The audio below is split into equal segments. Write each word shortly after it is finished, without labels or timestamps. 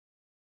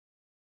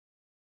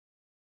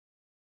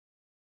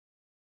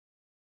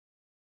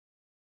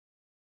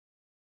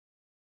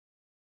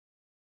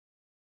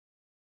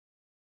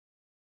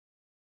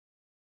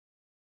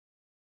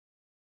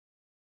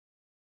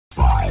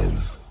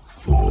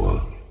4,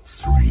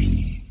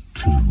 3,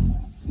 2,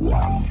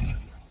 1,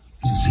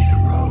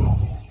 0.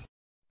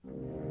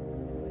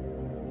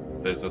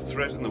 There's a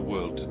threat in the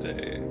world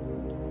today.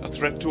 A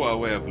threat to our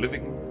way of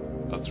living,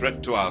 a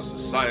threat to our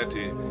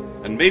society,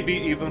 and maybe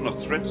even a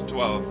threat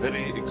to our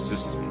very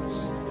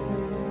existence.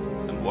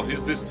 And what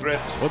is this threat?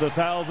 For the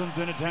thousands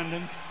in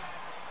attendance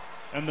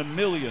and the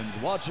millions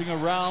watching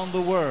around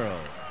the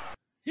world.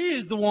 He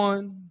is the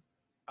one.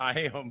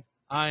 I am.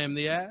 I am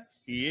the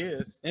ass. He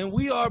is. And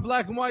we are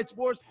Black and White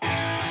Sports. What?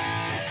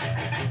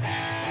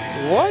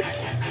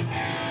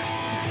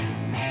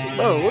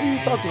 Bro, what are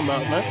you talking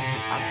about, man?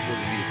 I'm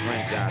supposed to be the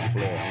franchise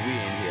player, and we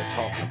in here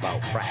talking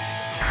about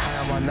practice.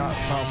 How am I not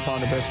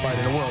pound the best fighter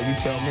in the world? You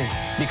tell me.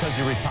 Because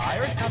you're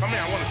retired? I mean,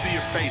 I want to see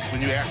your face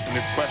when you're asking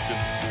this question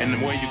and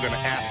the way you're going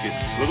to ask it.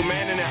 Look a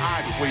man in the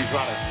eye before you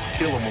try to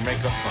kill him or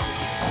make up something.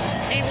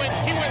 He went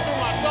through my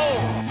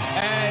soul.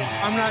 And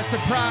I'm not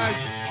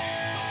surprised.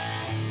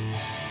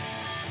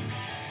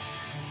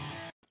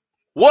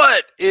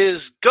 What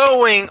is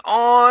going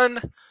on?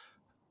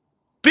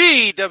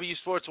 BW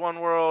Sports One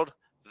World.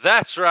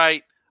 That's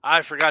right.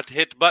 I forgot to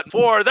hit the button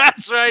 4.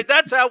 That's right.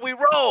 That's how we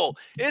roll.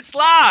 It's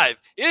live.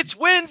 It's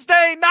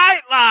Wednesday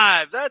Night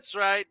Live. That's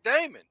right.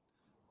 Damon,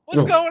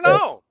 what's going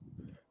on?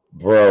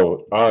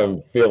 Bro,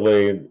 I'm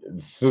feeling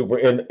super.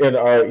 In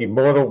our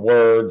immortal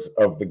words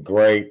of the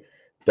great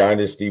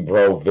Dynasty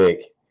Bro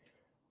Vic,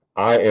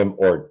 I am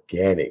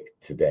organic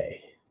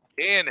today.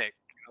 Organic.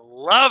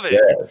 Love it.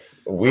 Yes.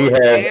 We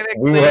have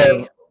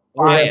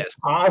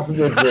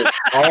positiveness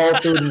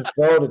all through the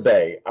show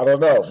today. I don't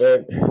know,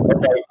 man.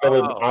 Everybody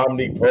feeling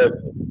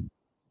omnipresent.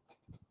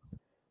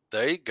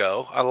 There you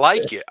go. I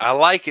like it. I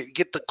like it.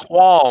 Get the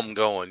qualm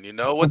going. You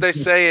know what they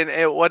say? And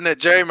it wasn't it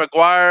Jerry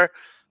Maguire,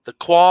 the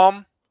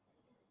qualm.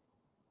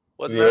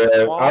 Wasn't that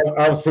the qualm?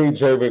 I've seen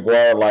Jerry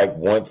Maguire like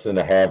once and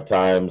a half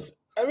times.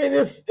 I mean,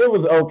 it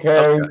was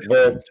okay,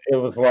 but it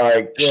was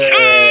like show me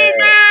the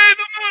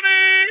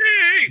money.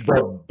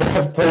 The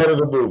best part of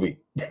the movie.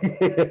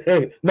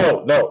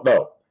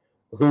 No.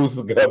 Who's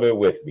coming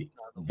with me?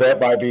 That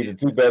might be the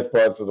two best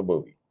parts of the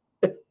movie.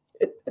 I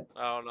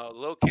don't know.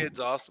 Little kid's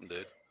awesome,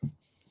 dude.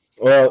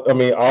 Well, I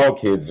mean, all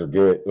kids are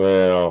good.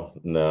 Well,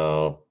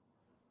 no.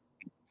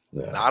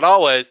 Not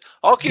always.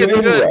 All kids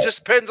are good. It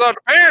just depends on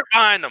the parent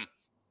behind them.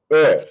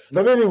 Yeah.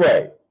 But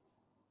anyway,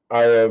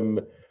 I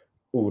am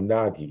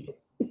Unagi.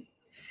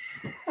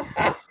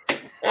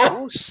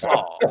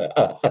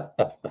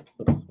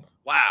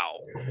 Wow.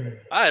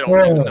 I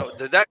don't even know.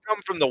 Did that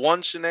come from the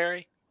one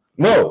Shinari?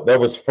 No, that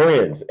was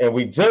Friends. And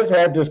we just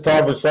had this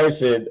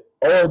conversation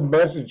on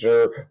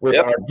Messenger with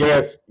our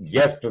guest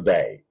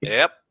yesterday.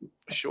 Yep.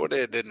 Sure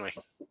did, didn't we?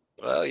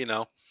 Well, you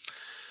know.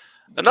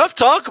 Enough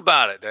talk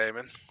about it,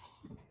 Damon.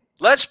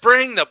 Let's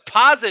bring the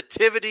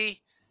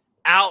positivity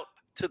out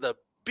to the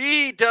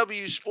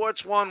BW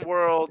Sports One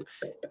world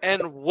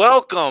and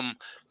welcome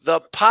the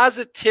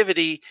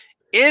positivity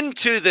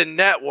into the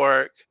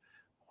network.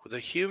 The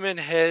human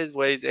head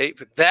weighs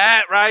 8.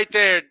 That right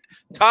there,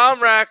 Tom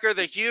Racker,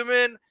 the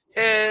human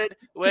head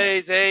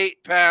weighs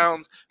 8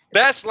 pounds.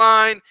 Best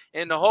line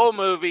in the whole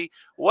movie.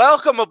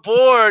 Welcome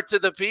aboard to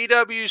the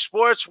BW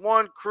Sports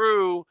One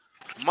crew,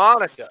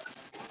 Monica,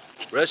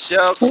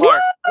 Rochelle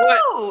Clark.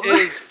 Woo! What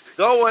is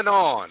going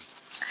on?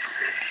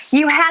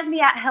 You had me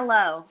at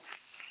hello.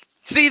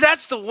 See,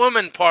 that's the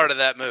woman part of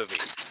that movie.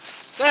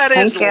 That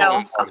is the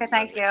woman part. Okay,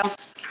 thank you.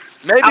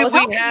 Maybe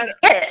we had.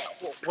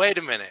 Wait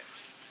a minute.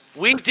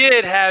 We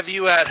did have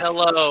you at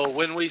hello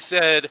when we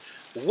said,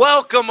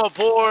 welcome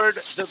aboard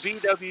the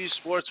BW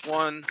Sports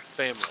One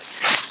family.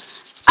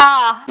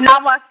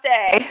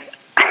 Namaste.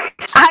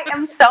 I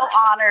am so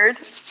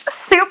honored.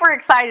 Super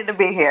excited to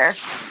be here.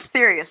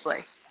 Seriously.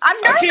 I'm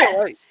nervous. I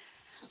can't wait.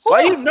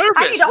 Why are you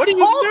nervous? What are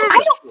you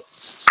nervous for?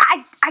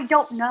 I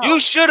don't know. You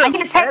should have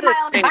meditated.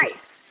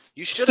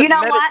 You should have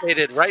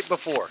meditated right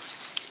before.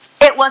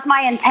 It was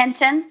my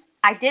intention.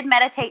 I did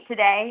meditate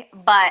today,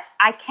 but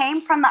I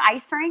came from the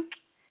ice rink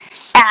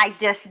and I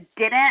just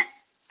didn't.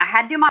 I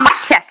had to do my mic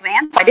check,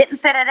 man. So I didn't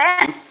fit it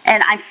in,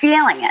 and I'm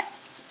feeling it.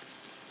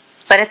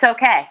 But it's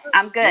okay.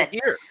 I'm good.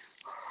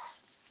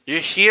 You're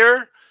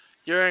here.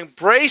 You're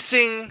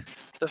embracing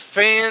the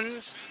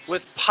fans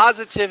with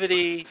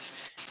positivity.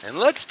 And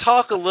let's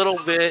talk a little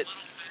bit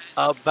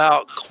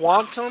about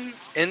quantum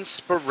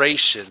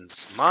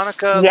inspirations.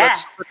 Monica,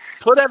 let's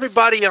put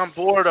everybody on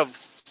board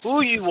of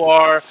who you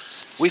are.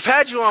 We've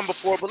had you on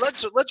before, but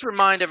let's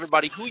remind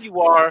everybody who you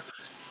are,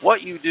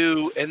 what you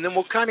do, and then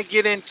we'll kind of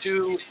get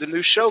into the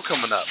new show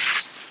coming up.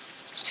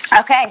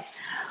 Okay.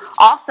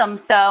 Awesome.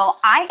 So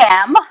I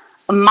am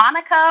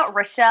Monica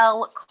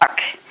Rochelle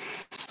Clark,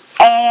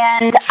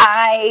 and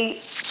I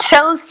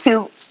chose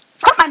to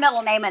put my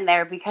middle name in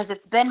there because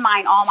it's been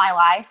mine all my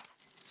life.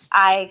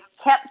 I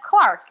kept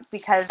Clark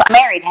because I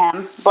married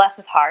him, bless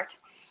his heart,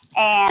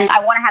 and I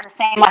want to have the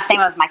same last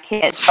name as my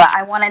kids, but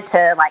I wanted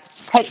to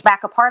take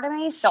back a part of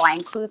me, so I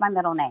include my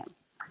middle name.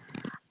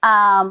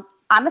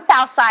 I'm a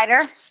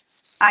Southsider,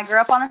 I grew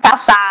up on the South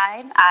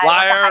Side. I went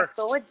to high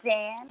school with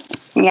Dan.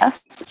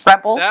 Yes,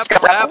 Rebels.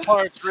 That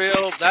part's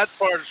real. That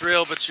part's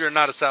real, but you're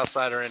not a South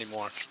Sider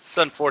anymore. It's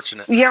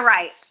unfortunate. You're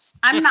right.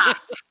 I'm not.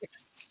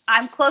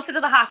 I'm closer to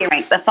the hockey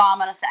rink. That's all I'm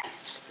going to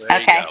say.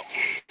 There okay. You go.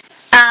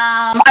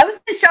 I was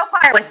in show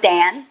choir with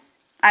Dan.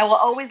 I will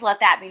always let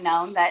that be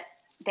known that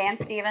Dan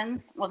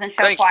Stevens was in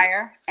show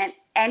choir,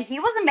 and he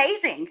was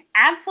amazing.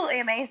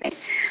 Absolutely amazing.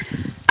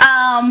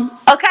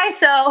 Okay,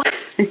 so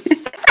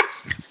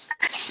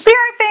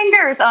Spirit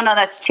Fingers. Oh no,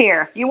 that's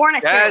cheer. You weren't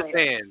a jazz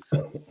cheerleader. hands.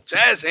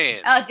 Jazz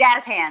hands. Oh,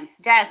 jazz hands.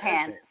 Jazz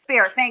hands.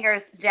 Spirit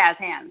Fingers. Jazz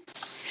hands.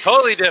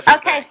 Totally different.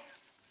 Okay.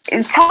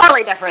 It's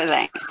totally different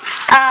thing.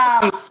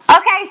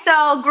 Okay,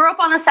 so grew up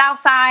on the South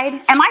Side.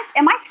 Am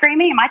I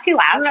screaming? Am I too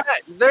loud?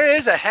 There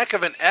is a heck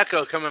of an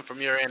echo coming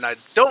from your end. I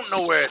don't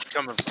know where it's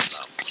coming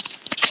from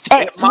though.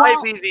 It might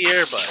be the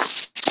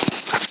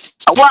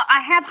earbud. Well,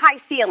 I have high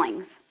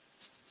ceilings.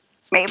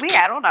 Maybe,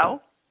 I don't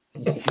know.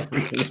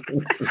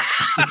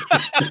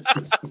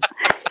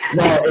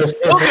 No, it's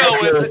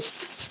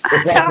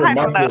like your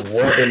mic is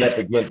rubbing up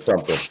against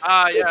something.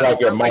 Yeah. It's like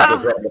your mic is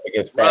rubbing up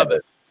against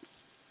fabric.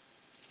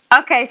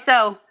 Okay,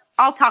 so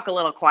I'll talk a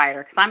little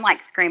quieter because I'm like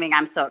screaming.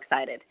 I'm so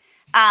excited.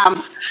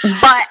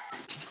 But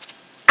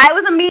I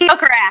was a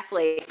mediocre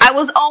athlete. I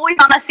was always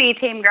on the C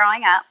team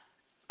growing up.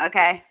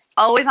 Okay,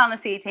 always on the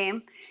C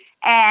team.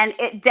 And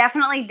it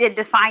definitely did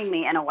define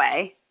me in a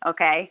way.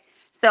 Okay,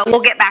 so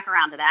we'll get back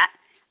around to that.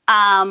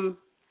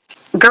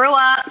 Grew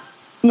up,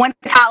 went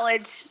to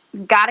college,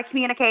 got a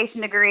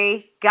communication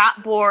degree,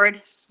 got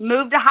bored,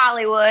 moved to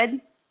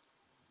Hollywood.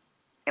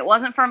 It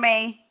wasn't for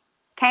me.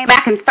 Came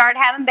back and started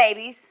having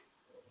babies.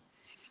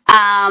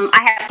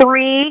 I have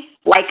 3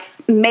 like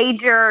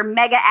major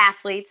mega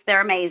athletes. They're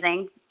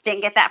amazing.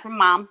 Didn't get that from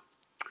mom.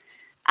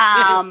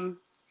 I'm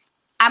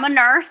a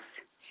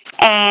nurse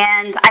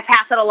and I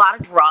pass out a lot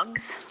of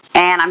drugs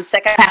and I'm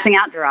sick of passing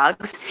out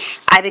drugs.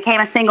 I became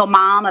a single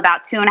mom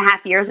about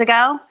 2.5 years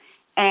ago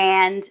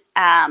and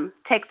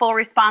take full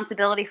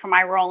responsibility for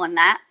my role in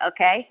that,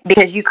 okay?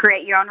 Because you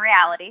create your own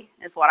reality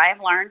is what I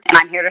have learned and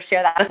I'm here to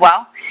share that as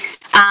well.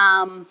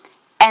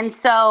 And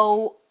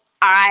so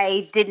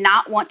I did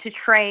not want to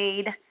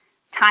trade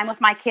time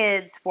with my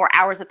kids for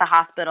hours at the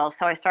hospital.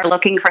 So I started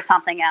looking for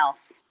something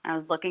else. I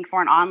was looking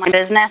for an online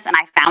business and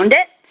I found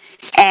it.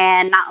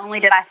 And not only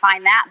did I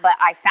find that, but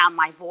I found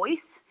my voice.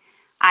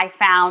 I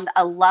found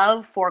a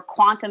love for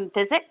quantum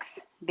physics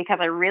because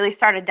I really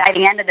started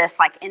diving into this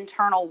like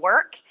internal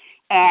work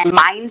and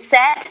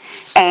mindset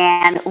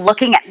and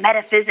looking at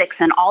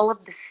metaphysics and all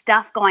of the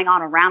stuff going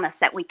on around us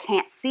that we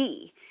can't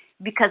see.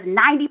 Because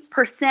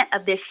 90%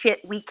 of this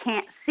shit we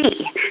can't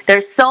see.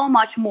 There's so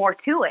much more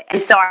to it. And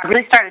so I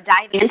really started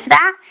diving into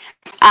that.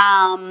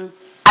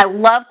 I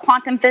love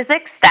quantum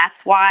physics.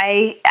 That's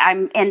why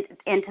I'm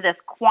into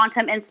this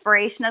quantum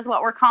inspiration is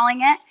what we're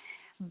calling it.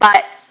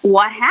 But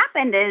what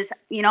happened is,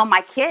 you know,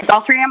 my kids,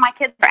 all 3 of my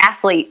kids are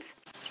athletes.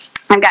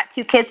 I've got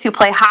 2 kids who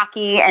play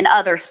hockey and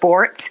other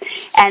sports.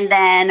 And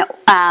then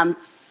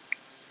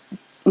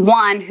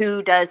one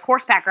who does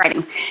horseback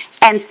riding.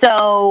 And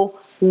so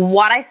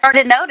what I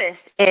started to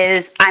notice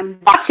is I'm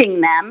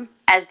watching them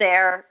as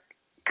they're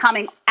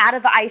coming out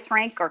of the ice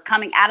rink or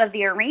coming out of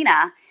the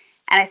arena.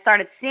 And I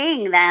started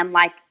seeing them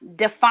like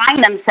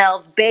define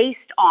themselves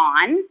based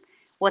on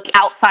what the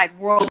outside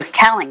world was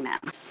telling them.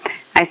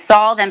 I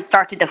saw them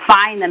start to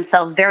define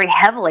themselves very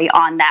heavily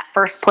on that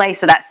first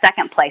place or that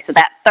second place or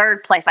that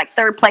third place. Like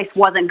third place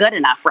wasn't good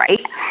enough,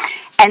 right?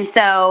 And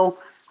so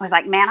I was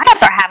like, man, I got to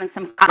start having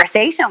some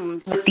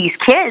conversation with these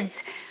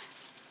kids.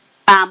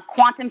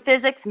 Quantum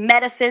physics,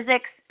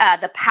 metaphysics,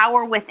 the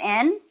power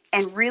within,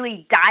 and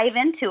really dive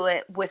into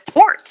it with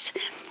sports.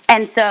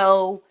 And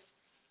so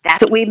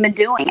that's what we've been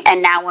doing.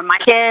 And now when my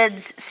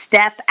kids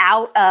step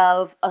out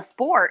of a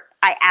sport,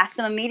 I ask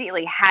them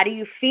immediately, how do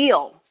you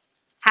feel?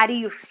 How do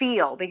you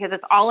feel? Because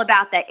it's all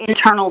about that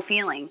internal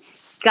feeling.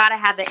 Got to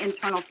have the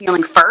internal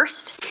feeling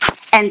first.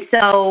 And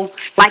so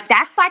like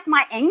that's like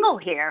my angle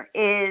here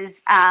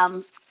is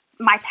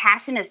my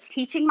passion is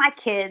teaching my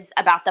kids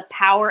about the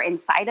power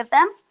inside of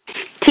them.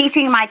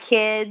 Teaching my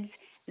kids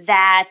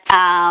that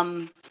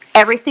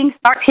everything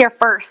starts here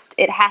first.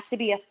 It has to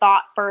be a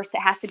thought first.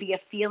 It has to be a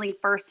feeling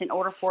first in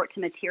order for it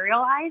to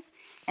materialize.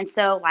 And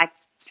so, like,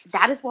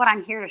 that is what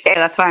I'm here to share.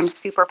 That's what I'm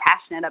super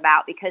passionate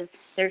about because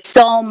there's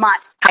so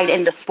much tied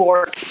into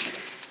sports.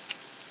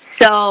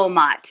 So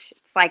much.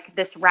 It's like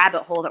this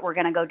rabbit hole that we're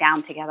going to go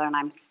down together, and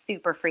I'm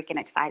super freaking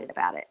excited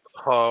about it.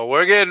 Oh,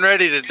 we're getting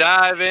ready to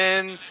dive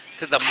in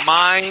to the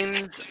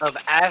minds of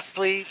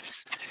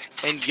athletes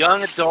and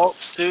young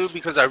adults too,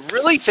 because I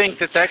really think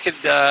that could,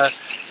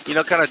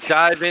 kind of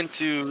dive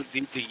into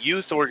the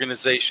youth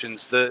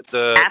organizations, the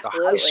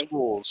high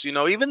schools,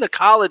 even the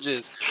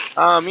colleges.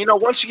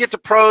 Once you get to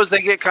pros,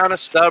 they get kind of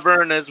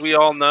stubborn, as we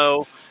all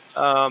know.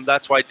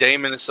 That's why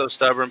Damon is so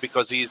stubborn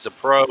because he's a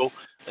pro.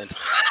 And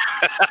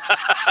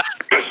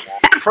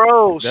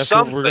pro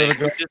something,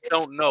 we just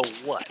don't know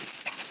what.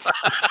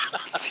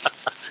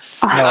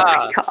 Oh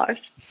my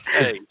gosh.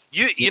 Hey,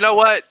 you know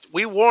what?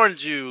 We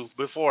warned you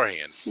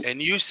beforehand,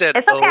 and you said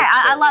It's okay.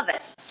 I love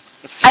it.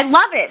 I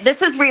love it.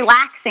 This is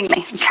relaxing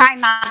me. I'm trying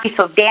not to be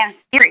so damn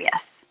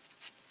serious.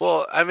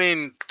 Well, I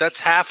mean, that's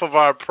half of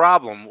our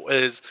problem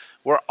is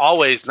we're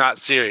always not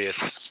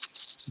serious.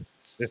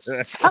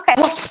 Okay,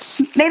 well,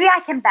 maybe I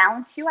can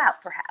balance you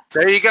out, perhaps.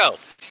 There you go.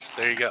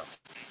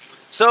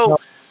 So,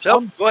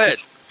 go ahead.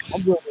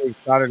 I'm really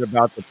excited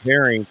about the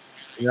pairing,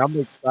 and I'm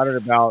excited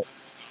about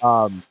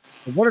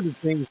one of the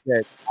things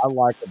that I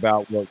like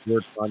about what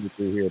we're trying to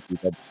do here at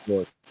BW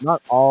Sports.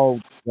 Not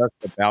all just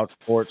about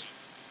sports,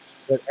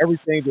 but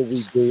everything that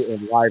we do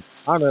in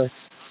life kind of,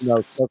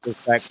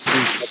 circles back to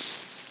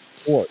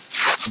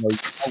sports. You're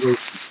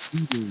always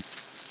competing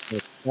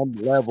at some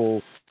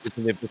level,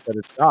 even if it's at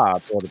a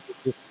job or if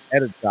it's just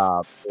at a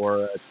job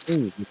or a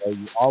team. You're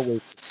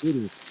always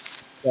competing.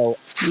 So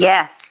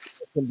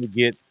yes, to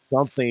get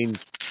something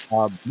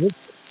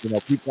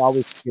mental. People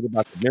always forget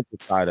about the mental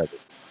side of it.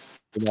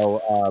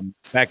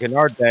 Back in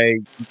our day,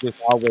 you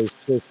just always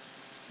push,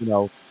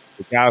 the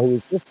guy who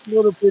was just a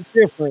little bit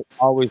different,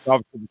 always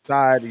off to the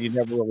side, and you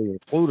never really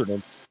included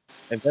him.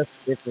 And that's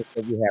the difference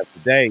that we have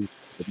today.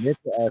 The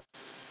mental aspect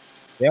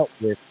dealt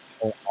with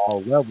on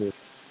all levels.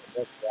 And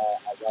that's why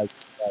I like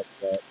the fact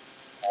that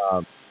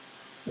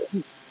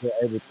we're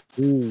able to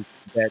do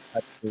that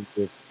type of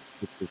thing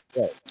with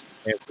yourself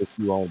and with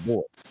you on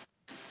board.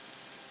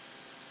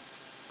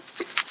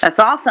 That's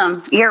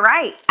awesome. You're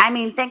right. I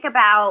mean, think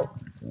about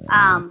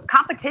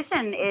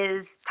competition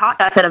is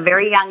taught us at a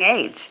very young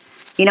age.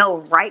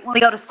 Right when we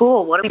go to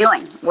school, what are we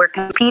doing? We're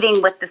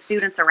competing with the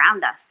students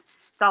around us.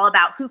 It's all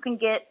about who can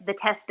get the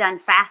test done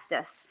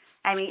fastest.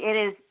 I mean, it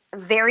is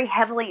very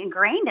heavily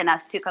ingrained in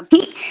us to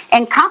compete.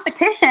 And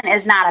competition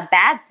is not a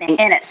bad thing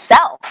in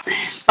itself,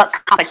 but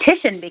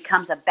competition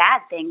becomes a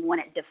bad thing when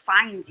it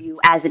defines you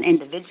as an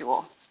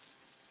individual.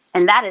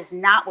 And that is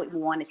not what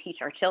we want to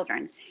teach our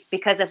children.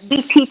 Because if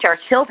we teach our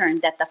children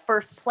that the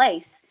first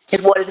place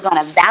is what is going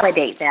to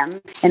validate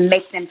them and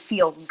make them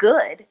feel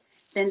good,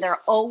 then they're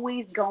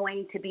always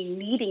going to be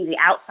needing the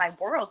outside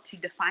world to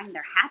define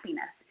their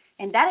happiness.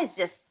 And that is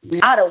just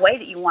not a way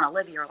that you want to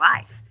live your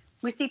life.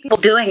 We see people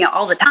doing it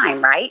all the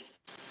time, right?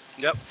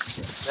 Yep.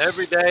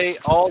 Every day,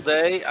 all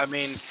day. I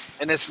mean,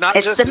 and it's not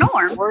just the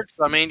norm. In sports.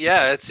 I mean,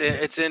 yeah, it's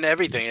in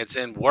everything. It's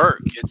in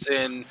work.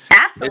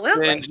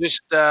 Absolutely. It's in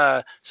just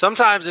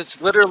sometimes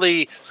it's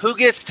literally who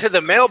gets to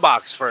the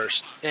mailbox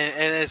first, and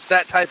it's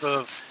that type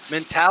of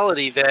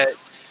mentality that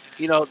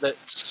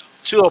that's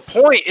to a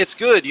point. It's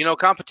good.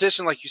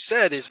 Competition, like you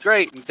said, is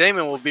great. And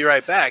Damon will be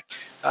right back.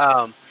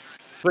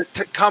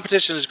 But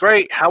competition is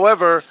great.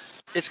 However,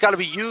 it's got to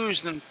be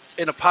used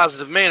in a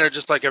positive manner,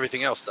 just like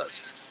everything else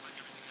does.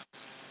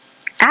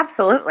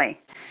 Absolutely.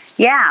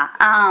 Yeah.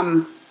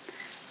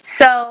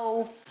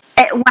 So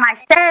when I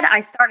said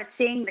I started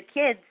seeing the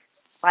kids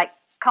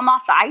come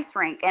off the ice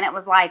rink, and it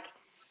was like,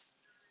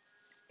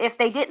 if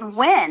they didn't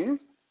win,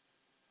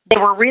 they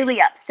were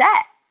really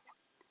upset.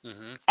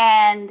 Mm-hmm.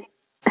 And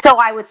so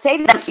I would say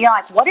to them,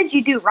 what did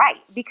you do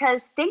right?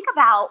 Because think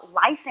about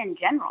life in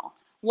general.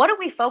 What do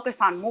we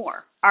focus on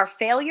more? Our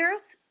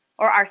failures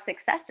or our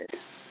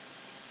successes?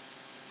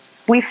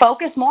 We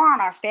focus more on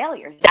our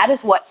failures. That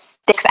is what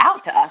sticks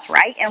out to us,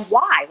 right? And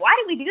why? Why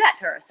do we do that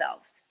to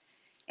ourselves?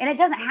 And it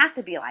doesn't have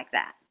to be like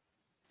that.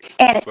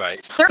 And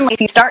certainly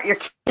if you start your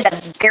kids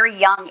at a very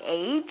young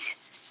age,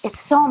 it's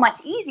so much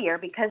easier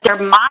because their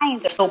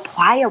minds are so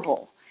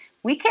pliable.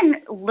 We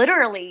can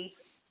literally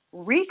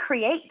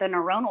recreate the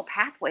neuronal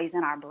pathways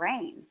in our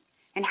brain.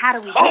 And how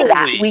do we do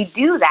that? We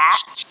do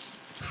that.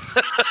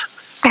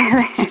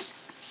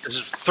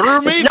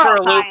 Threw me for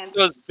a loop,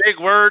 those big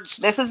words.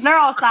 This is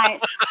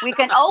neuroscience. We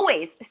can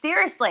always,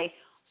 seriously,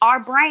 our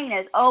brain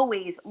is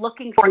always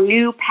looking for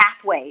new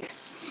pathways.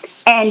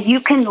 And you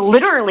can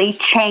literally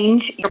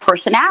change your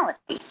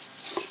personality.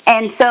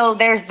 And so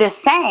there's this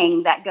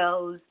saying that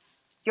goes,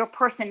 your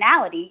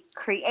personality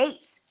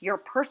creates your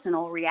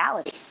personal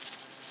reality.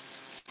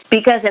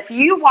 Because if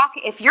you're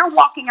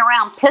walking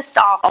around pissed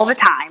off all the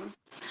time,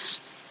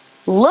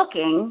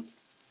 looking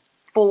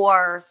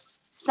for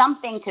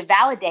something to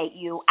validate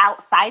you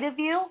outside of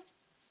you,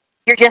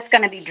 you're just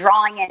going to be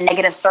drawing in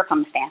negative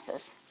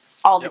circumstances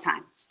all the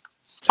time.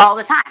 All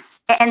the time.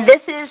 And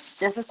this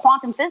is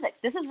quantum physics.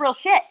 This is real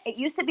shit. It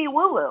used to be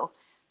woo-woo,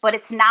 but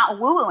it's not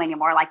woo-woo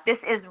anymore. This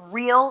is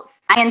real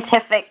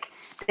scientific.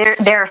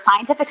 There are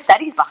scientific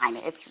studies behind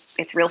it.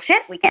 It's real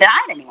shit. We can't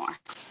deny it anymore.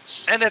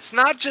 And it's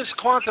not just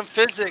quantum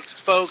physics,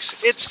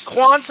 folks. It's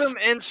quantum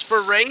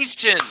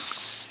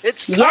inspirations.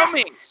 It's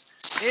coming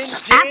in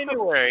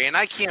January, and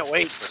I can't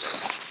wait for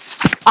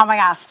this. Oh my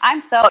gosh,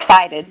 I'm so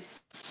excited.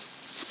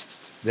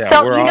 Yeah,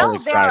 so, we're all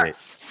excited.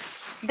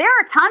 There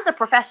are tons of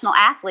professional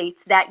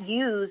athletes that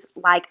use,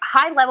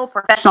 high-level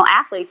professional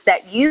athletes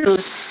that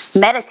use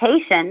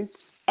meditation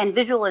and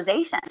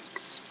visualization.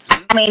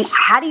 I mean,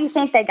 how do you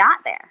think they got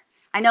there?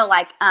 I know,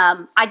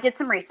 I did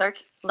some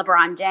research.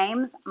 LeBron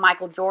James,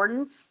 Michael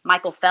Jordan,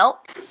 Michael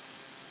Phelps.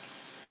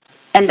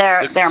 And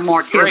there are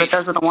more, too, but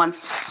those are the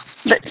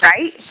ones.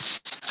 Right?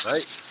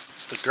 Right.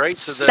 The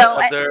greats of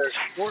their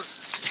sport.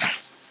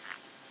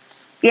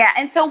 Yeah,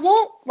 and so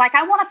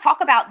I want to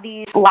talk about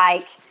these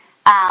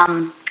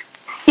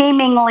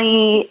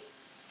seemingly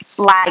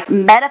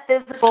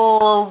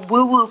metaphysical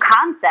woo-woo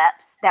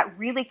concepts that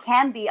really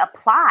can be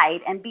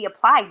applied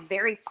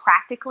very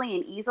practically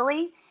and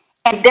easily.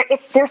 And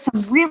there's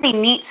some really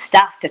neat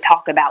stuff to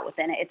talk about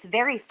within it. It's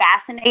very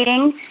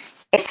fascinating.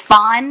 It's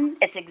fun.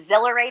 It's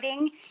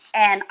exhilarating.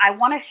 And I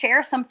want to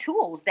share some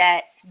tools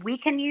that we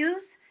can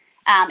use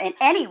in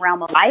any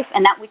realm of life,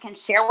 and that we can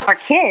share with our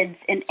kids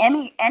in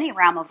any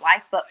realm of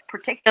life, but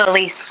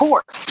particularly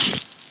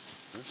sports.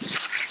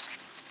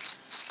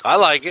 I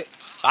like it.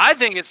 I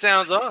think it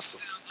sounds awesome.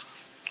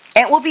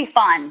 It will be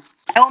fun.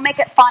 It will make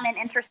it fun and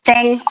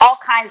interesting. All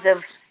kinds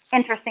of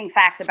interesting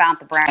facts about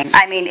the brain.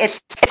 I mean,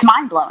 it's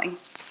mind-blowing,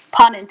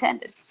 pun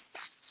intended.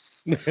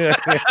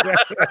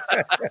 That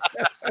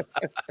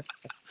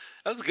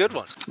was a good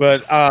one.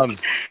 But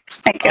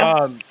thank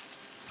you.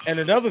 And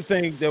another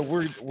thing that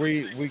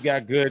we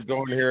got good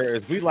going here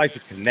is we like to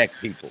connect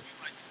people.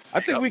 I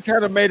think we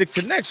kind of made a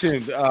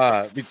connection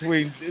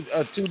between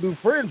two new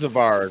friends of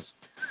ours.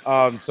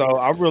 So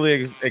I'm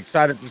really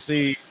excited to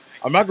see.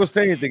 I'm not going to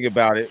say anything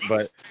about it,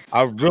 but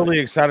I'm really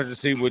excited to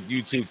see what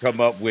you two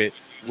come up with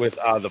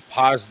the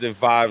positive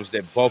vibes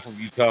that both of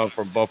you come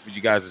from both of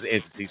you guys as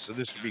entities. So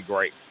this should be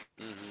great.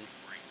 Mm-hmm.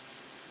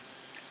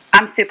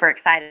 I'm super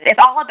excited. It's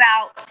all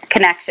about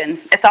connection.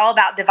 It's all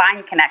about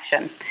divine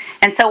connection.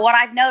 And so what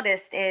I've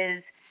noticed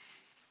is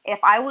if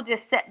I will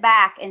just sit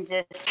back and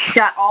just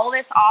shut all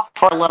this off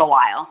for a little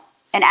while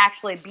and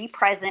actually be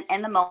present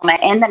in the moment,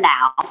 in the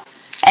now,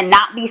 and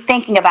not be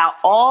thinking about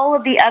all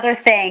of the other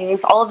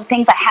things, all of the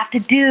things I have to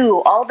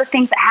do, all the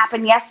things that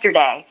happened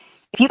yesterday.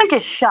 If you can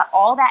just shut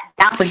all that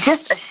down for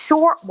just a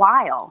short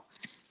while,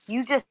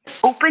 you just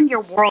open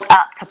your world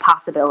up to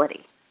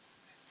possibility.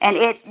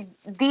 And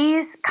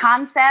these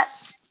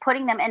concepts,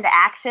 putting them into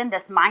action,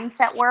 this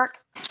mindset work,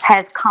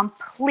 has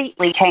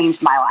completely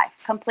changed my life.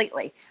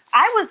 Completely.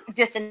 I was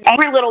just an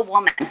angry little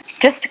woman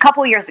just a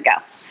couple years ago.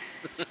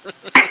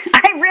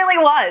 I really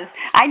was.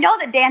 I know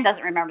that Dan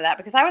doesn't remember that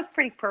because I was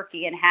pretty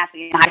perky and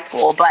happy in high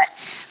school, but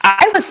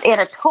I was in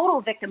a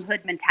total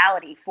victimhood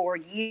mentality for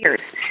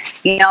years.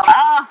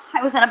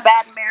 I was in a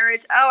bad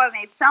marriage. I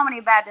made so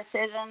many bad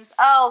decisions.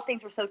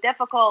 Things were so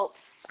difficult.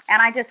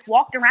 And I just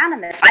walked around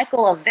in this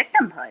cycle of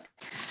victimhood.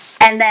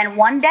 And then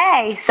one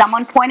day,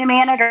 someone pointed me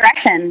in a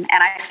direction, and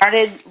I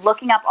started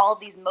looking up all of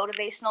these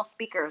motivational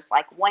speakers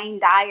like Wayne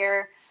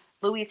Dyer,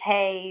 Louise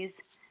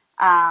Hayes,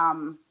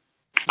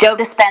 Joe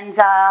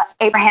Dispenza,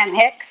 Abraham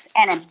Hicks,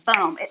 and then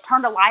boom, it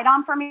turned a light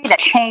on for me that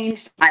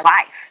changed my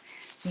life.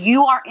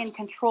 You are in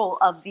control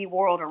of the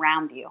world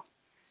around you.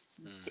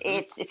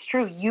 Mm-hmm. It's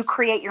true. You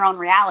create your own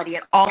reality.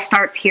 It all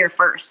starts here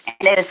first,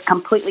 and it has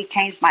completely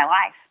changed my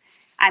life.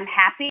 I'm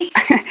happy.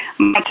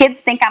 My kids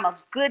think I'm a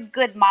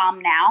good mom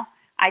now.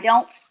 I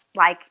don't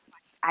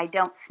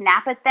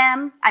snap at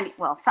them. I mean,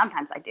 well,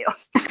 sometimes I do.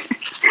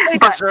 They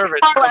deserve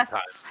it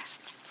sometimes.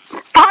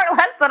 Far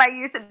less than I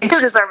used to do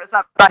deserve it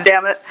sometimes,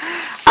 damn it.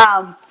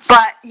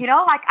 But,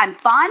 I'm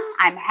fun.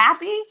 I'm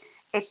happy.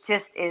 It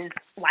just is,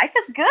 life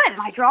is good. And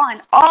I draw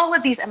in all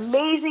of these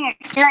amazing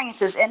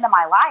experiences into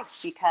my life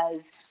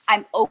because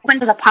I'm open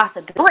to the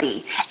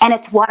possibility. And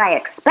it's what I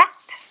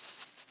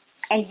expect.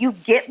 And you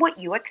get what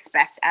you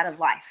expect out of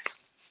life.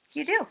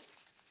 You do.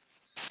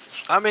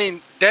 I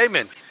mean,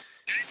 Damon,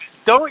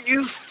 don't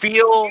you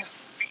feel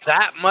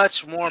that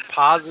much more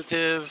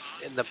positive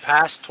in the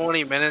past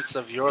 20 minutes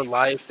of your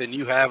life than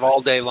you have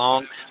all day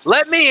long?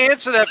 Let me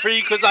answer that for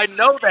you because I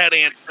know that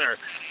answer.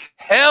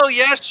 Hell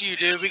yes, you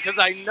do, because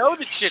I know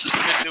the shit you've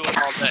been doing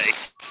all day.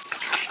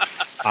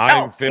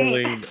 I'm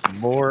feeling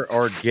more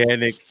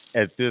organic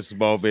at this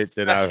moment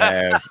than I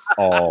have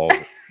all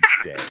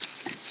day.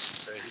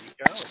 There you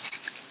go.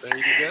 There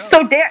you go.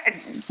 So,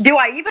 do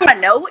I even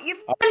know what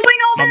you've been doing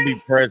all day? I'll be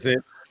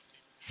present.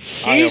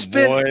 He's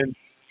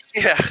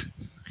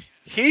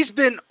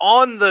been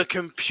on the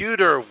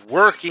computer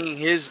working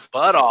his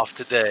butt off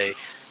today.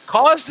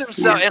 Caused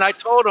himself, and I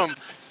told him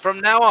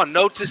from now on,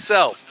 note to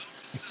self,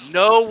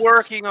 no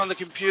working on the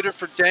computer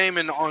for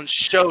Damon on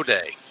show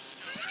day.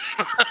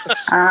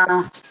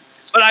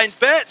 But I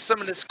bet some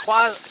of this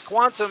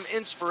quantum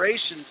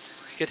inspirations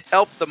could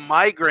help the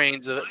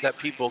migraines that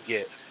people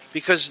get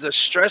because the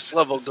stress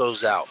level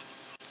goes out,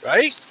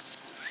 right?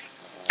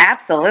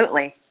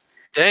 Absolutely.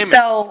 Damon.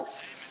 So,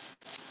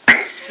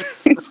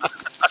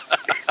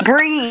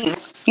 breathe.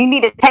 You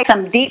need to take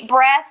some deep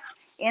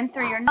breaths in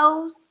through your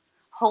nose,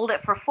 hold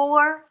it for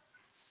 4,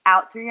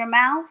 out through your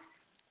mouth,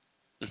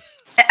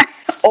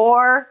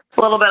 or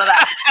a little bit of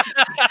that.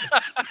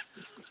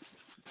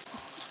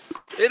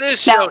 It is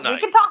show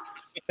night.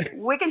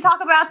 We can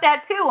talk about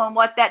that too and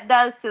what that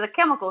does to the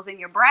chemicals in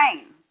your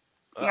brain.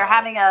 You're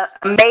having a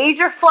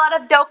major flood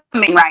of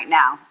dopamine right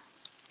now.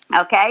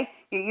 Okay?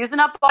 You're using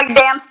up all your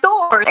damn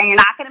stores, and you're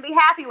not going to be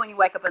happy when you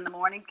wake up in the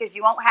morning because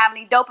you won't have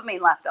any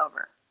dopamine left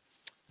over.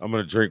 I'm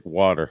going to drink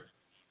water.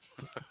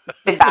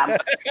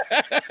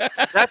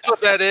 That's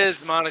what that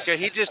is, Monica.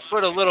 He just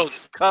put a little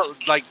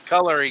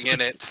coloring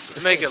in it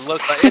to make it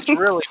look like it's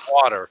really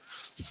water.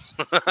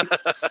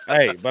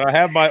 Hey, but I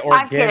have my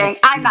organic. I'm kidding.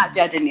 I'm not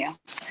judging you.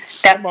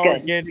 That's good.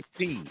 Organic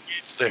tea.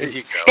 There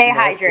you go. Stay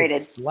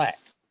hydrated. Black.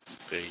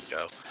 There you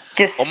go.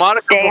 Just well,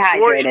 Monica, stay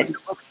hydrated.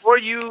 Before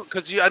you,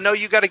 because I know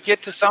you got to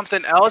get to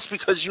something else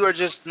because you are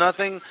just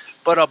nothing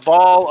but a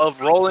ball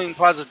of rolling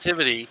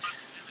positivity.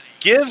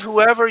 Give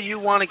whoever you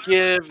want to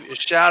give a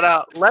shout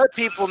out. Let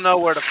people know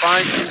where to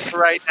find you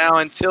right now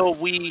until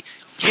we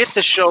get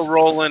the show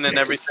rolling and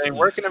everything.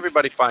 Where can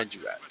everybody find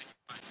you at?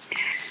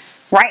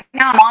 Right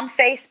now, I'm on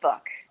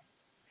Facebook.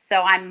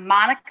 So I'm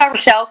Monica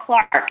Rochelle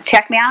Clark.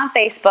 Check me out on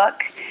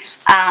Facebook.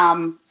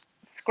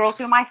 Scroll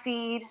through my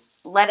feed.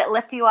 Let it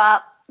lift you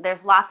up.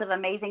 There's lots of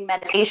amazing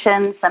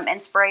meditations, some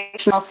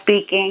inspirational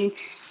speaking.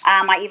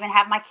 I even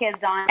have my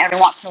kids on every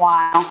once in a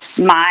while.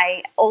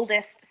 My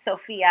oldest,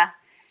 Sophia,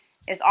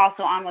 is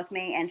also on with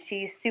me, and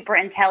she's super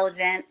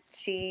intelligent.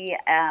 She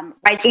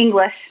writes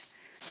English,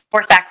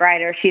 horseback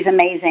rider. She's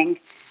amazing.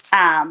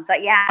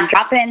 But yeah,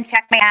 drop in,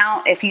 check me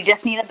out. If you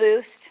just need a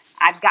boost,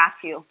 I've got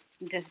you.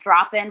 Just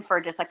drop in for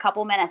just a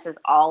couple minutes is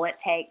all it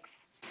takes.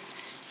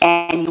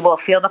 And you will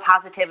feel the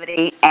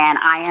positivity. And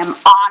I am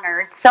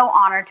honored, so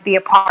honored to be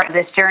a part of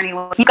this journey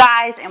with you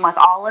guys and with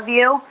all of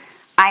you.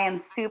 I am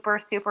super,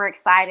 super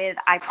excited.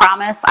 I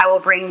promise I will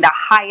bring the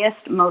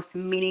highest, most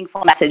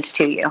meaningful message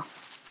to you.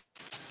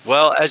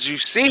 Well, as you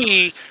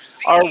see,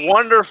 our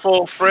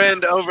wonderful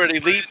friend over at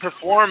Elite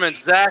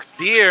Performance, Zach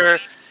Deer,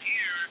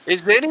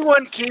 is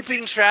anyone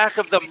keeping track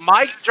of the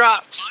mic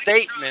drop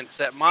statements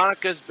that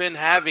Monica's been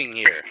having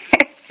here?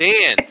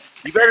 Dan,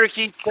 you better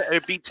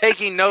be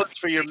taking notes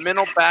for your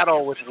mental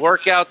battle with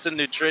workouts and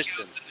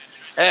nutrition.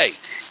 Hey,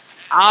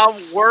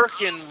 I'm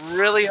working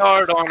really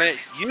hard on it.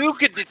 You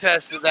could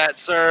attest to that,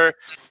 sir.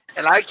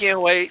 And I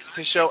can't wait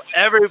to show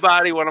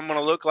everybody what I'm going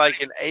to look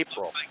like in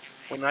April.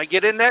 When I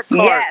get in that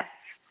car, yes.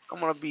 I'm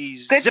going to be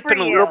Good zipping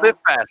a little bit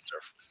faster.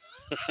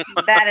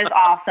 That is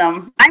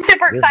awesome. I'm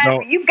super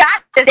excited. You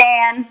got this,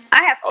 Dan.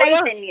 I have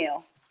faith in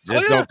you.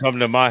 Just don't come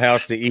to my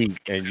house to eat,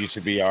 and you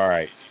should be all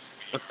right.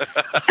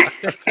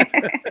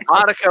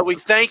 Monica, we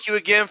thank you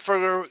again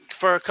for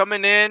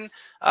coming in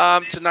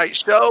tonight's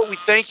show. We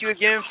thank you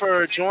again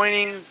for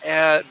joining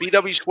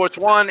BW Sports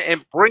One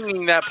and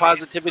bringing that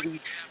positivity.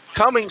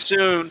 Coming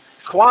soon,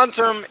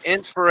 Quantum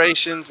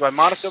Inspirations by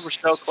Monica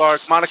Rochelle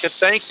Clark. Monica,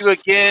 thank you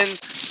again.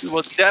 We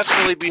will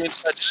definitely be in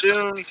touch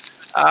soon.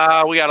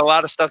 We got a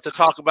lot of stuff to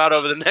talk about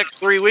over the next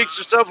 3 weeks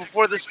or so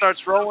before this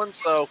starts rolling.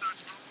 So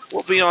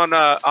we'll be on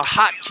a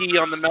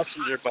hotkey on the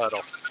messenger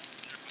button.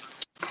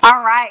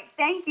 All right.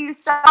 Thank you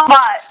so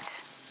much.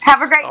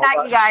 Have a great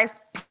night, you guys.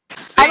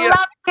 I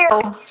love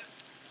you.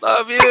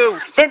 Love you.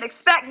 Didn't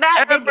expect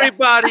that.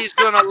 Everybody's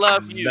going to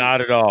love you.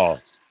 Not at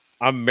all.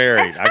 I'm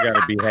married. I got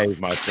to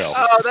behave myself.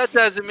 Oh, that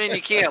doesn't mean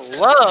you can't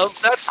love.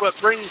 That's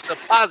what brings the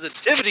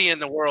positivity in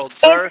the world,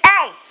 sir.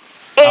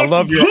 I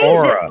love your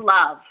aura.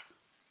 Love.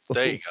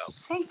 There you go.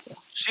 Thank you.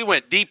 She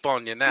went deep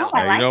on you now.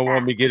 You don't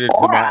want me to get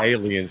into my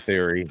alien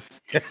theory.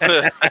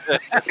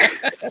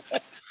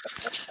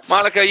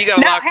 Monica, you got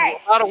a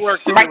lot of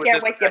work to do right with there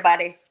this with guy. you,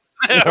 buddy.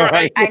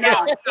 Right. I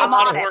know. I'm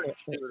on it. To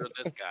do with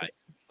this guy.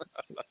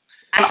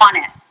 I'm on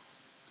it.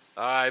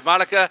 All right,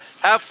 Monica,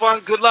 have fun.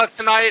 Good luck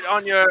tonight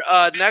on your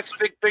next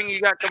big thing you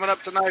got coming up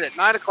tonight at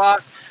 9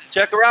 o'clock.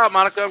 Check her out,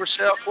 Monica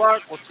Rochelle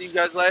Clark. We'll see you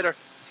guys later.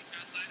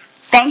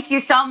 Thank you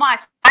so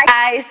much. Bye,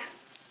 guys.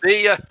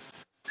 See ya.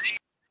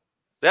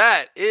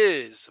 That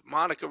is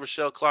Monica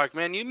Rochelle Clark.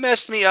 Man, you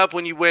messed me up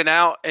when you went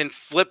out and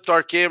flipped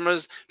our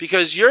cameras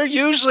because you're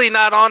usually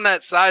not on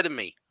that side of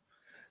me.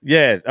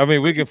 Yeah, I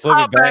mean, we can flip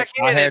it back.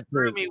 I had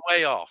threw me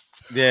way off.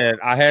 Yeah,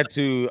 I had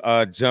to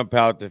jump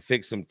out to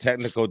fix some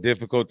technical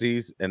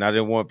difficulties, and I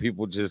didn't want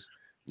people just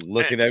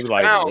looking at me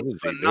like, "What is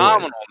he doing?"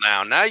 Phenomenal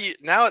now.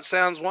 Now it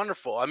sounds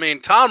wonderful. I mean,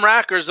 Tom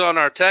Racker's on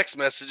our text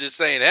messages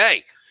saying,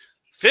 "Hey,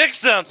 fix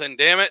something,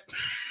 damn it."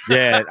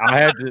 Yeah, I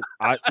had to.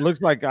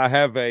 Looks like I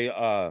have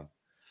a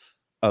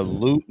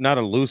not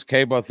a loose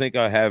cable. I think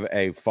I have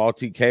a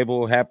faulty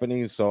cable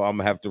happening, so I'm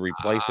gonna have to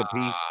replace a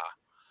piece.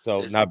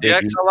 So not the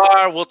big.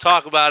 XLR. We'll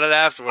talk about it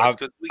afterwards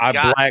because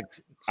I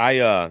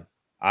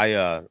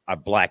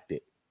blacked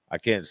it. I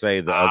can't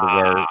say the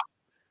other word.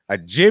 I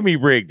Jimmy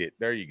rigged it.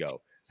 There you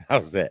go.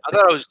 How's that? I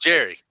thought it was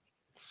Jerry.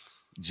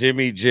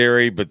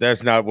 Jerry, but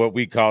that's not what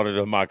we called it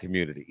in my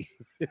community.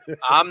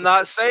 I'm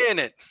not saying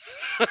it.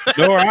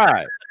 Nor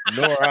I.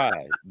 But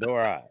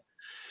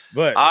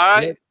all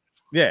right.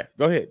 Yeah,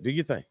 go ahead. Do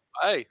your thing.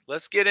 Hey,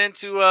 let's get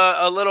into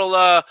a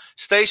little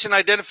station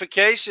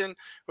identification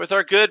with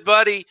our good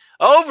buddy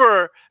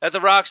over at the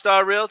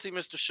Rockstar Realty,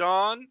 Mr.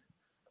 Sean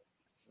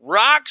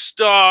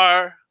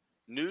Rockstar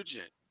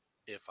Nugent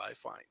if I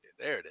find it.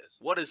 There it is.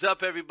 What is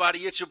up, everybody?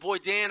 It's your boy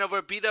Dan over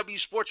at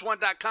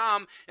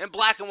BWSports1.com and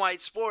Black and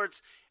White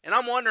Sports. And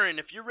I'm wondering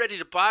if you're ready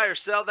to buy or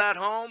sell that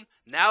home,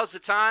 now's the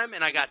time,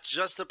 and I got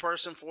just the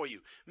person for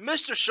you.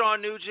 Mr.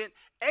 Sean Nugent,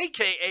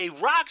 a.k.a.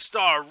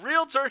 Rockstar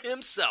Realtor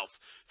himself.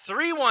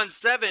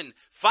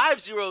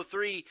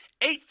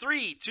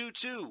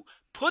 317-503-8322.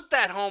 Put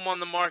that home on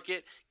the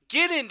market.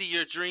 Get into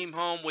your dream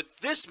home with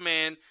this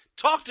man.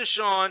 Talk to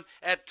Sean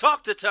at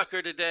Talk to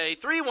Tucker today,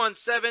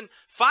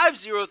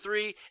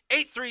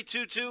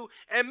 317-503-8322.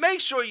 And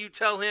make sure you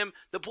tell him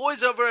the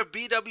boys over at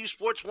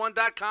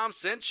BWSports1.com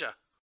sent you.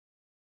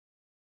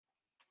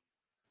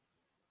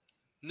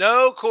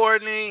 No,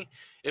 Courtney,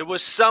 it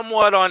was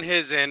somewhat on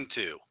his end,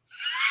 too.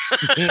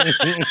 She's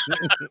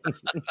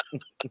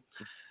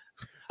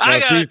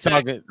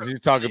talking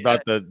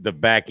about the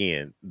back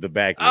end. The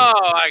back end.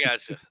 Oh, I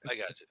got you.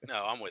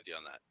 No, I'm with you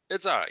on that.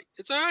 It's all right.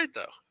 It's all right,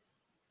 though.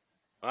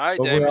 All right,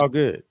 but David. We're all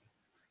good.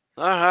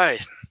 All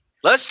right.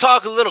 Let's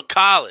talk a little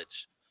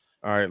college.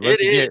 All right.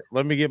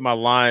 Let me get my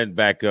line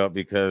back up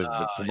because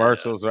the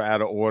commercials are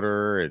out of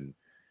order and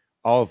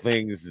all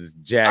things is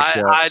jacked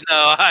up. I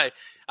know.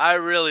 I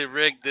really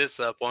rigged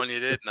this up on you,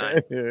 didn't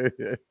I?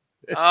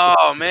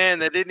 Oh, man.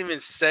 They didn't even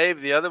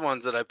save the other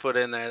ones that I put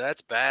in there.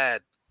 That's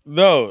bad.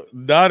 No,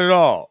 not at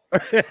all.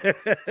 Damn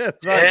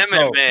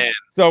it, man.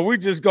 So we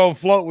just gonna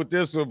float with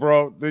this one,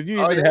 bro. Did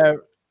you even have?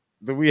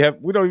 We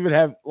don't even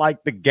have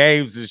like the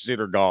games and shit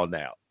are gone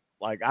now.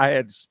 Like I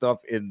had stuff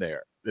in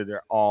there that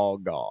they're all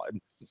gone.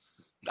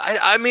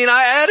 I mean,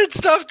 I added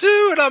stuff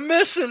too, and I'm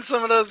missing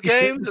some of those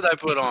games that I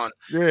put on.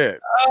 Yeah.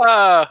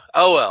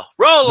 Oh well.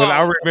 Roll on. But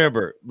I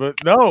remember. But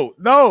no,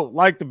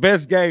 like the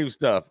best game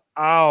stuff.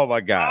 Oh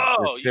my god.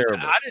 Oh,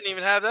 terrible. I didn't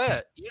even have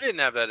that. You didn't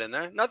have that in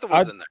there. Nothing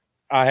was in there.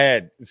 I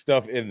had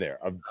stuff in there.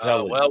 I'm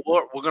telling you.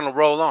 Well, we're gonna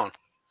roll on.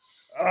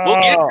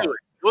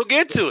 We'll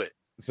get to it.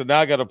 So now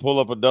I got to pull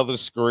up another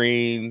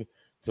screen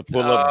to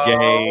pull up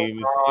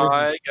games.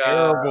 My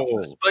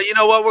terrible. But you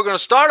know what? We're gonna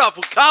start off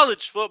with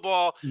college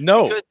football.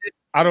 No,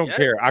 I don't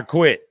care. I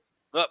quit.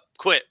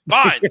 Quit.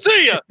 Fine.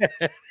 See ya.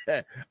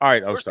 All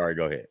right. I'm sorry.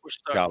 Go ahead. We're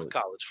starting with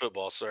college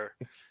football, sir.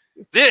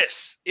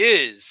 This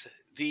is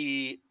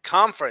the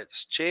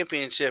conference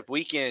championship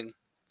weekend.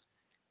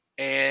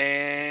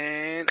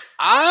 And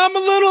I'm a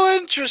little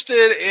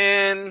interested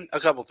in a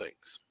couple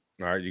things.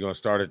 All right, you're going to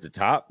start at the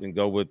top and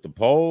go with the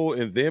poll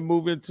and then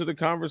move into the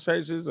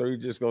conversations, or are you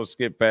just going to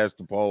skip past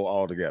the poll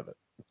altogether?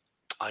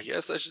 I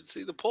guess I should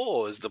see the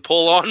poll. Is the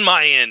poll on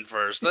my end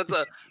first? Let's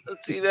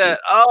see that.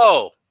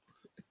 Oh,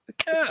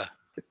 yeah.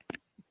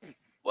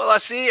 Well, I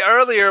see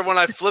earlier when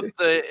I flipped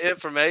the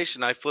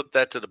information, I flipped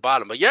that to the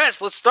bottom. But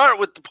yes, let's start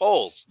with the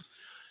polls.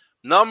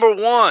 Number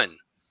 1,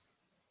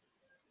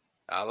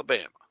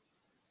 Alabama.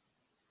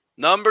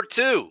 Number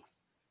 2,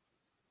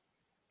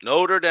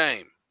 Notre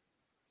Dame,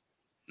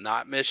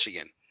 not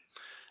Michigan.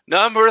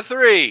 Number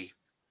 3,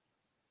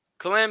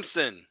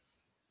 Clemson.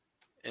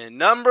 And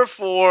number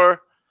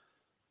 4,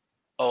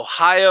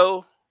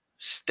 Ohio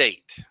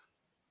State.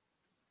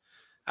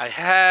 I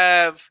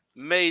have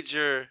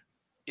major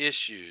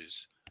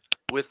issues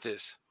with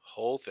this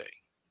whole thing.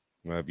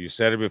 Well, if you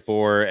said it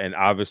before, and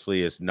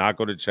obviously it's not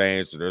going to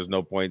change, so there's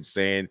no point in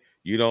saying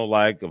you don't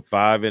like a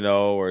 5-0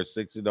 or a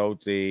 6-0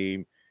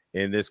 team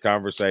in this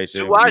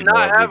conversation. Do I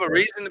not have a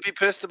reason to be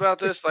pissed about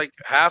this? Like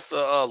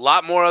a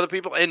lot more other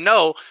people? And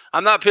no,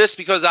 I'm not pissed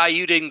because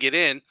IU didn't get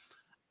in.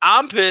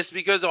 I'm pissed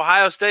because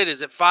Ohio State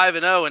is at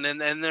 5-0 and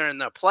they're in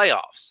the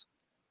playoffs.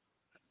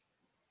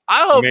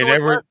 I hope they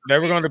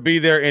were going to be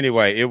there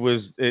anyway. It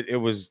was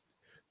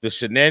the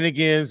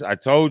shenanigans. I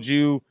told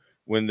you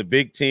when the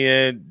Big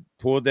Ten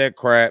pulled that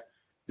crap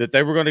that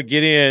they were going to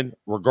get in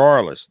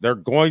regardless. They're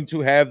going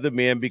to have them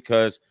in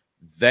because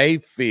they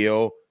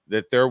feel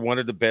that they're one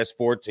of the best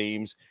 4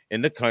 teams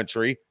in the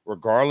country,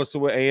 regardless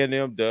of what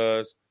A&M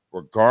does,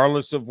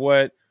 regardless of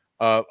what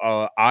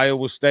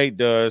Iowa State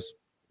does.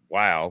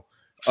 Wow.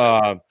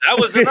 That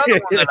was another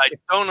one that I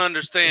don't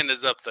understand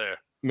is up there.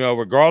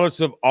 Regardless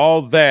of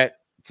all that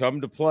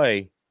come to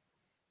play,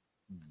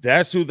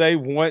 that's who they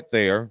want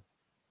there.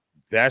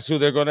 That's who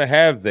they're going to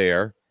have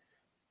there.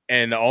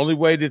 And the only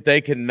way that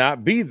they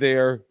cannot be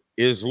there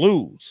is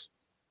lose.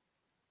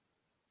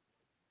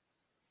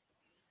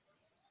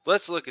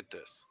 Let's look at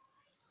this.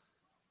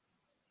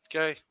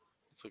 Okay,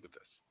 let's look at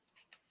this.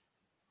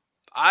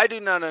 I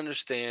do not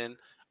understand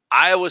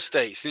Iowa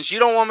State. Since you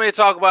don't want me to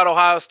talk about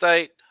Ohio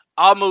State,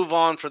 I'll move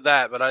on for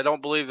that, but I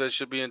don't believe they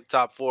should be in the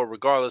top 4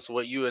 regardless of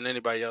what you and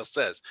anybody else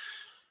says.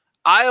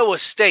 Iowa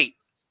State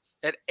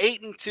at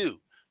 8-2.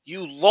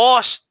 You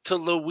lost to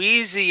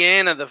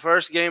Louisiana the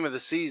first game of the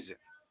season.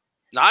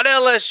 Not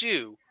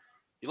LSU.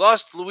 You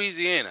lost to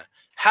Louisiana.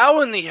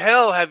 How in the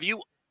hell have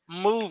you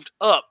moved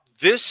up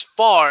this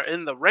far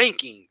in the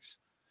rankings?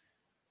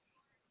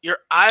 You're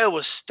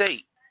Iowa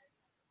State.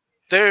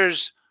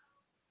 There's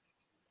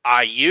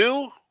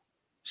IU,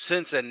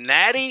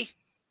 Cincinnati.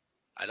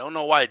 I don't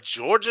know why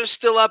Georgia's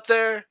still up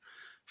there.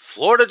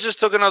 Florida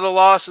just took another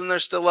loss and they're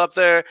still up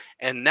there.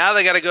 And now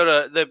they got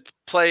to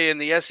play in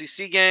the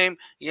SEC game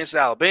against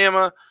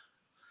Alabama.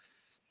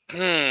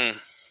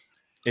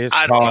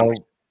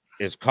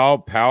 It's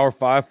called Power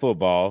 5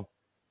 football.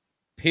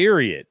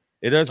 Period.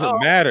 It doesn't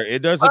matter.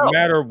 It doesn't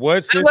matter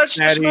what Cincinnati. Let's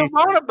just move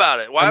on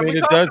about it. Why are we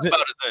talking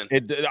about it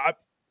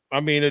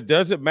then? It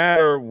doesn't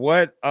matter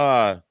what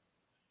Iowa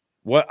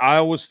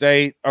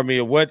State.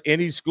 What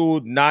any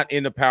school not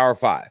in the Power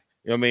 5.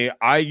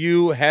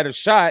 IU had a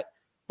shot,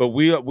 but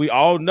we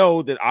all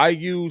know that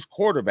IU's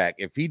quarterback,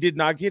 if he did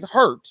not get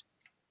hurt,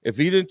 if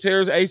he didn't tear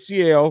his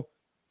ACL,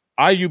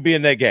 IU be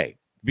in that game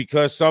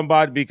because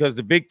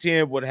the Big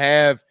Ten would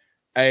have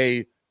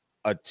a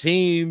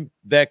team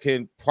that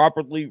can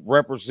properly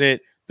represent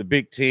the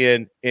Big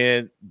Ten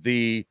in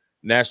the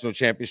national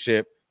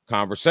championship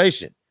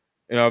conversation.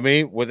 You know what I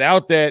mean?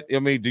 Without that,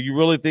 do you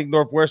really think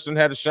Northwestern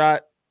had a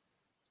shot?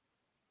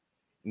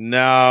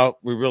 No,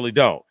 we really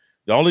don't.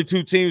 The only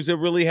two teams that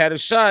really had a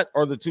shot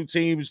are the two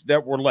teams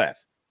that were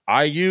left,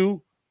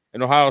 IU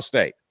and Ohio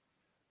State.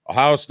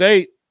 Ohio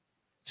State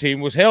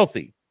team was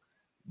healthy.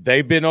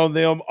 They've been on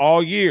them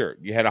all year.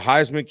 You had a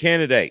Heisman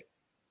candidate.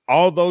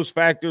 All those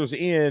factors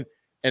in,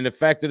 and the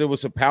fact that it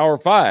was a Power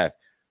 5.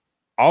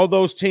 All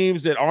those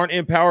teams that aren't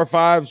in Power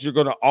 5s, you're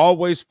going to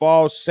always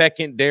fall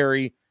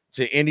secondary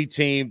to any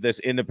team that's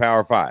in the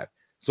Power 5.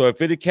 So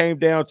if it came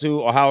down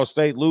to Ohio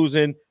State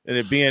losing and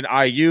it being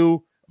IU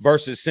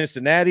versus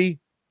Cincinnati,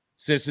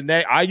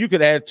 IU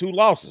could have had 2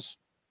 losses.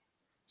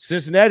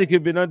 Cincinnati could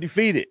have been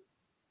undefeated.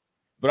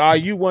 But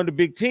IU won the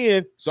Big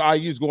Ten, so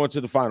IU's going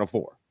to the Final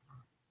Four.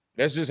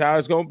 That's just how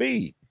it's going to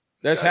be.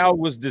 That's how it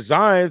was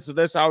designed, so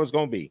that's how it's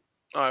going to be.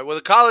 All right. Well,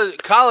 the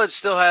college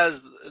still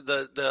has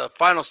the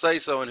final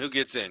say-so in who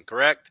gets in,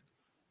 correct?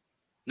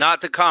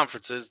 Not the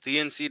conferences. The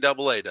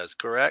NCAA does,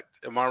 correct?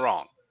 Am I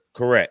wrong?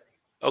 Correct.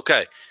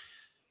 Okay.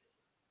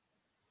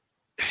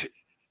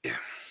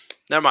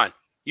 Never mind.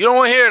 You don't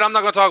want to hear it. I'm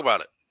not going to talk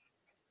about it.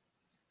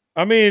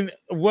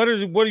 What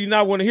do you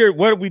not want to hear?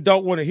 What we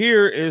don't want to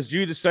hear is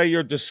you to say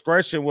your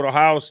discretion with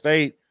Ohio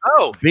State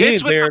being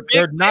there.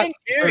 They're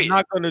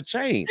not going to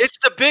change. It's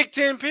the Big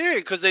Ten period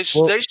because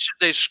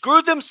they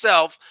screwed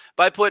themselves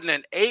by putting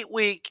an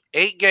 8-week,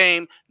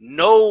 8-game,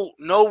 no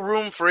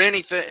room for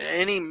anything,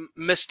 any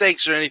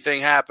mistakes or anything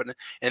happening,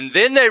 and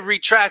then they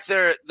retract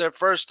their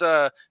first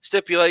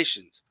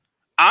stipulations.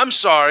 I'm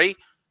sorry,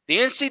 the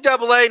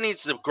NCAA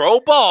needs to grow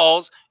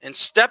balls and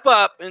step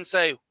up and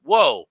say,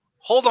 "Whoa,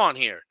 hold on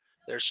here."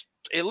 There's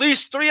at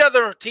least 3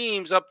 other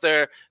teams up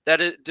there that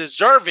are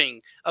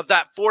deserving of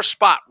that 4th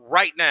spot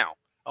right now.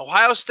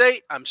 Ohio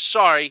State, I'm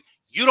sorry,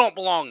 you don't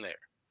belong there.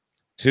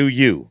 To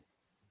you.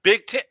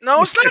 Big Ten.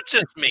 No, it's not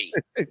just me.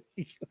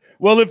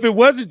 Well, if it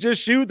wasn't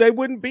just you, they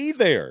wouldn't be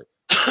there.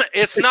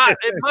 It's not.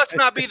 It must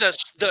not be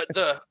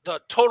the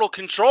total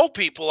control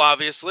people,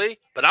 obviously,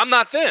 but I'm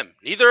not them.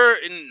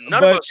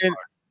 None of us are.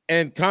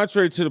 And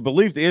contrary to the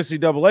belief, the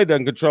NCAA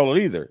doesn't control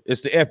it either.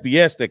 It's the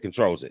FBS that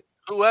controls it.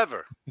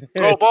 Whoever.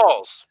 Throw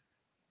balls.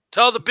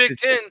 Tell the Big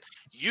Ten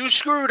you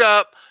screwed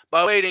up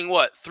by waiting,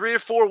 3 or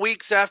 4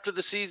 weeks after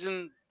the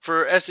season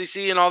for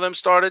SEC and all them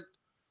started,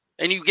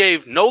 and you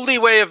gave no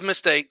leeway of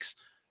mistakes.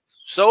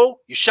 So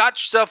you shot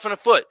yourself in the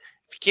foot.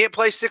 If you can't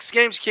play 6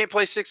 games, you can't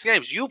play 6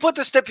 games. You put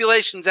the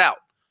stipulations out.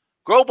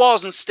 Grow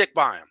balls and stick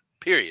by them,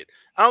 period.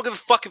 I don't give a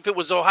fuck if it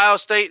was Ohio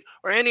State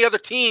or any other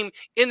team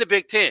in the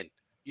Big Ten.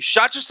 You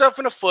shot yourself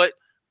in the foot,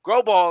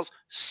 grow balls,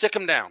 sick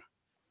them down.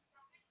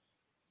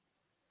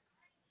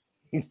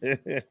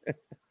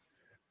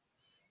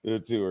 The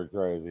two are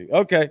crazy.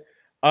 Okay.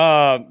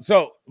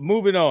 So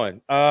moving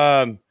on.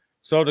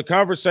 So the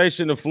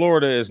conversation in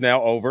Florida is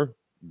now over.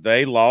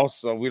 They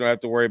lost, so we don't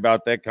have to worry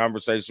about that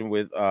conversation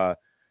with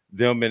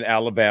them in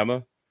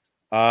Alabama.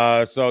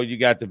 So you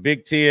got the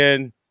Big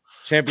Ten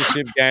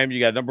championship game.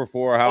 You got number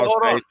 4 Ohio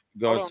State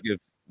going to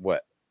get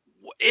what?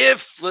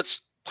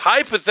 Let's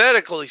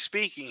hypothetically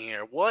speaking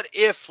here, what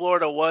if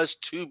Florida was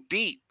to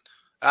beat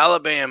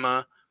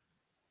Alabama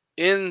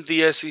in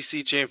the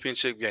SEC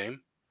championship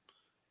game?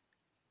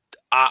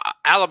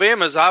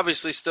 Alabama is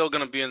obviously still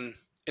going to be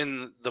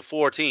in the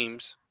 4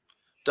 teams.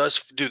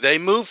 Do they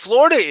move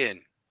Florida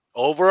in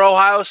over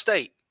Ohio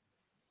State?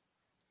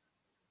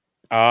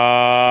 Wait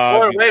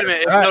a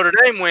minute. If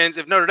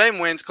Notre Dame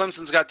wins,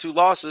 Clemson's got 2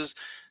 losses.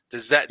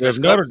 If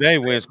Notre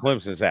Dame wins,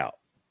 Clemson's out.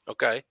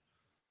 Okay.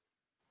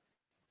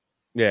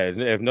 Yeah,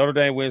 if Notre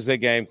Dame wins that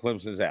game,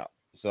 Clemson's out.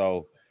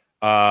 So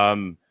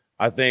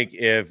I think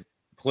if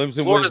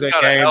Clemson wins that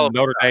game,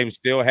 Notre Dame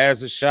still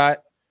has a shot.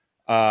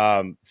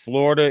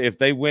 Florida, if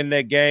they win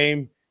that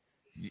game,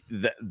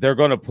 they're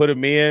going to put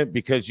them in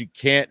because you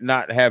can't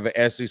not have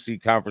an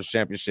SEC conference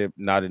championship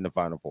not in the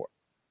Final Four.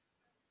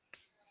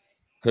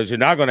 Because you're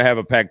not going to have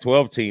a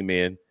Pac-12 team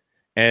in,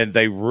 and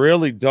they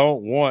really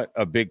don't want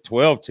a Big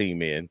 12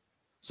 team in.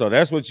 So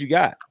that's what you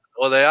got.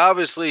 Well, they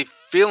obviously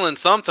feeling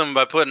something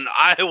by putting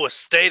Iowa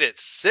State at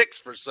 6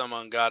 for some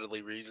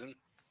ungodly reason.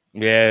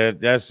 Yeah,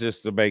 that's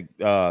just to make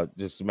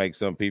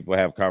some people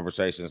have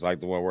conversations like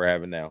the one we're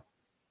having now.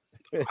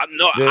 I'm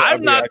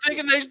not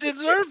thinking they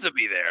deserve to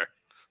be there.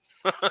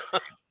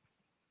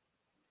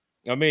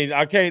 I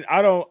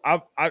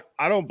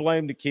don't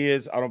blame the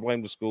kids. I don't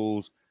blame the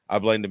schools. I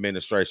blame the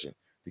administration.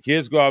 The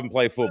kids go out and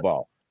play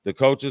football. The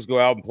coaches go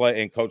out and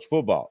play and coach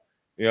football.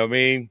 You know what I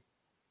mean?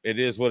 It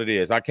is what it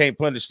is. I can't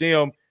punish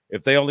them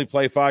if they only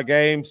play 5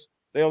 games.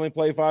 They only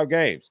play 5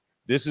 games.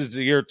 This is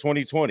the year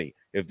 2020.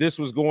 If this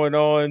was going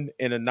on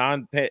in a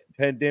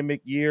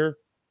non-pandemic year,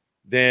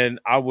 then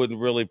I wouldn't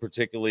really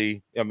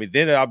particularly – I mean,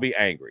 then I'll be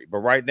angry. But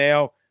right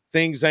now,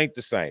 things ain't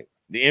the same.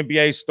 The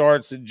NBA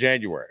starts in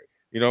January.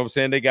 You know what I'm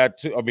saying? They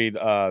got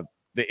the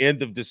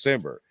end of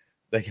December.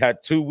 They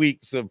got 2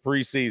 weeks of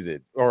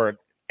preseason or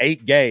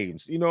 8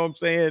 games. You know what I'm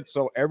saying?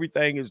 So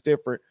everything is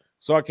different.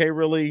 So I can't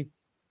really –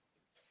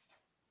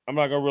 I'm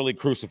not going to really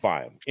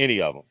crucify them, any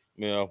of them,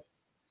 you know?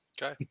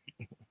 Okay.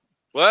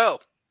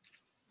 Well,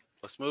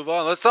 let's move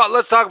on. Let's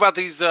talk about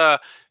these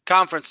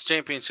conference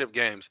championship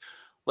games.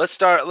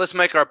 Let's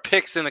make our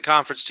picks in the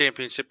conference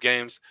championship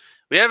games.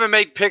 We haven't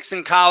made picks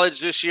in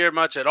college this year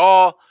much at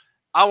all.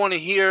 I want to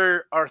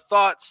hear our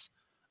thoughts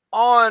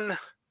on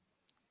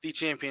the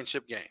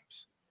championship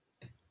games.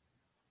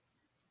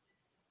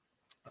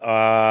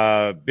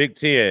 Big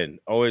Ten,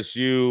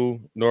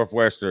 OSU,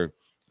 Northwestern.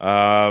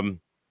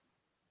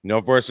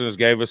 Northwestern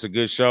gave us a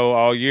good show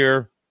all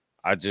year.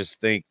 I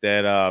just think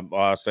that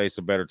Ohio State's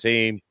a better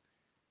team,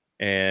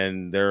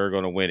 and they're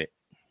going to win it.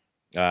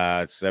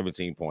 It's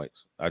 17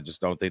 points. I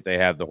just don't think they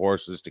have the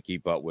horses to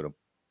keep up with them.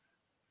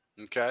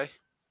 Okay.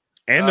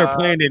 And they're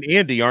playing in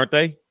Indy, aren't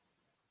they?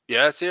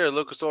 Yeah, it's here,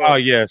 Lucas Oil. Oh,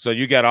 yeah. So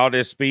you got all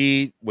this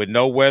speed with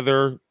no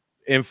weather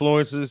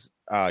influences.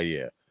 Oh,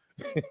 yeah.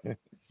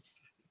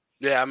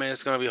 Yeah, I mean,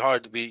 it's going to be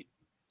hard to beat.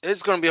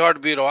 It's going to be hard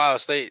to beat Ohio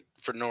State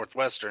for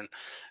Northwestern,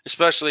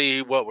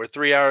 especially we're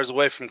 3 hours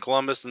away from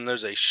Columbus, and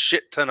there's a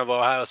shit ton of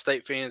Ohio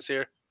State fans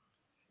here.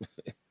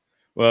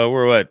 Well,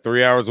 we're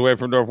 3 hours away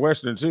from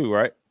Northwestern too,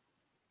 right?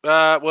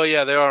 Well,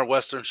 yeah, they are in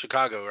Western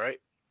Chicago, right?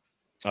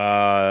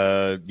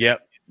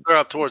 Yep. They're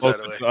up towards that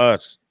way.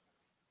 Us.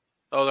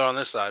 Oh, they're on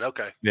this side.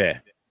 Okay. Yeah.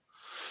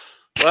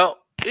 Well,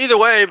 either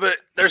way, but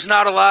there's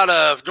not a lot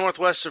of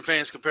Northwestern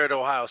fans compared to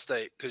Ohio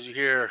State because you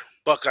hear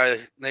Buckeye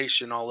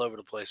Nation all over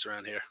the place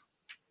around here.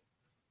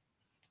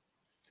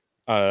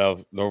 I don't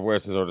know.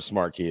 Northwestern are the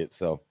smart kids,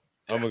 so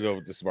I'm going to go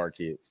with the smart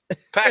kids.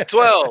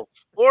 Pac-12,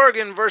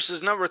 Oregon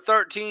versus number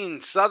 13,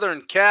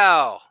 Southern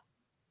Cal.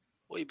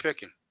 What are you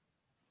picking?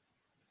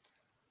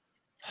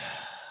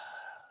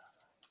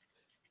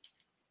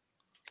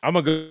 I'm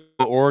going to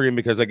go to Oregon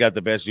because they got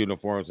the best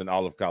uniforms in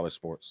all of college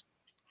sports.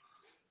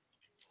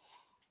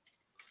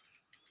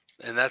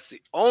 And that's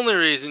the only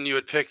reason you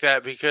would pick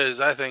that,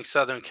 because I think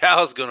Southern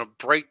Cal is going to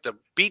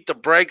beat the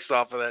brakes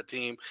off of that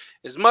team.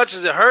 As much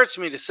as it hurts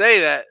me to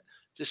say that,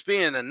 just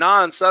being a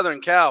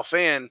non-Southern Cal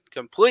fan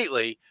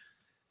completely,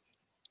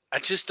 I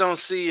just don't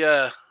see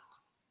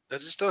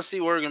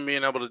Oregon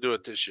being able to do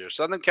it this year.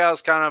 Southern Cal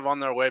is kind of on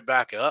their way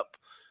back up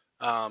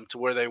to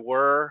where they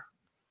were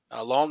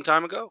a long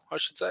time ago, I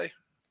should say.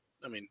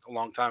 I mean, a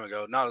long time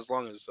ago, not as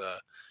long as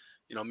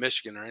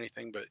Michigan or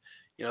anything, but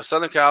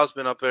Southern Cal's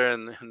been up there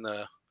in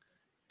the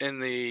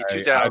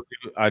 2000s.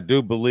 I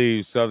do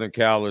believe Southern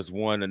Cal has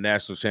won a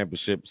national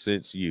championship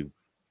since you.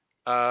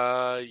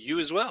 You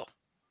as well.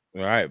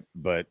 All right,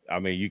 but I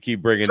mean, you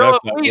keep bringing us up.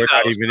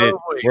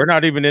 We're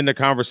not even in the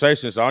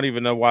conversation, so I don't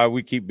even know why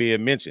we keep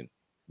being mentioned.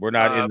 We're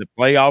not in the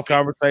playoff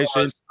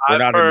conversation.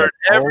 I've heard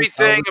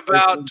everything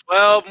about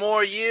 12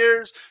 more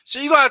years, so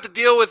you're gonna have to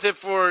deal with it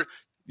for.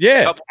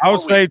 Yeah, I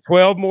would say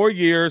 12 more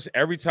years.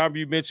 Every time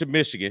you mention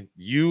Michigan,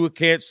 you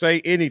can't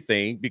say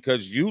anything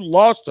because you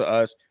lost to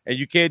us, and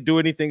you can't do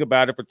anything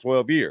about it for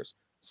 12 years.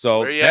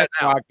 So that's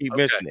why I keep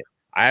mentioning it.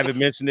 I haven't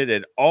mentioned it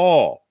at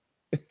all,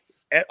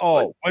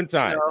 one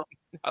time.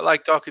 I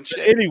like talking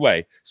shit.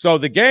 Anyway, so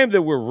the game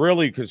that we're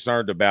really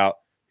concerned about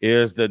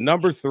is the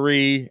number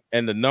 3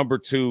 and the number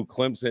 2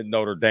 Clemson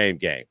Notre Dame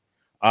game.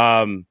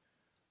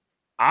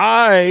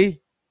 I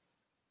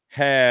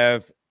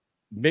have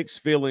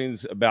mixed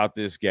feelings about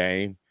this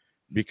game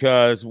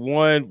because,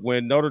 one,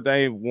 when Notre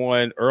Dame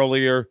won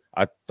earlier,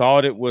 I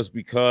thought it was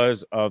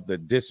because of the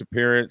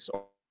disappearance.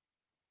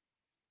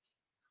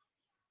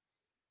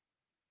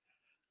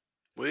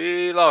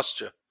 We lost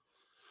you.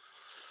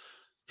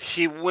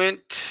 He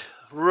went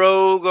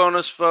rogue on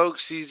us,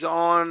 folks. He's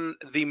on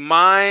the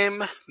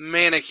mime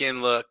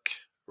mannequin look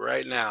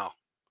right now.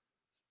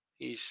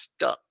 He's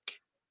stuck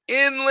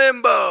in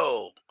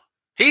limbo.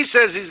 He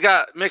says he's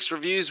got mixed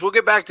reviews. We'll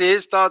get back to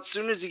his thoughts as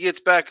soon as he gets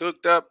back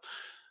hooked up.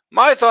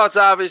 My thoughts,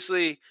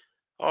 obviously,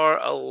 are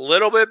a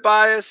little bit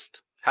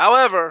biased.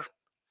 However,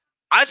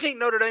 I think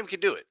Notre Dame can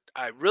do it.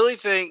 I really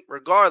think,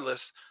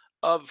 regardless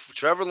of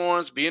Trevor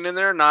Lawrence being in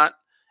there or not,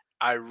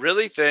 I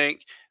really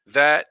think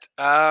that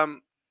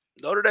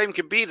Notre Dame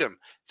can beat them.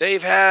 They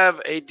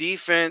have a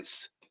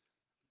defense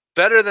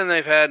better than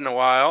they've had in a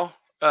while.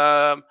 They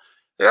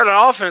got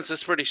an offense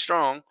that's pretty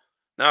strong.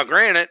 Now,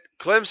 granted,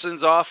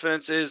 Clemson's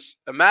offense is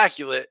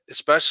immaculate,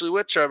 especially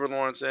with Trevor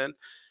Lawrence in.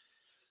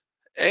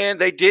 And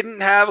they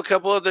didn't have a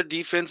couple of their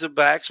defensive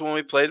backs when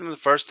we played them the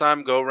first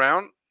time go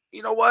around.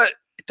 You know what?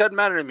 It doesn't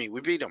matter to me.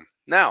 We beat them.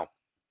 Now,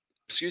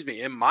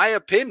 in my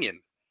opinion,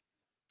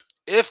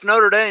 if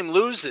Notre Dame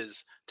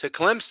loses to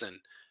Clemson,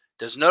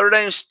 Does Notre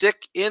Dame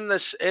stick in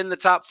the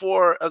top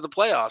 4 of the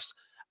playoffs?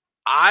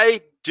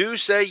 I do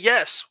say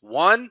yes.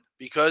 1,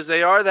 because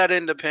they are that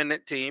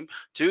independent team.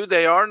 2,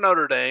 they are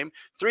Notre Dame.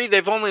 3,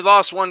 they've only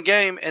lost 1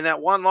 game, and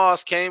that 1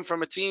 loss came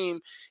from a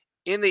team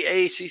in the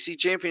AACC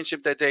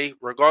championship that they,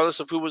 regardless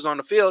of who was on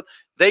the field,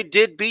 they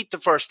did beat the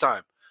first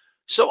time.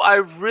 So I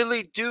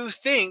really do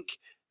think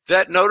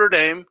that Notre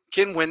Dame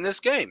can win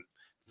this game.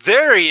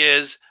 There he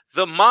is.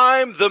 The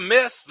mime, the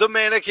myth, the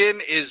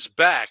mannequin is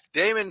back.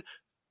 Damon,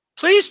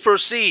 please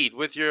proceed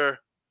with your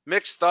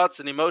mixed thoughts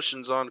and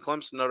emotions on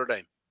Clemson Notre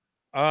Dame.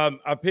 I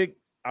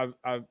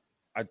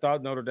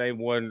thought Notre Dame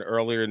won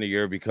earlier in the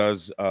year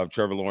because of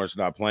Trevor Lawrence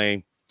not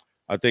playing.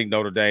 I think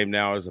Notre Dame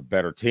now is a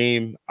better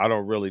team. I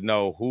don't really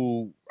know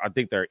who. I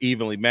think they're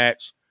evenly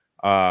matched.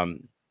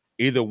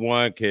 Either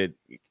one can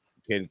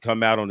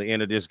come out on the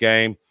end of this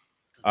game.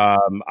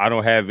 I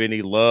don't have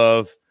any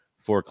love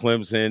for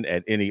Clemson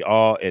at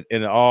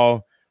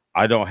all.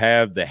 I don't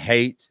have the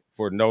hate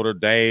for Notre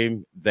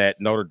Dame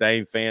that Notre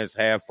Dame fans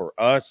have for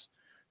us.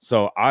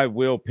 So I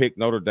will pick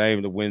Notre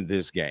Dame to win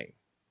this game.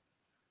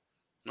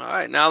 All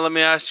right, now let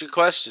me ask you a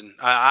question.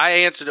 I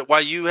answered it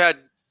while you had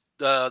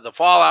the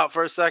fallout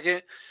for a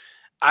second.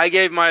 I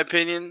gave my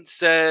opinion,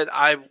 said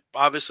I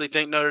obviously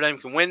think Notre Dame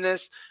can win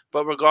this,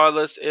 but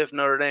regardless, if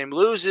Notre Dame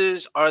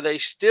loses, are they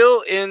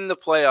still in the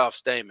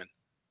playoffs, Damon?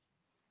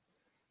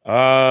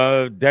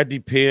 That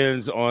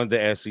depends on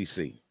the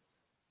SEC.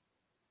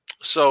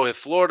 So if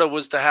Florida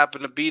was to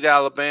happen to beat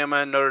Alabama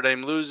and Notre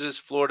Dame loses,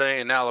 Florida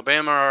and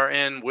Alabama are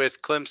in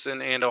with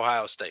Clemson and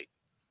Ohio State.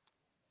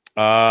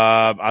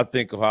 I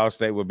think Ohio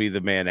State would be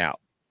the man out.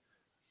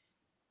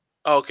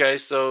 Okay,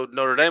 so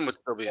Notre Dame would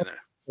still be in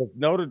there. If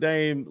Notre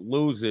Dame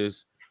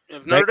loses,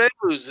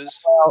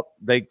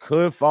 they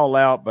could fall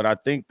out, but I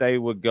think they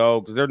would go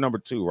because they're number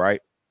 2,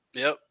 right?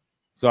 Yep.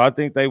 So I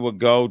think they would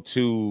go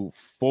to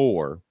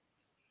 4.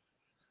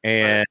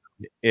 And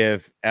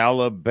if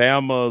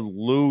Alabama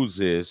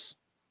loses,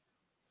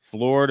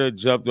 Florida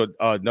jumped.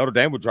 Notre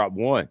Dame would drop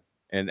 1,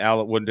 and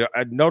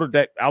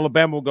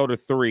Alabama will go to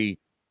 3.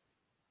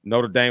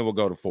 Notre Dame will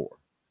go to 4,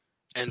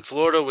 and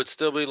Florida would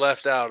still be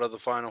left out of the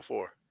Final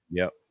 4.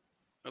 Yep.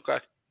 Okay.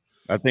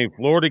 I think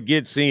Florida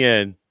gets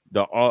in.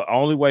 The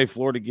only way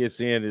Florida gets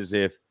in is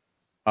if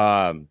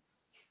OSU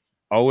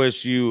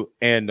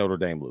and Notre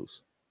Dame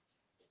lose.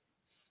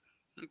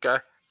 Okay.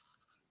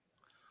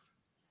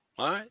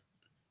 All right.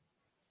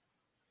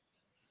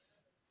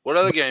 What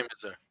other game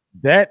is there?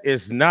 That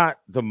is not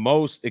the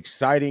most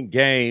exciting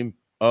game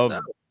of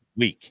the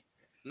week.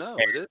 No,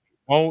 it is.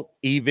 Won't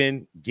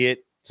even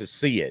get to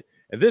see it.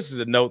 And this is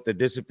a note that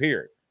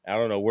disappeared. I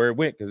don't know where it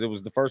went because it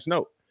was the first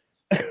note.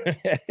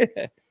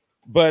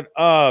 But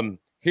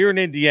here in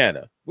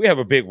Indiana, we have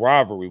a big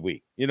rivalry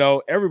week. You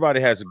know,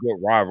 everybody has a good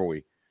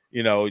rivalry.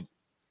 You know,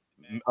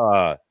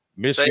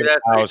 Michigan,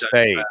 Ohio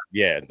State.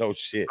 Yeah, no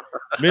shit.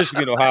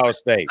 Michigan, Ohio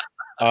State.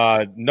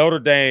 Notre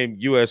Dame,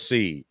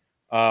 USC.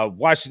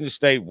 Washington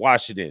State,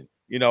 Washington.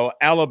 You know,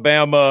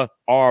 Alabama,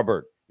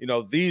 Auburn. You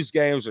know, these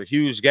games are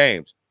huge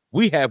games.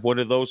 We have one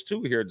of those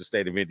too here in the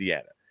state of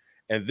Indiana.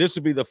 And this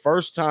will be the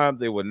first time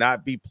they will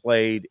not be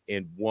played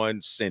in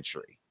 1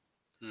 century.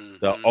 Mm-hmm.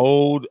 The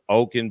old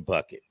Oaken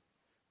Bucket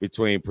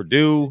between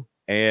Purdue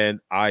and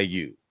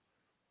IU.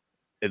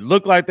 It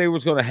looked like they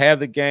was going to have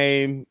the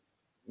game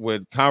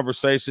with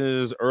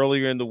conversations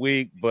earlier in the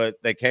week, but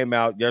they came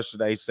out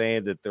yesterday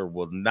saying that there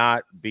will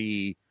not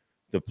be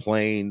the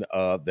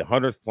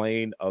 100th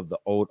plane of the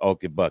old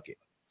Oaken Bucket.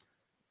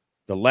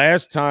 The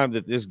last time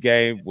that this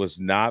game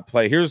was not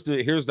played, here's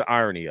the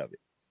irony of it.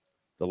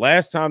 The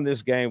last time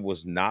this game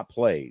was not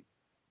played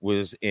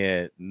was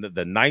in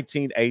the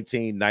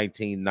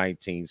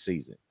 1918-1919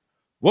 season.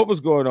 What was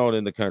going on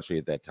in the country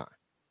at that time?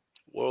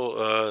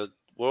 Well,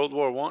 World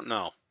War I?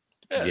 No.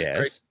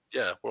 Yeah,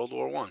 yes. World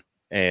War I.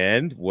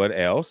 And what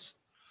else?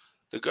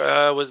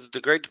 Was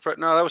the Great Depression?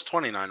 No, that was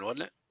 29,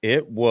 wasn't it?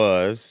 It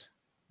was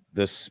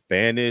the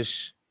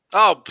Spanish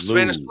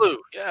Spanish flu.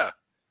 Yeah.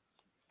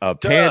 A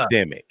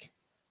pandemic.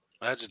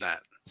 Imagine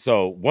that.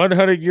 So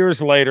 100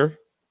 years later,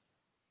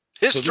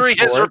 history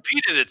has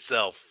repeated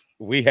itself.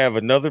 We have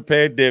another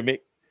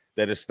pandemic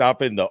that is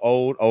stopping the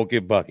old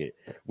Oaken Bucket,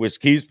 which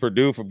keeps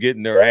Purdue from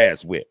getting their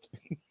ass whipped.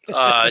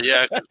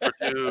 Yeah,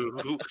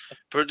 because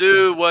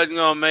Purdue wasn't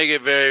going to make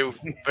it very,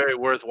 very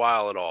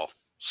worthwhile at all.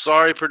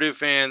 Sorry, Purdue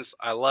fans.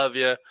 I love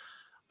you.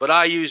 But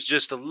I used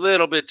just a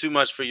little bit too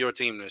much for your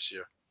team this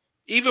year,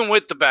 even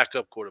with the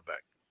backup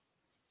quarterback.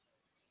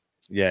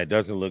 Yeah, it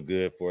doesn't look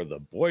good for the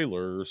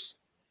Boilers,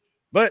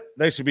 but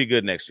they should be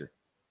good next year.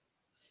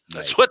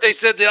 That's what they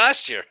said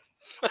last year.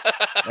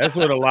 That's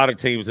what a lot of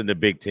teams in the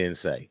Big Ten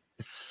say.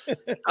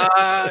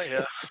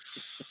 Yeah,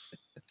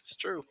 it's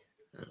true.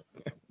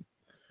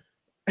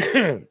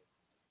 All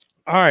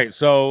right,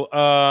 so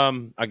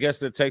I guess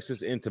that takes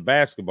us into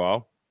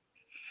basketball.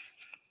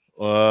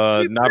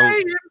 Basketball.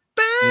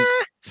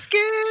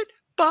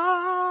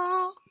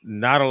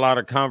 Not a lot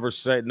of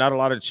conversation, not a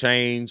lot of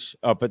change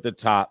up at the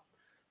top.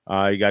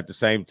 You got the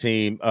same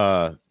team,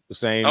 Okay.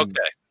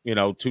 You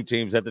know, 2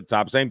 teams at the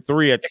top, same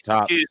 3 at the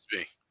top. Excuse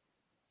me.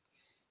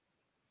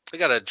 I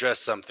got to address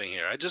something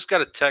here. I just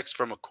got a text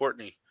from a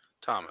Courtney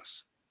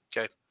Thomas.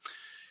 Okay.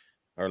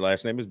 Her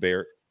last name is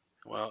Barrett.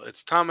 Well,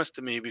 it's Thomas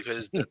to me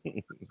because that's my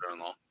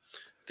sister-in-law.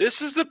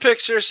 This is the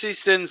picture she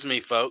sends me,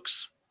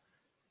 folks.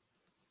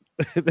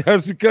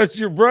 That's because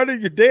you're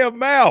running your damn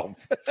mouth.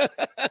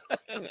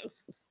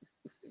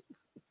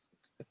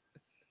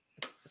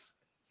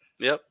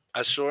 Yep,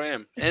 I sure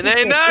am. And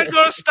they not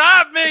going to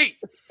stop me.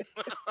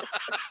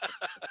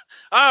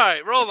 All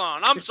right, roll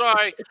on. I'm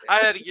sorry. I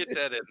had to get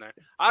that in there.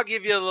 I'll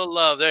give you a little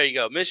love. There you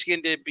go.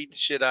 Michigan did beat the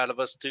shit out of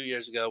us 2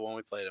 years ago when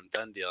we played them.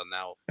 Done deal.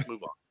 Now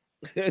move on.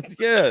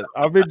 Yeah,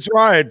 I've been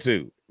trying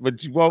to,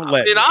 but you won't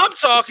let me. I'm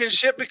talking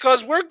shit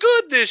because we're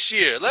good this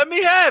year. Let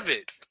me have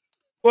it.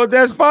 Well,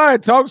 that's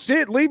fine. Talk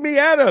shit. Leave me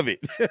out of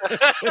it.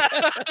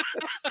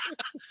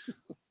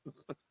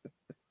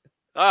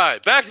 All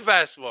right, back to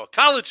basketball.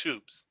 College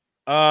hoops.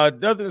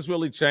 Nothing has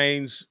really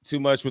changed too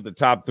much with the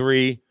top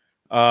three.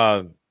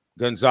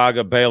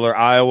 Gonzaga, Baylor,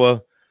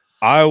 Iowa.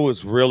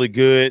 Iowa's really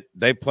good.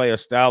 They play a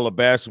style of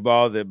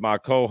basketball that my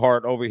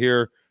cohort over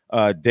here,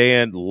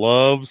 Dan,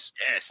 loves.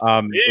 Yes,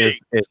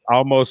 it's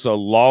almost a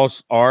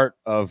lost art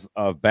of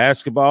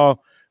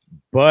basketball,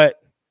 but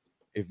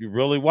if you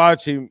really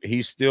watch him,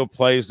 he still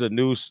plays the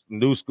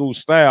new school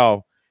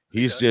style.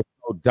 He's just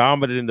so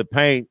dominant in the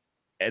paint,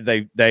 and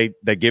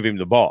they give him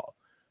the ball.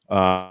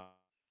 I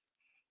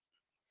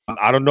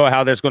don't know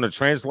how that's going to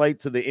translate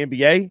to the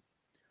NBA,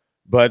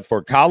 but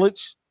for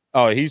college,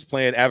 he's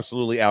playing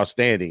absolutely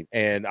outstanding.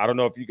 And I don't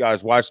know if you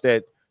guys watched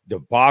that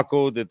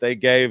debacle that they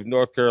gave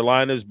North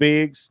Carolina's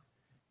bigs.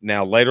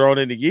 Now, later on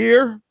in the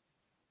year,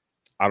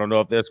 I don't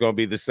know if that's going to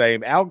be the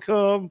same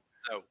outcome,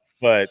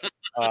 but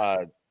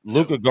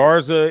Luka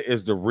Garza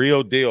is the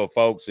real deal,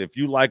 folks. If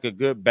you like a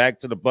good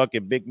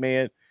back-to-the-bucket big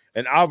man,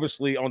 and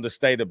obviously on the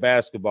state of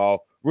basketball,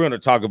 we're going to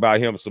talk about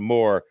him some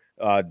more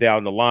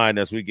down the line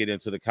as we get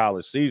into the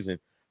college season.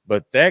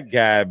 But that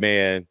guy,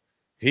 man,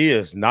 he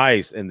is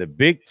nice, and the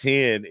Big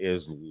Ten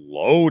is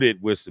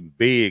loaded with some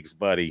bigs,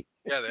 buddy.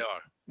 Yeah, they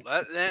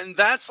are. And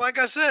that's, like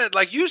I said,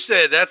 like you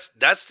said, that's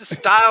the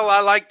style I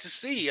like to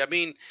see. I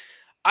mean,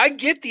 I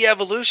get the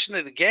evolution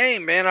of the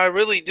game, man. I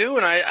really do,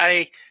 and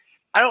I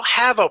don't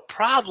have a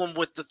problem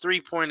with the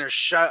three-pointer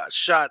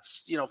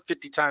shots,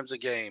 50 times a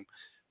game.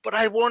 But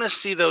I want to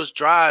see those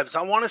drives.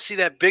 I want to see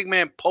that big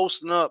man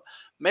posting up,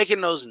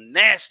 making those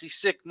nasty,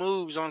 sick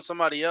moves on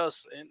somebody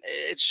else. And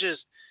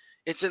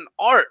it's an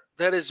art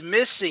that is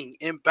missing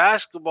in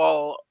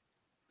basketball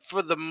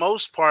for the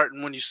most part.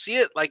 And when you see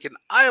it like in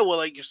Iowa,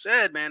 like you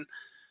said, man,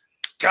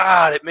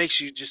 God, it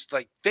makes you just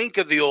like think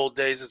of the old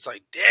days. It's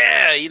like,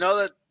 yeah,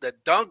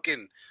 that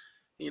Duncan,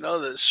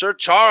 the Sir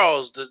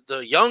Charles,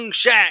 the young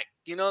Shaq,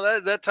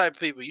 that type of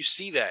people. You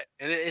see that,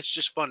 and it's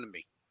just fun to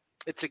me.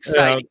 It's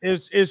exciting.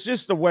 It's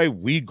just the way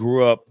we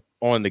grew up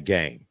on the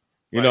game.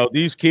 You know,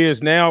 these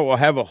kids now will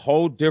have a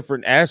whole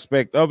different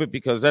aspect of it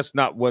because that's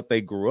not what they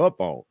grew up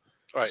on.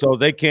 Right. So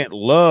they can't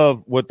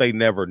love what they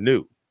never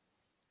knew.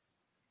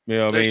 You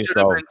know what I mean? They should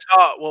have been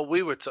taught what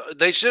we were taught.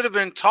 They should have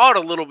been taught a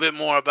little bit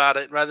more about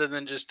it rather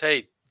than just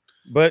hate.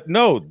 But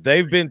no,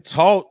 they've been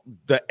taught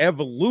the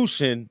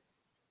evolution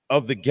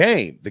of the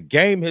game. The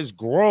game has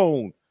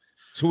grown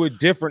to a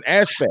different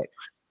aspect.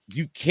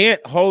 You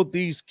can't hold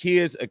these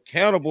kids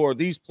accountable or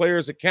these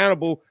players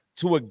accountable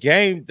to a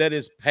game that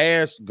is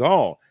past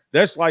gone.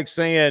 That's like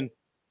saying,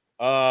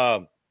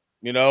 I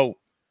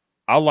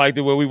liked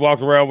it when we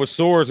walked around with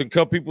swords and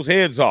cut people's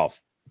heads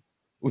off.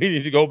 We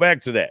need to go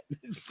back to that.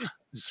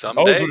 Some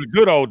Those days. were the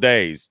good old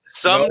days.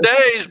 Some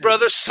days,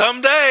 brother.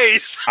 Some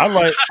days. I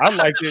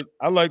liked it.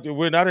 I liked it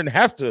when I didn't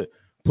have to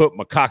put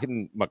my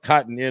cotton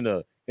in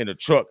a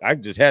truck. I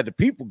just had the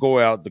people go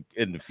out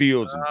in the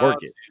fields and work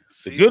it.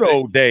 The good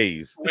old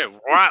days. You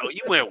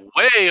went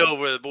way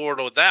over the board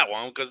with that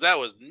one because that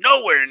was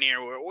nowhere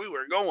near where we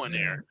were going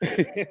there.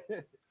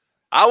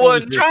 I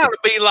wasn't trying to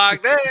be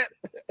like that.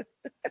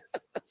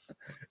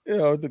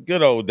 The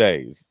good old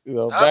days.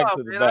 Back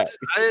to the back.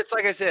 It's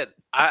like I said,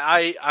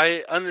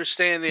 I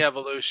understand the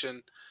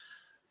evolution.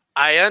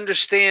 I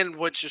understand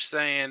what you're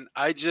saying.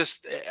 I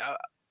just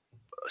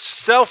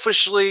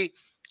selfishly,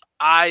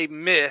 I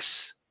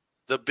miss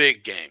the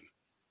big game.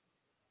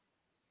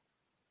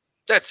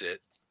 That's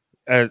it.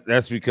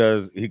 That's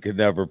because he could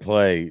never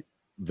play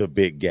the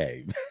big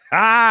game.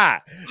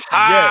 Yes.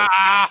 All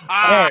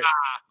right.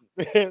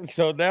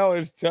 So now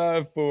it's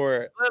time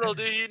for. Little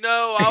do you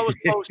know, I was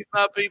posting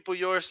up people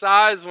your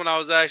size when I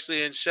was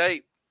actually in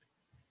shape.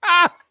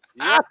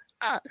 Yeah,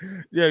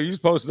 you're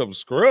supposed to have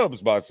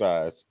scrubs my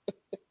size.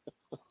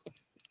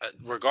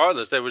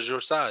 Regardless, that was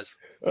your size.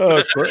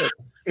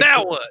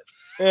 Now what?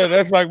 Yeah,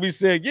 that's like me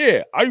saying,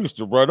 yeah, I used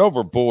to run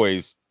over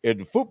boys in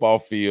the football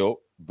field,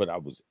 but I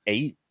was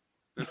 8.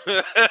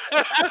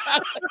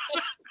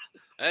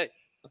 Hey,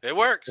 it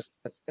works.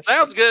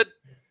 Sounds good.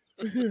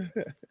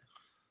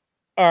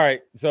 All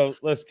right, so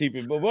let's keep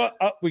it. But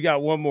we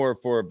got one more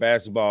for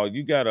basketball.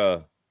 You got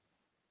a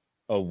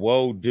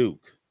whoa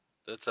Duke.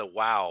 That's a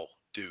wow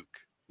Duke.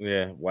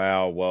 Yeah,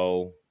 wow,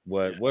 whoa.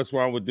 What's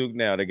wrong with Duke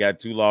now? They got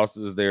 2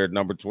 losses. They're at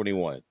number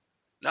 21.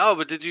 No,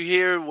 but did you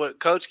hear what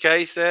Coach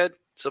K said?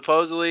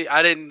 Supposedly,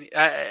 I didn't.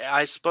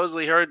 I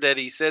supposedly heard that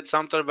he said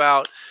something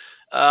about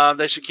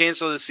they should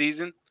cancel the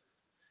season,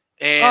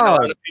 and a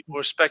lot of people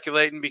were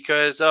speculating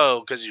because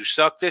you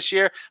suck this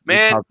year,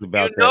 man. We talked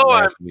about that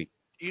last week.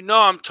 You know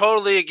I'm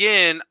totally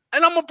again,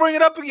 and I'm gonna bring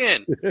it up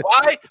again.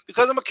 Why?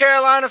 Because I'm a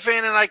Carolina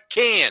fan and I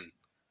can.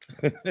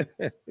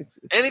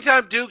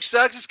 Anytime Duke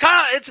sucks,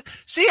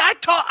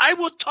 I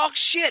will talk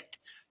shit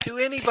to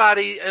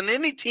anybody and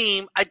any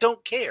team. I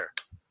don't care.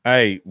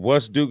 Hey,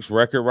 what's Duke's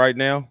record right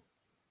now?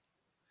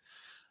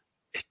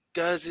 It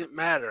doesn't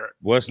matter.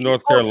 What's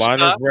North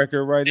Carolina's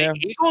record right now?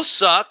 The Eagles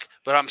suck,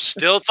 but I'm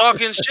still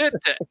talking shit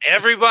to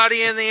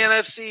everybody in the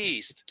NFC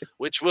East,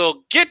 which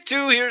we'll get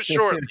to here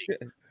shortly.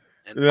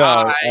 And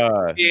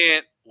I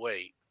can't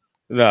wait.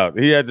 No,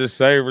 he had the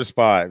same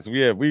response.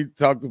 Yeah, we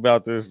talked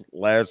about this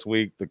last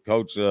week. The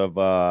coach of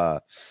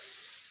was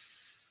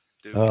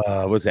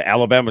it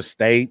Alabama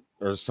State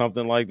or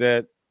something like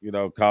that?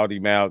 Called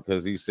him out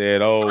because he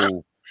said,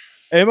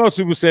 and most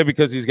people said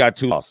because he's got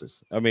 2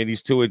 losses. I mean,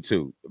 he's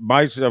 2-2.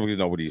 Mike should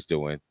know what he's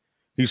doing.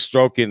 He's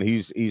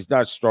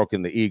not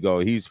stroking the ego.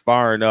 He's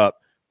firing up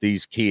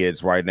these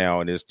kids right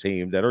now in his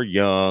team that are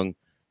young.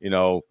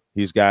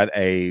 He's got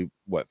a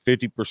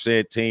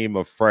 50% team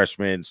of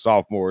freshmen,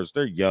 sophomores.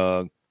 They're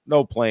young,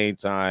 no playing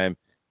time.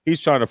 He's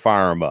trying to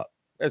fire them up.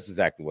 That's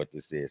exactly what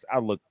this is. I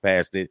look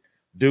past it.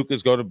 Duke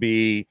is going to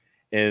be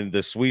in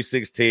the Sweet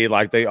 16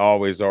 like they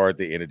always are at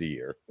the end of the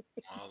year.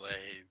 Well, they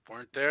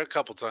weren't there a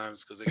couple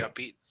times because they got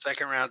beat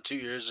second round 2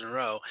 years in a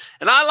row,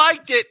 and I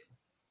liked it.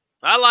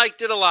 I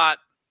liked it a lot.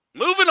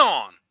 Moving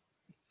on.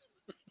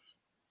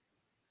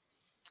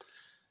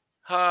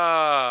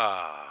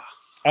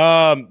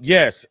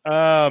 Yes.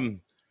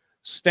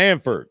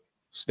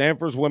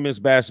 Stanford's women's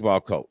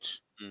basketball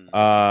coach,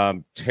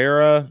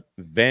 Tara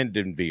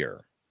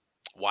Vandenveer.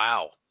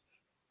 Wow.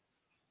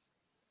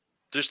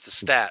 Just the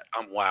stat,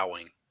 I'm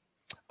wowing.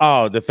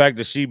 Oh, the fact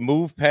that she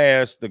moved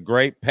past the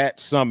great Pat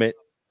Summitt.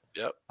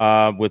 Yep.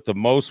 With the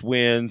most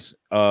wins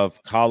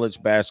of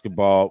college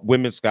basketball,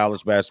 women's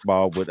college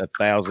basketball with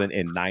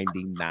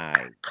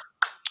 1,099.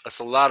 That's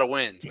a lot of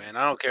wins, man.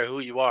 I don't care who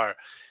you are.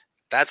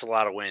 That's a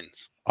lot of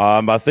wins.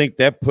 I think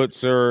that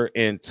puts her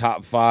in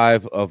top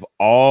 5 of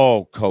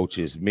all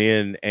coaches,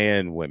 men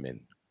and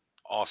women.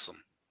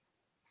 Awesome.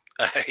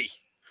 Hey,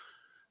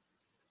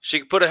 she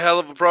could put a hell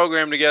of a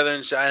program together,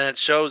 and it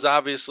shows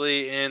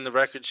obviously in the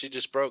record she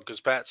just broke because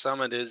Pat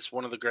Summitt is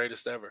one of the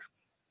greatest ever.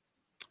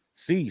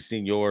 See,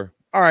 senor.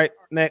 All right,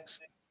 next.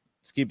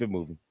 Let's keep it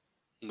moving.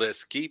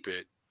 Let's keep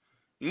it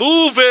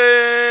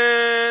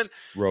moving.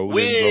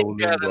 We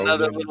got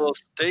another little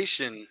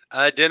station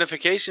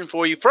identification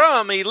for you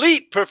from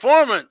Elite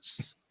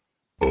Performance.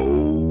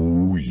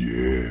 Oh,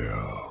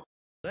 yeah.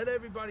 Let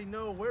everybody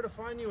know where to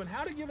find you and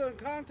how to get in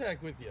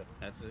contact with you.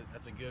 That's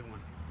a good one.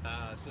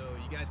 So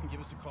you guys can give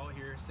us a call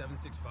here,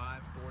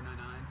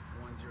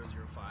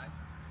 765-499-1005,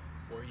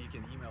 or you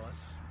can email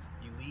us,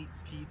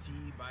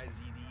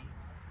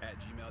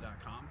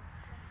 eliteptbyzd@gmail.com.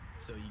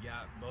 So you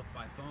got both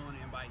by phone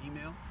and by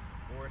email,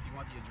 or if you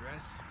want the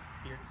address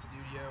here at the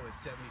studio, it's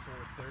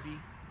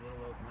 7430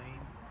 Little Oak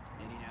Lane,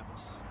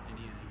 Indianapolis,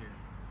 Indiana here,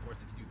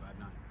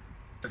 46259.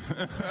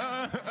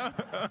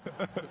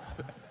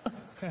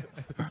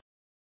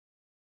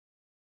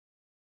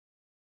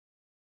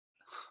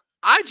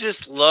 I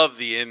just love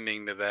the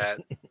ending to that.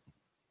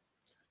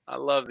 I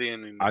love the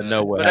ending to I that.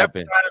 know what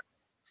happened.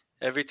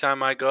 Every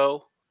time I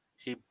go,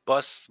 he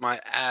busts my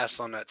ass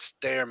on that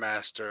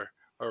Stairmaster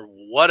or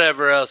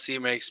whatever else he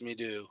makes me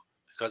do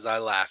because I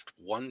laughed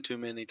one too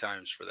many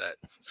times for that.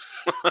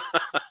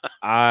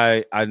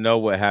 I know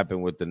what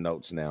happened with the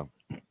notes now.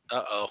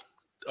 Uh-oh.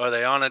 Are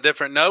they on a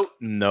different note?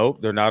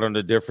 Nope, they're not on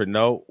a different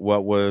note.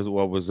 What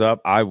was up?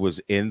 I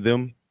was in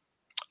them.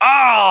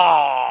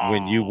 Oh!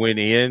 When you went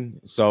in.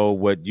 So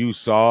what you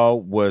saw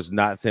was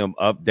not them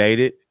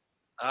updated.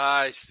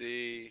 I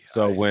see.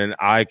 So when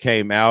I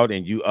came out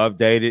and you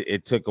updated,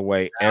 it took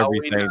away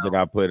everything that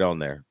I put on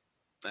there.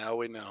 Now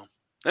we know.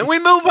 And we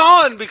move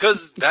on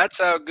because that's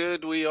how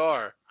good we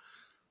are.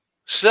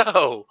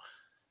 So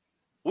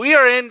we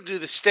are into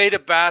the state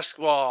of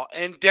basketball.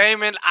 And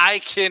Damon, I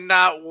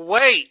cannot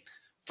wait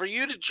for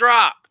you to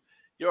drop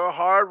your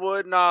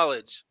hardwood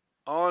knowledge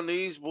on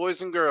these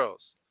boys and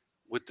girls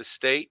with the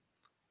state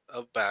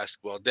of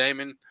basketball.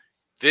 Damon,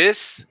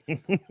 this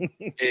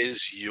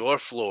is your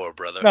floor,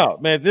 brother. No,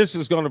 man, this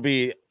is going to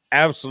be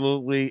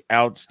absolutely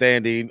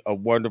outstanding, a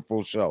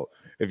wonderful show.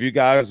 If you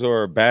guys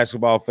are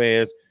basketball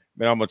fans,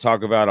 man, I'm going to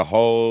talk about a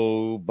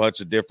whole bunch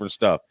of different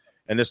stuff.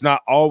 And it's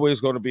not always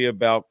going to be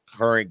about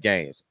current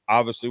games.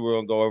 Obviously, we're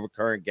going to go over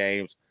current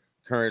games,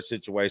 current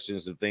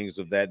situations, and things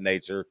of that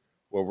nature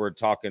where we're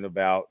talking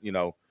about,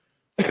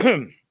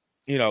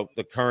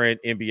 the current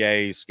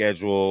NBA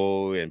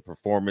schedule and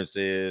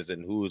performances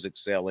and who's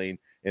excelling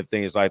and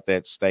things like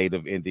that. State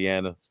of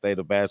Indiana, state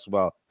of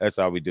basketball. That's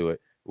how we do it. It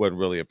wasn't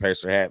really a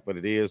Pacer hat, but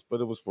it is.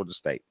 But it was for the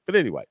state. But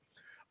anyway,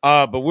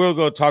 but we're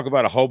going to talk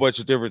about a whole bunch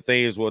of different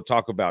things. We'll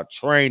talk about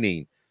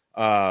training.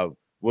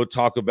 we'll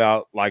talk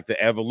about like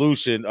the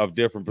evolution of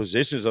different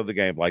positions of the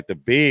game, like the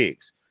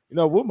bigs. You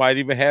know, we might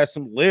even have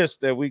some lists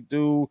that we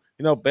do,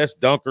 you know, best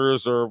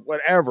dunkers or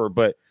whatever.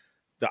 But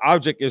the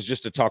object is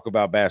just to talk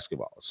about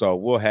basketball. So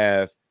we'll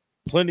have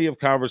plenty of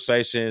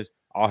conversations.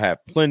 I'll have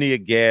plenty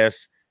of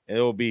guests, and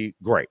it'll be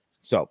great.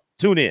 So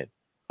tune in.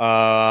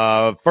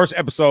 First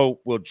episode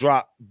will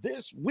drop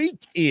this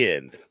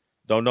weekend.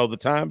 Don't know the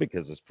time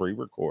because it's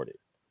pre-recorded.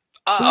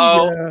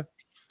 Uh-oh.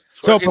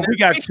 So, but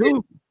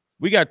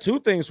we got two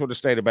things for the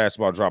state of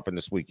basketball dropping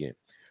this weekend.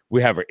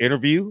 We have an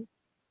interview,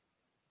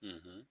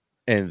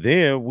 and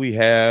then we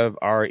have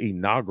our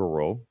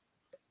inaugural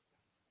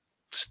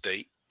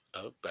state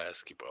of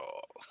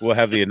basketball. We'll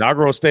have the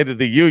inaugural State of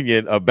the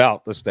Union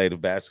about the state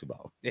of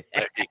basketball. There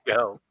you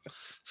go.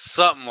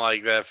 Something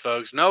like that,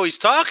 folks. No, he's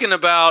talking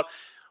about,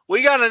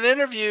 we got an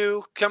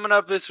interview coming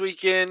up this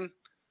weekend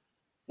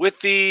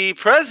with the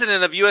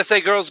president of USA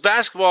Girls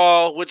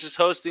Basketball, which is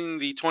hosting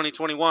the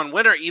 2021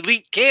 Winter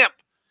Elite Camp.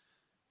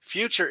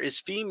 Future is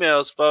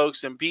Females,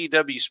 folks, and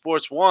BW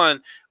Sports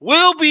One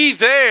will be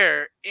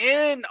there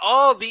in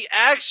all the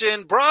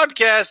action,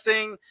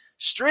 broadcasting,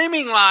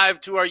 streaming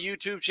live to our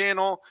YouTube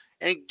channel,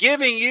 and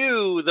giving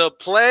you the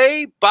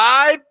play-by-play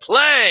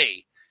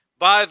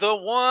by the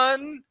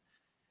one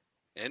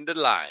and the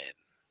lion.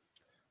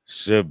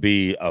 Should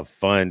be a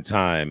fun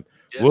time.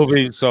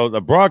 Yes, so the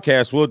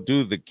broadcast, we'll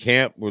do the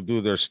camp, we'll do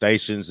their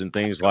stations and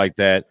things like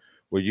that,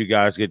 where you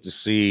guys get to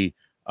see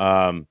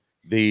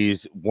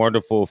these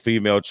wonderful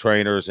female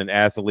trainers and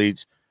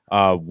athletes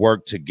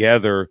work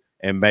together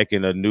and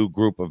making a new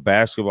group of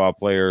basketball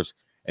players.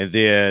 And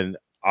then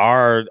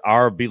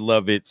our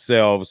beloved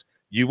selves,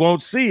 you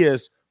won't see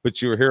us,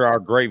 but you'll hear our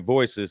great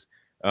voices.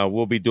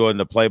 We'll be doing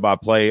the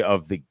play-by-play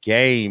of the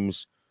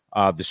games,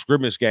 the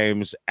scrimmage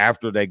games,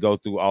 after they go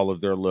through all of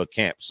their little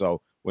camps.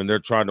 So when they're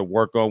trying to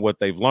work on what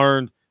they've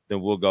learned,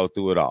 then we'll go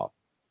through it all.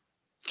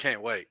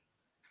 Can't wait.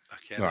 I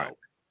can't All wait.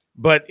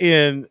 But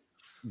in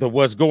the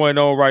what's going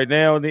on right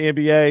now in the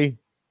NBA,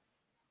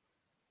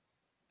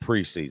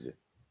 preseason.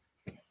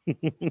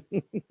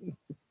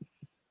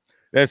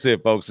 That's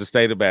it, folks. The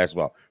state of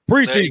basketball.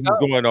 Preseason is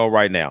going on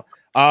right now.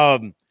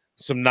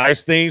 Some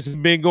nice things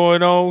have been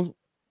going on.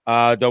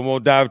 Don't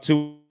want to dive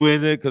too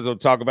in it because I'll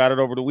talk about it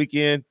over the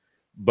weekend.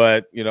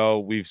 But, you know,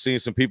 we've seen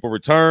some people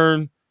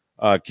return.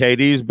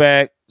 KD's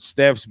back.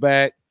 Steph's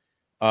back.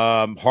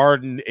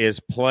 Harden is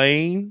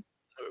playing.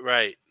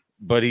 Right.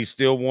 But he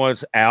still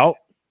wants out.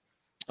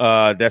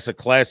 That's a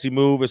classy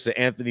move. It's an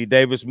Anthony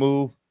Davis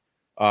move.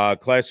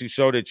 Classy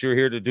show that you're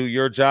here to do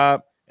your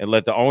job and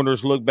let the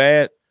owners look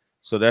bad.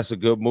 So that's a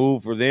good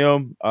move for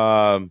them.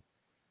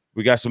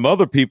 We got some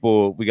other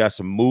people. We got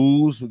some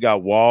moves. We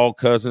got Wall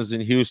Cousins in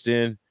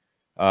Houston.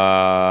 We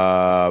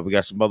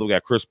got some other. We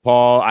got Chris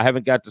Paul. I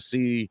haven't got to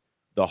see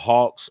the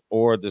Hawks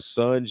or the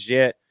Suns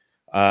yet.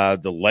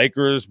 The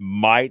Lakers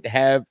might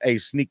have a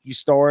sneaky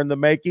star in the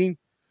making.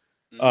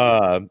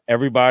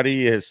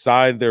 Everybody has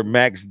signed their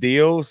max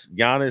deals.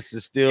 Giannis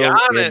is still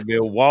in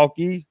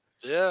Milwaukee.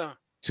 Yeah.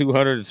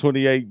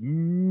 $228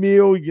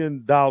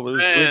 million.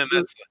 Man,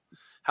 that's,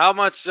 how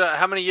much?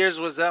 How many years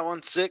was that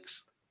one?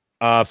 6?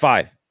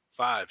 5.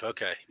 5.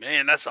 Okay,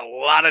 man, that's a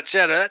lot of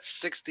cheddar.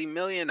 That's $60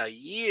 million a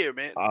year,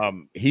 man.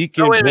 He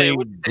can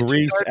bring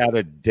Greece out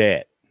of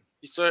debt.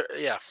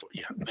 Yeah,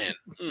 man.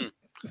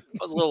 I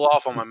was a little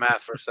off on my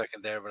math for a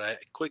second there, but I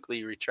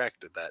quickly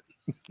retracted that.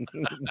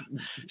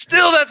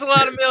 Still, that's a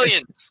lot of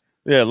millions.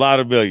 Yeah, a lot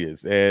of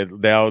millions.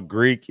 And now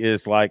Greek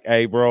is like,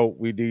 hey, bro,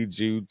 we need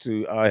you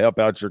to help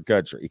out your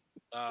country.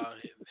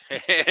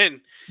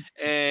 And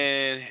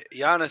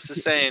Giannis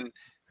is saying,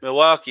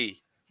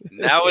 Milwaukee,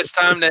 now it's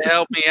time to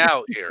help me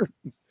out here.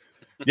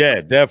 Yeah,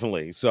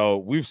 definitely. So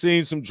we've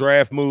seen some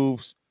draft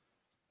moves.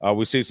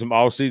 We see some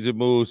offseason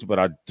moves, but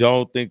I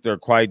don't think they're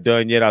quite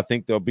done yet. I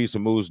think there'll be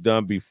some moves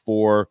done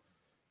before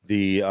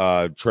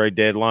the trade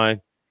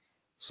deadline.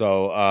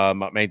 So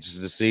I'm anxious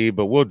to see,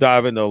 but we'll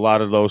dive into a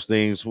lot of those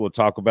things. We'll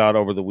talk about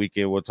over the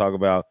weekend. We'll talk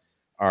about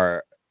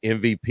our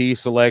MVP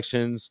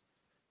selections,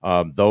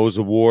 those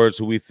awards,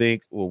 who we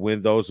think will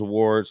win those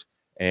awards.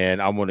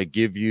 And I'm going to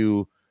give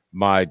you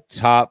my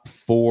top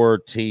 4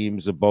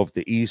 teams of both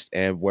the East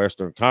and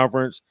Western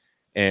Conference,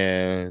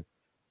 and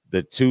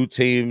the 2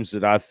 teams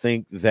that I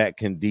think that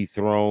can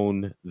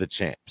dethrone the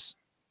champs.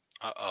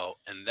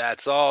 And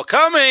that's all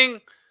coming.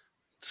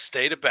 The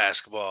state of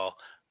basketball.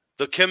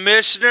 The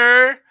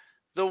commissioner,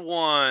 the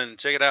one.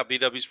 Check it out,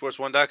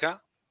 bwsports1.com.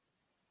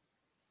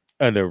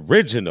 An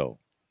original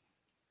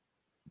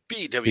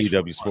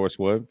BW Sports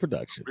One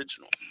production.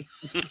 Original.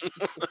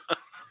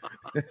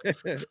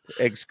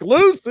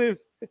 Exclusive.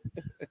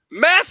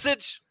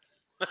 Message.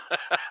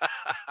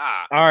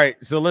 All right,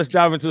 so let's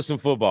dive into some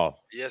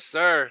football. Yes,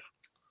 sir.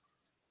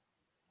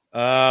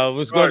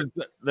 Let's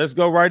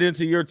go right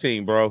into your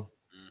team, bro.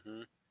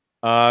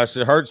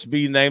 Should Hurts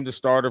be named the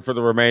starter for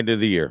the remainder of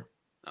the year?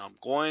 I'm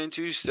going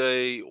to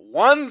say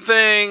one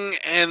thing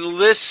and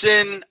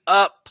listen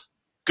up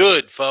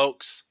good,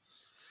 folks.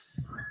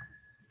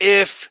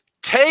 If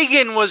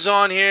Tegan was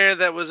on here,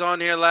 that was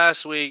on here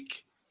last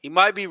week, he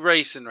might be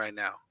racing right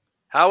now.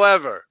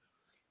 However,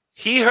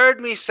 he heard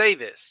me say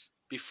this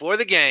before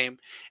the game,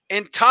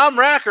 and Tom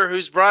Racker,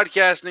 who's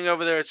broadcasting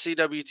over there at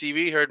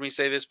CWTV, heard me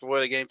say this before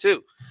the game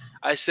too.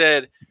 I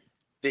said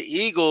the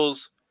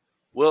Eagles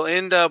will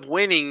end up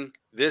winning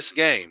this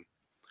game.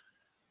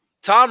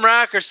 Tom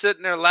Racker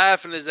sitting there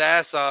laughing his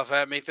ass off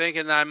at me,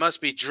 thinking I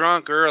must be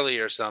drunk early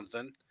or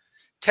something.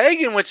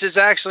 Tegan, which is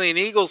actually an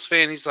Eagles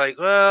fan, he's like,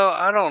 well,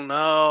 I don't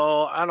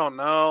know.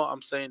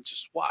 I'm saying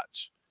just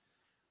watch.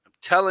 I'm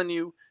telling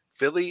you,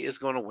 Philly is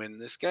going to win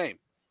this game.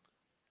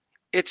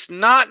 It's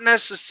not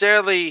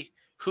necessarily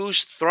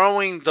who's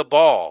throwing the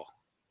ball.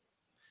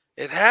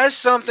 It has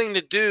something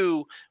to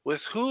do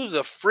with who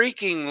the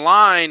freaking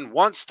line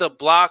wants to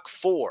block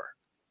for.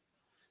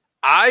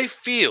 I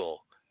feel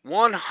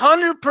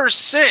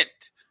 100%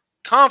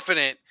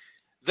 confident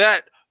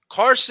that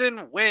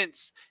Carson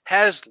Wentz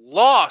has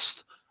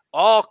lost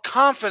all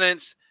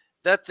confidence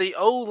that the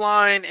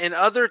O-line and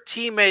other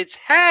teammates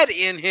had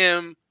in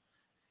him,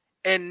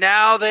 and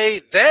now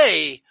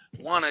they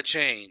want to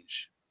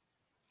change.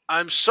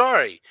 I'm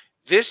sorry.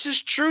 This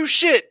is true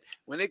shit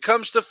when it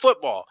comes to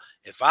football.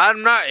 If I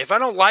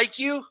don't like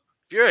you,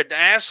 if you're an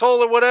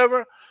asshole or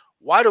whatever,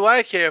 why do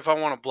I care if I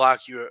want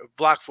to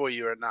block for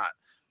you or not?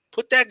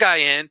 Put that guy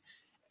in.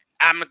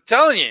 I'm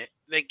telling you,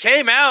 they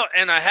came out,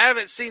 and I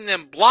haven't seen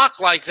them block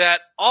like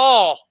that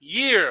all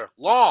year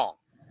long.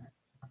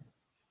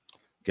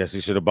 Guess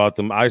he should have bought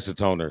them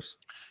isotoners.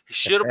 He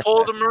should have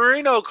pulled the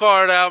Marino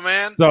card out,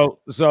 man.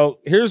 So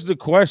here's the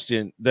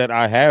question that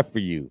I have for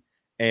you.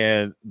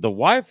 And the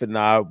wife and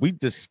I, we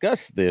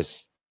discussed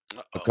this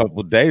a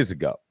couple of days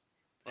ago.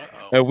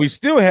 And we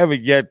still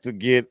haven't yet to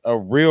get a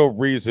real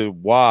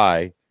reason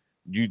why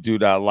you do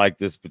not like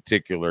this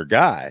particular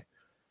guy.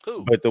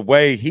 Who? But the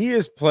way he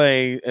is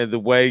playing and the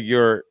way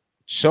your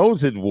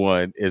chosen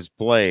one is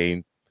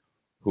playing,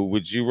 who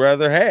would you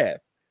rather have?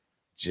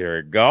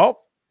 Jared Goff,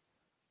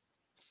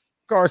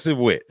 Carson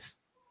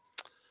Wentz?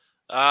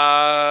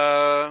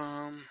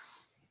 That's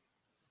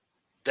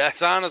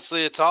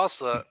honestly a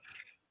toss-up.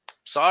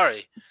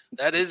 Sorry.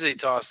 That is a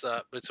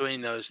toss-up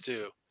between those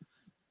two.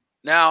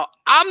 Now,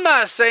 I'm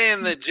not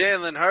saying that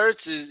Jalen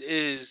Hurts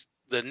is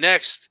the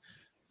next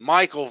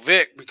Michael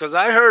Vick, because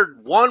I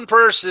heard one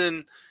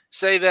person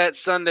say that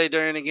Sunday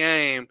during the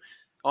game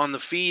on the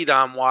feed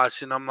I'm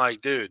watching. I'm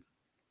like, dude,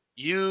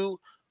 you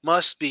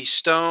must be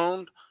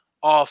stoned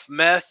off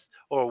meth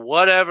or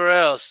whatever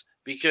else,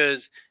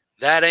 because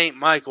that ain't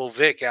Michael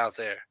Vick out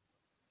there.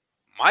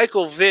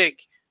 Michael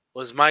Vick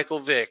was Michael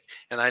Vick.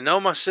 And I know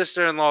my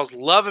sister-in-law's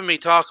loving me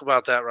talk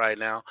about that right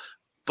now,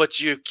 but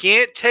you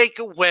can't take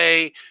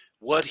away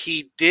what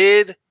he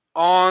did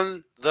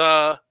on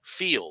the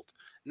field.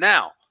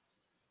 Now,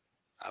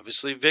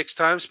 obviously, Vick's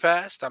time's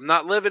passed. I'm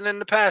not living in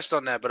the past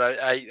on that, but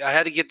I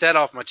had to get that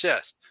off my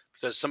chest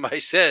because somebody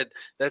said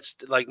that's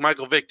like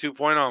Michael Vick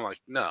 2.0. I'm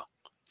like, no,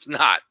 it's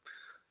not.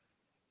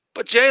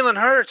 But Jalen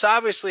Hurts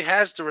obviously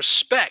has the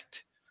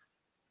respect.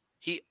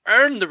 He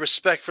earned the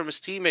respect from his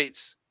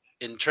teammates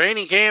in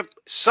training camp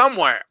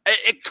somewhere.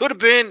 It could have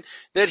been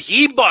that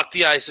he bought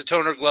the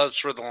isotoner gloves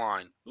for the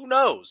line. Who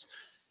knows?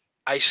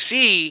 I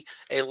see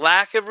a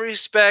lack of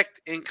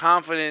respect and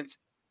confidence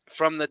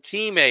from the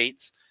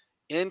teammates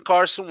in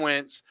Carson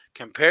Wentz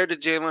compared to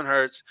Jalen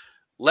Hurts.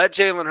 Let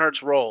Jalen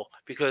Hurts roll,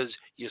 because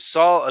you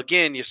saw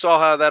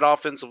how that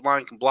offensive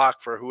line can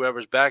block for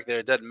whoever's back there.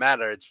 It doesn't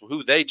matter. It's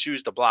who they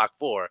choose to block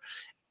for.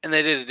 And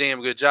they did a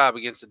damn good job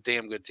against a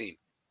damn good team.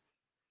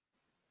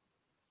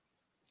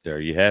 There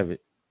you have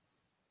it.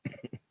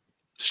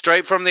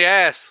 Straight from the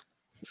ass.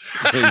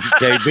 You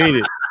can't beat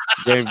it.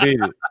 You can't beat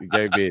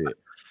it.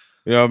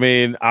 You know what I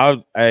mean?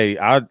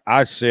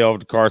 I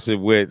shelved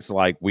Carson Wentz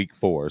like week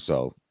 4,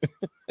 so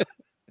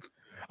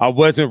I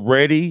wasn't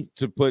ready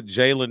to put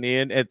Jalen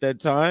in at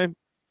that time,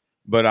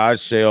 but I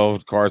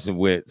shelved Carson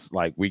Wentz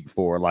like week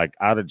 4. Like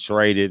I'd have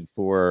traded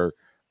for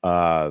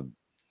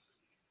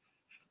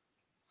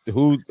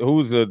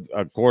who's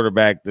a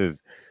quarterback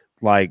that's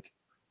like,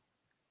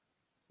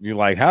 you're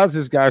like, how's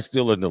this guy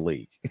still in the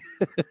league?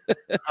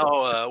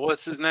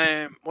 What's his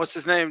name? What's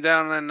his name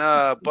down in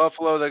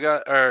Buffalo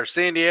or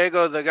San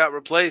Diego that got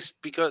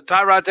replaced because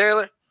Tyrod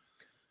Taylor?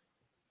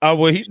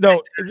 Well, he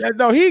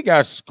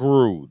got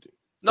screwed.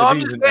 No, I'm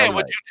just saying,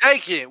 would you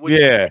take it? Would you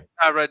take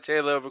Tyrod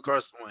Taylor over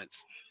Carson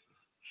Wentz?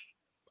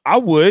 I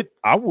would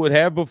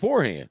have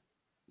beforehand.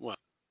 Well,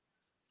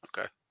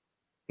 okay.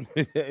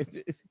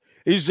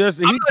 He just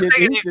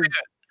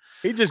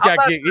got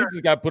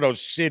put on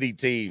shitty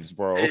teams,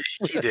 bro. He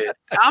did.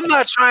 I'm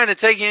not trying to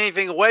take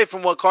anything away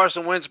from what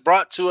Carson Wentz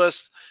brought to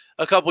us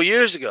a couple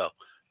years ago.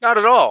 Not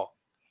at all.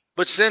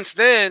 But since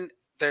then,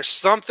 there's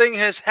something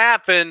has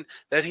happened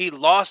that he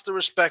lost the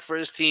respect for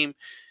his team,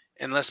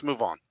 and let's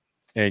move on.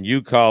 And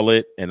you call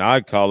it, and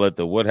I call it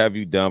the "what have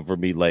you done for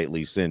me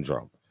lately"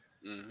 syndrome.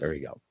 Mm-hmm. There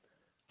you go.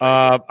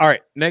 All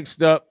right,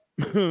 next up.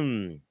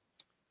 Even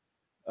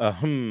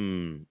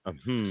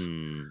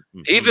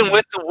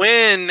with the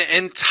win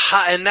and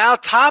now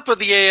top of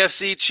the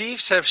AFC,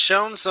 Chiefs have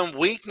shown some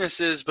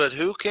weaknesses, but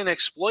who can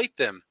exploit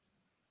them?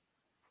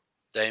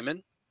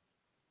 Damon?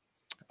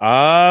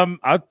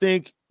 I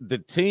think the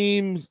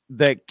teams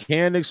that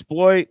can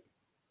exploit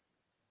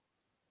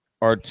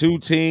are two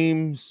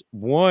teams.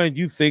 One,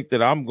 you think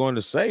that I'm going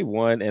to say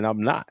one, and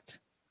I'm not.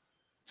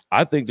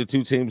 I think the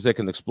two teams that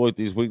can exploit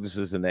these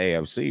weaknesses in the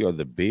AFC are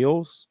the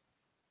Bills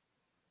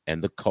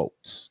and the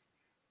Colts.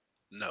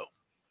 No.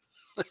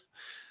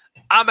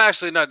 I'm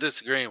actually not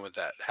disagreeing with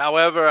that.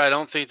 However, I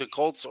don't think the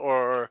Colts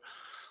are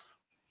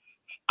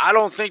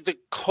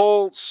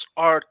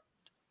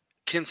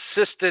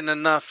consistent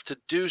enough to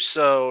do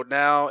so.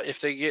 Now,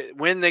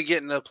 when they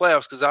get into the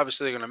playoffs, because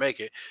obviously they're going to make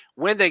it,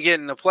 when they get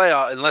in the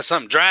playoff, unless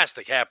something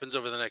drastic happens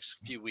over the next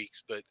few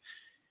weeks, but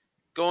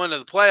going to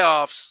the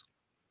playoffs,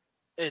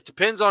 it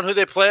depends on who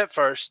they play at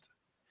first,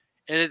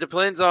 and it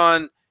depends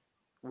on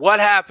what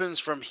happens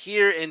from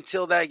here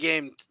until that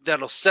game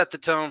that'll set the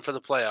tone for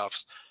the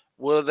playoffs.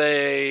 Will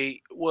they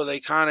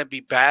kind of be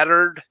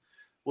battered?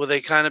 Will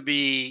they kind of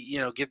be,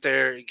 get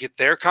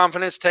their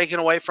confidence taken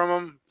away from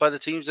them by the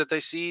teams that they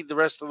see the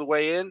rest of the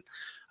way in?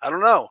 I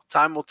don't know.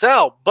 Time will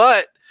tell.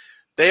 But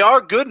they are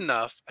good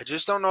enough. I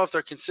just don't know if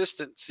their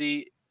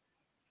consistency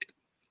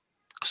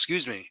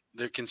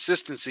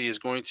is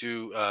going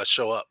to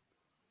show up.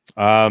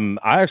 I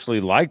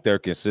actually like their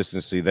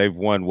consistency. They've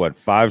won,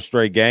 5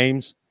 straight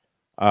games?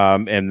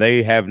 And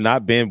they have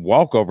not been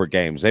walkover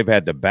games. They've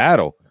had to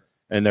battle,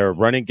 and their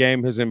running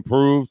game has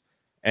improved.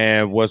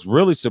 And what's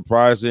really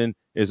surprising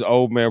is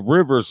old man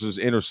Rivers'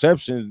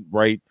 interception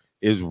rate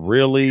is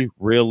really,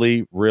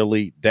 really,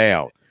 really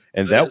down.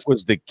 And that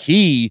was the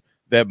key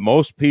that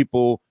most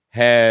people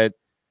had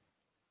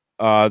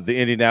the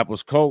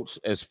Indianapolis Colts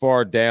as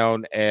far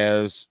down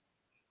as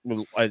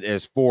 4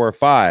 or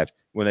 5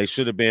 when they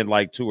should have been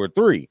like 2 or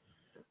 3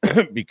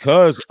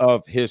 because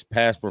of his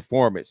past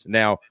performance.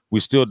 Now, we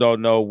still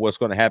don't know what's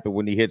going to happen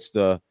when he hits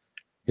the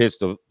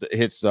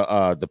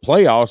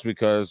playoffs,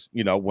 because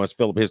once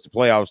Phillip hits the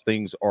playoffs,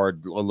 things are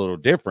a little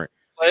different.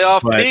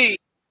 Playoff P.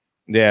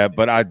 Yeah,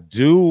 but I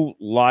do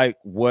like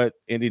what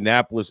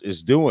Indianapolis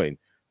is doing.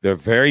 They're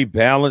very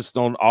balanced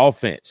on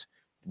offense.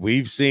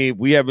 We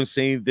haven't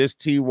seen this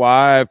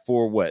TY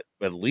for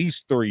at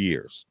least 3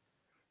 years.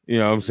 You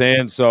know what I'm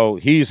saying? So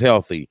he's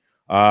healthy.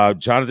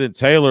 Jonathan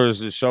Taylor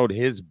has showed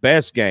his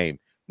best game.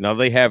 Now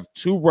they have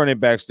 2 running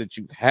backs that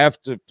you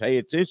have to pay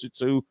attention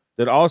to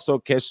that also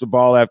catch the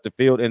ball after the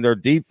field, and their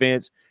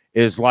defense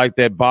is like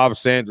that Bob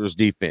Sanders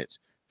defense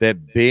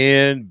that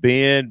bend,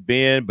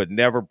 but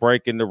never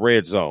break in the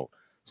red zone.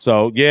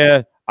 So,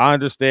 yeah, I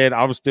understand.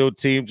 I'm still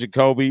Team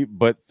Jacoby,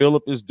 but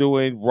Phillip is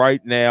doing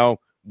right now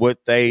what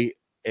they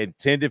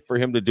intended for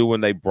him to do when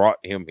they brought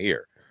him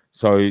here.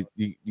 So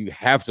you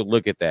have to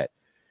look at that.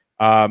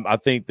 I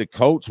think the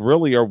Colts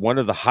really are one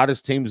of the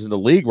hottest teams in the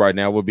league right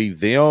now. Would be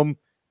them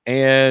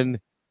and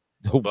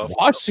the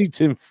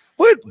Washington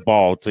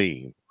football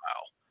team.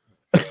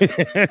 Wow.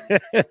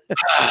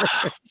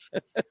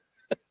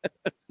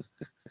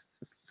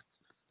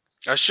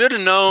 I should have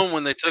known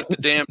when they took the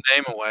damn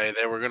name away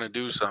they were going to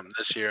do something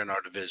this year in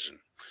our division.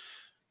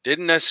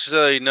 Didn't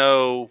necessarily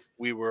know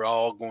we were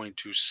all going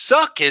to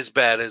suck as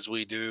bad as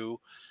we do,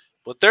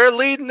 but they're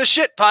leading the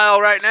shit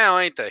pile right now,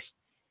 ain't they?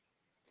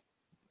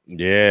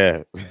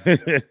 Yeah.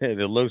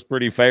 It looks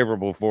pretty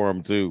favorable for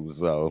them too.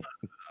 So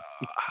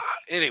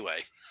anyway.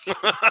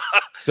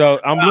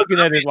 So I'm looking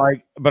at it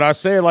but I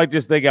say it like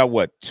this: they got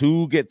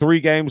 3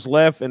 games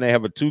left, and they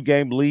have a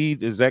 2-game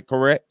lead. Is that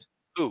correct?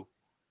 Who?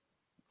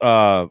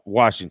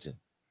 Washington.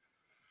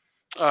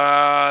 They're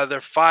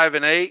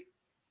 5-8.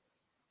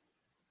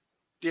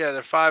 Yeah,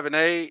 they're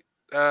 5-8.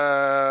 They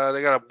got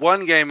a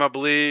 1 game, I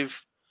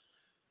believe.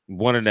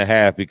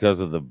 1.5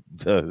 because of the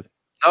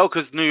no,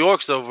 because New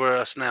York's over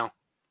us now.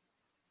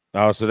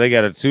 Oh, so they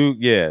got a 2.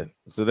 Yeah,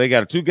 so they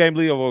got a 2-game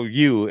lead over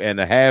you and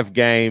a half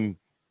game.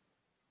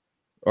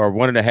 Or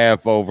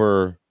 1.5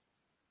 over.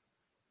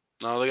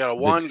 No, they got a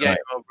 1 game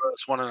over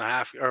us,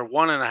 1.5, or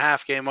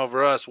 1.5 game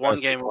over us, 1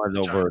 game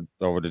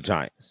over the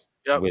Giants.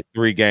 Yep. With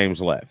 3 games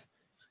left,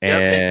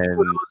 and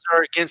those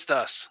are against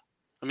us.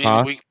 I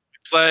mean,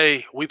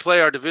 we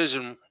play our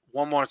division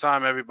one more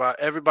time.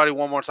 Everybody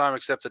one more time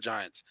except the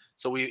Giants.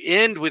 So we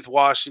end with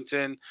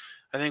Washington.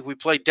 I think we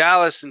play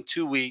Dallas in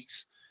 2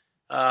 weeks.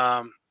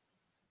 Because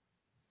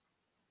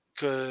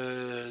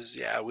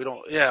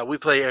we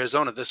play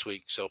Arizona this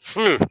week. So.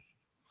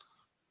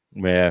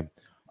 Man,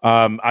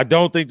 I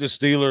don't think the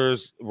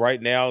Steelers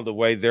right now, the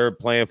way they're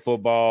playing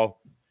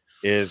football,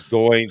 is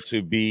going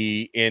to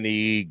be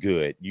any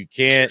good. You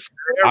can't.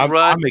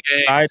 I'm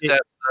excited.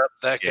 Steps up,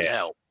 that can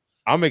help.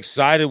 I'm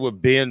excited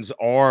with Ben's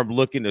arm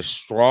looking as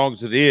strong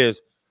as it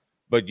is,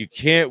 but you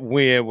can't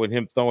win with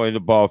him throwing the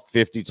ball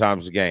 50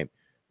 times a game.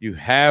 You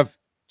have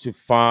to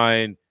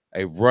find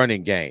a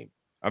running game.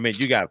 I mean,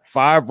 you got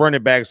 5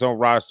 running backs on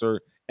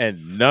roster,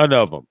 and none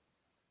of them.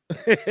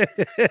 None of them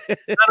can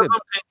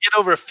get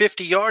over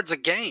 50 yards a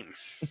game.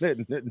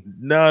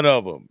 None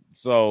of them.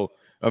 So,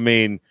 I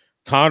mean,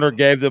 Connor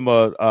gave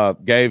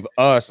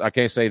us, I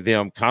can't say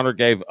them, Connor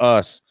gave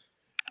us,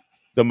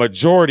 the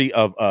majority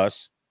of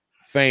us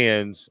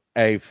fans,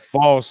 a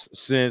false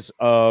sense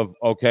of,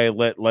 okay,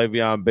 let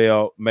Le'Veon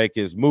Bell make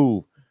his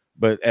move.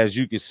 But as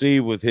you can see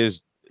with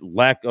his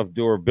lack of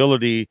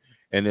durability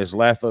and his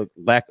lack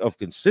of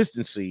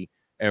consistency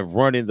and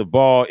running the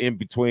ball in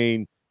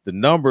between the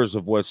numbers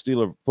of what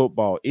Steeler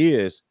football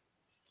is,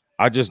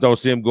 I just don't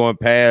see him going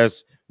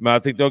past. I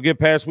think they'll get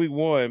past week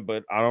 1,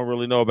 but I don't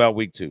really know about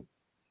week 2.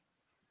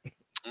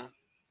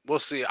 We'll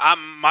see.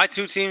 My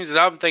two teams that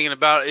I'm thinking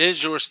about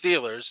is your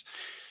Steelers.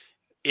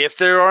 If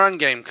their run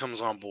game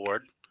comes on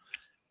board,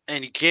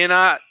 and you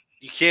cannot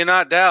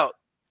doubt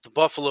the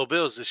Buffalo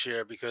Bills this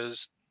year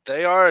because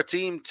they are a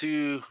team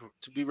to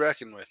be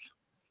reckoned with.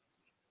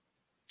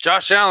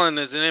 Josh Allen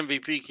is an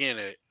MVP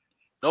candidate.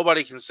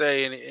 Nobody can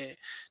say any.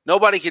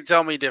 Nobody can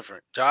tell me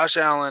different. Josh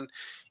Allen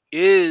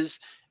is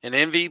an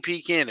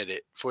MVP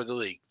candidate for the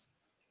league.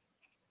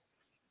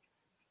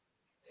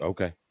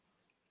 Okay.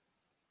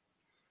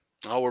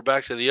 Oh, we're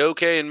back to the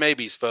okay and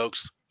maybes,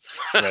 folks.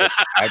 Okay.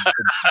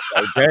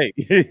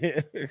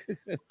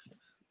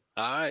 All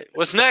right.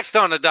 What's next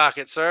on the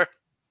docket, sir?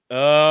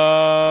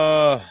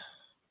 That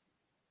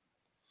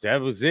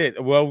was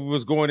it. Well, we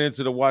was going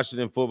into the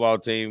Washington football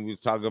team. We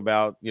was talking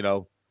about,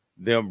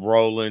 them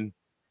rolling,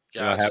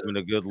 having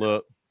a good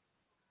look.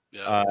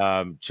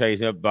 Yeah. Chase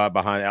him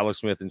behind Alex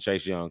Smith and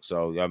Chase Young.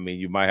 So, I mean,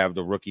 you might have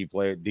the rookie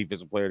player,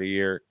 defensive player of the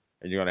year,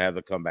 and you're going to have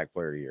the comeback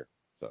player of the year.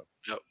 So,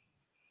 yep.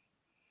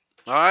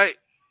 All right.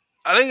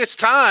 I think it's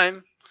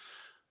time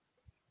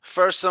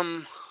for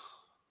some.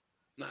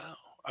 No,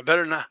 I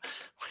better not.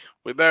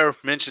 We better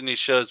mention these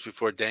shows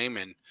before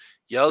Damon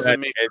yells at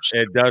me.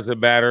 It doesn't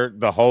matter.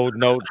 The whole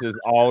notes is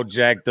all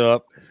jacked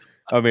up.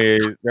 I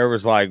mean, there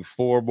was like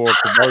 4 more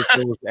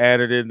commercials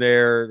added in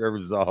there. There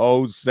was a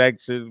whole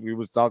section. We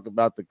was talking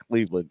about the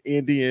Cleveland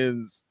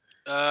Indians.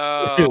 We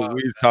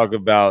was talking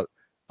about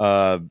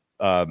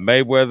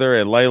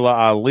Mayweather and Layla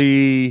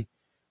Ali.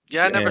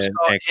 Yeah, I never saw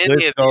any of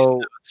these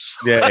notes.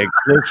 Yeah, and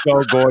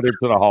Klitschko going into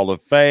the Hall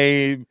of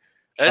Fame.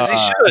 As he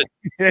should.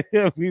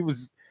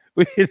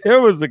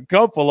 There was a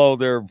couple on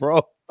there,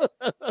 bro.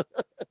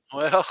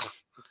 Well,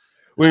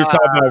 we were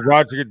talking about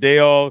Roger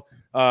Goodell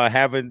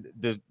having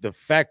the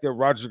fact that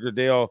Roger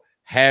Goodell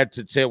had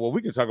to tell. Well,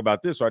 we can talk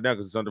about this right now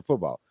because it's under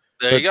football.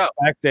 There you go.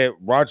 The fact that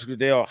Roger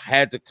Goodell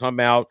had to come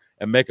out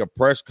and make a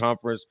press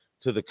conference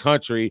to the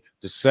country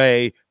to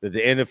say that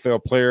the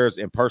NFL players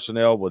and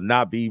personnel will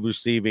not be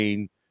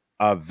receiving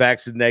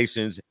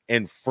vaccinations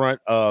in front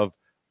of,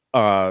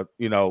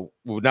 will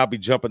not be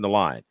jumping the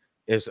line.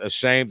 It's a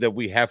shame that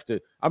we have to.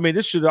 I mean,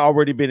 this should have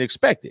already been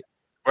expected.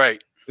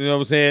 Right. You know what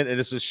I'm saying? And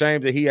it's a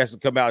shame that he has to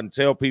come out and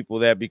tell people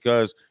that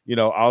because,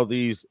 all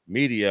these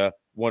media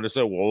want to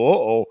say,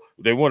 well,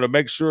 they want to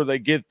make sure they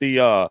get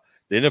the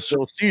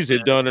NFL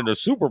season done in the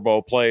Super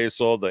Bowl plays.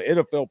 So the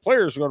NFL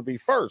players are going to be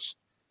first.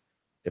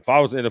 If I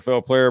was an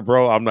NFL player,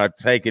 bro, I'm not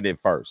taking it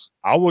first.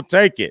 I will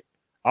take it.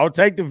 I'll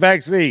take the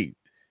vaccine,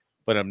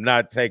 but I'm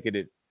not taking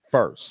it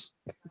first.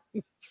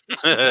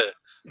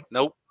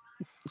 Nope.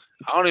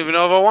 I don't even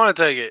know if I want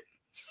to take it.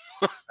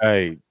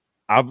 Hey,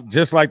 I'm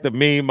just like the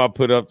meme I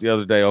put up the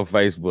other day on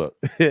Facebook.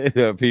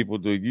 People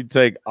do. You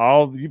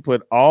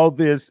put all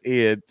this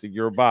into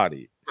your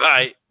body.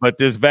 Right. But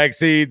this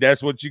vaccine,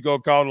 that's what you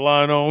gonna call the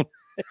line on.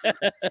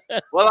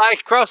 Well, I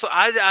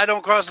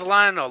don't cross the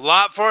line a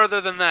lot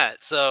farther than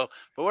that. So,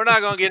 but we're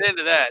not gonna get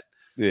into that.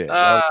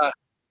 Yeah.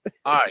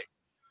 All right.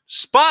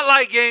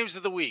 Spotlight games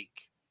of the week.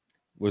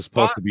 Was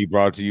supposed to be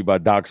brought to you by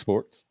Doc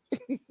Sports.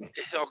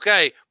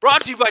 Okay.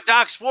 Brought to you by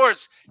Doc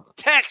Sports.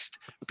 Text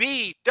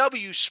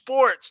BW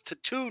Sports to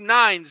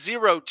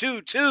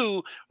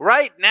 29022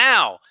 right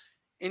now,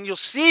 and you'll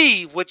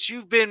see what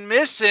you've been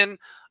missing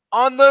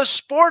on those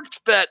sports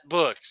bet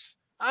books.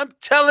 I'm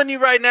telling you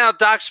right now,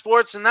 Doc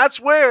Sports, and that's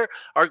where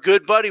our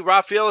good buddy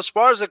Rafael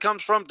Esparza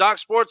comes from, Doc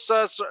Sports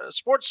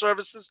Sports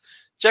Services.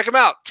 Check him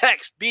out.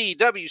 Text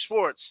BW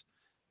Sports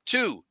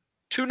to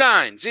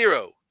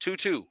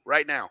 29022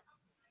 right now.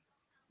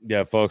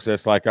 Yeah, folks,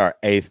 that's like our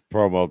 8th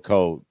promo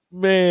code.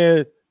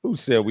 Man, who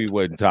said we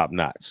wasn't top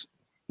notch?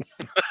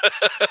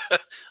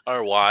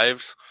 Our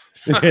wives.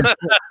 You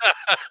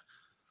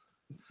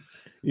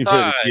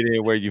better get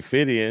in where you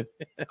fit in.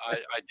 I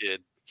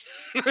did.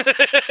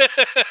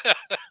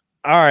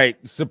 All right,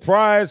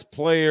 surprise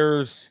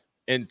players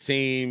and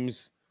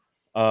teams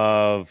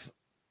of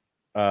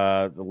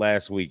the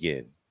last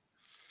weekend.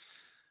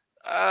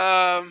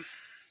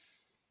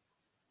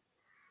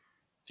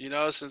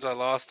 Since I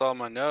lost all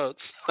my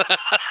notes.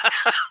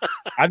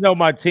 I know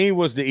my team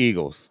was the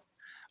Eagles.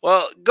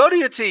 Well, go to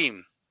your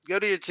team.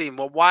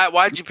 Well,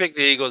 why'd you pick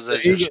the Eagles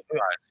as your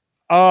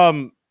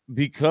surprise?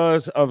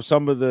 Because of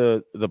some of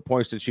the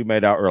points that you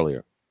made out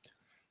earlier.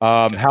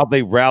 How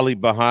they rallied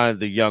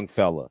behind the young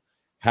fella.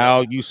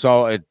 How you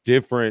saw a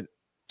different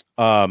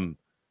for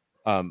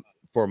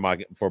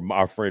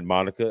our friend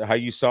Monica, how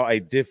you saw a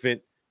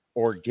different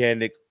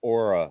organic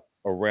aura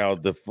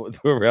around the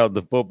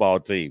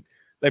football team.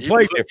 They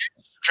played different.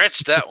 Stretch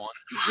that one.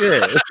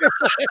 Yeah.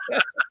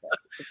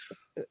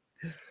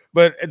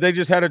 But they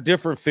just had a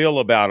different feel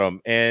about them.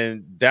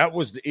 And that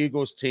was the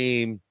Eagles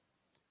team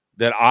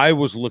that I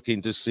was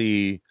looking to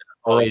see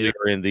earlier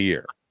in the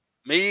year.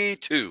 Me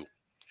too.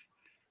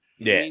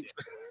 Yeah.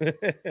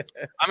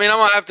 I mean, I'm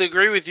going to have to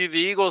agree with you. The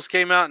Eagles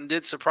came out and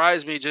did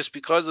surprise me just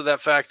because of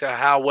that fact of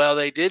how well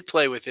they did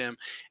play with him.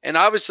 And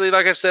obviously,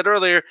 like I said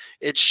earlier,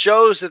 it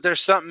shows that there's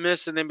something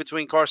missing in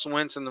between Carson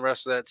Wentz and the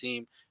rest of that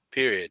team,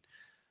 period.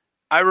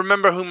 I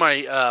remember who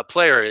my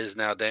player is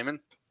now, Damon.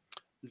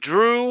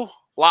 Drew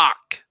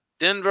Lock,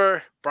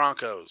 Denver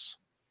Broncos.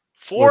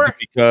 Was it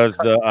because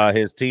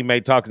his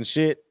teammate talking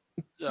shit?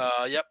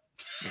 Yep.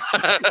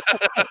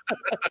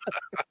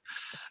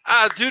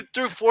 Dude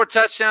threw 4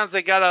 touchdowns.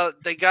 They got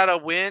a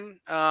win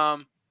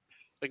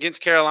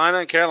against Carolina.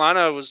 And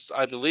Carolina was,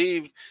 I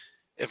believe,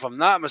 if I'm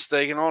not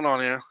mistaken, hold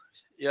on here.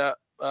 Yeah.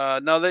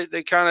 No,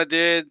 they kind of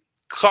did.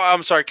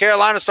 I'm sorry.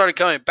 Carolina started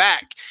coming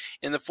back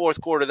in the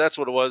fourth quarter. That's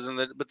what it was.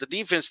 But the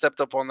defense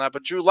stepped up on that.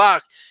 But Drew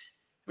Lock,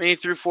 I mean, he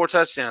threw 4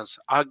 touchdowns.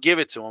 I'll give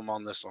it to him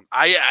on this one.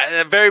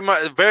 I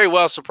very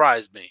well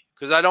surprised me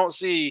because I don't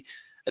see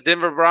a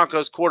Denver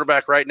Broncos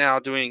quarterback right now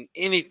doing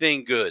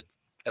anything good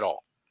at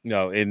all.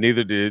 No, and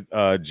neither did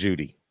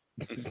Judy.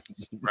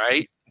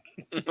 Right?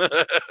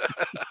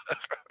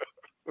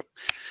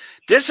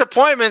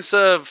 Disappointments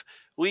of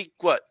week,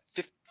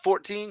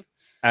 14?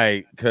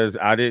 Hey, because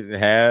I didn't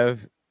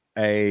have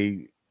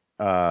a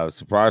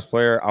surprise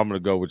player, I'm going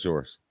to go with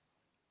yours.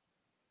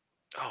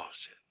 Oh,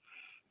 shit.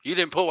 You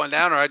didn't put one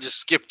down or I just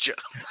skipped you?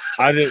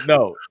 I didn't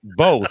know.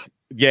 Both.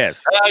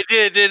 Yes. I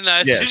did, didn't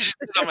I? Yes.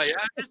 I'm like,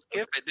 I just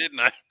skipped it, didn't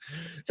I?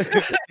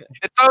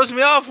 It throws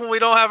me off when we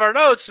don't have our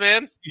notes,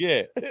 man.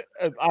 Yeah,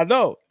 I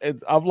know.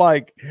 I'm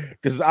like,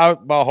 because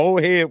my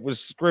whole head was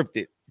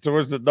scripted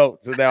towards the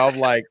notes, and now I'm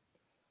like,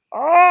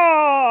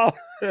 oh.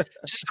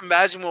 Just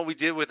imagine what we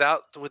did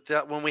without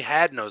when we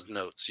had those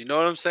notes. You know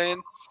what I'm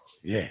saying?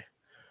 Yeah.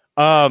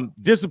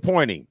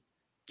 Disappointing.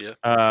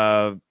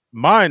 Yeah.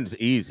 Mine's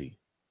easy.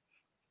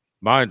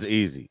 Mine's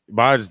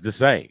the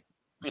same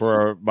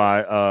for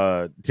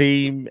my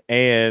team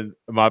and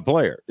my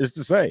player. It's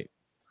the same.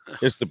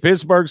 It's the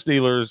Pittsburgh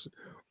Steelers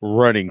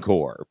running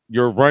core.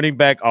 Your running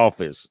back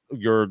office.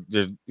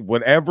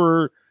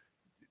 Whatever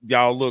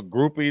y'all look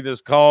groupie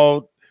is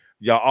called,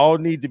 y'all all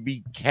need to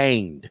be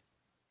caned.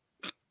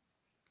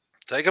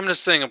 Take them to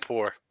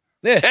Singapore.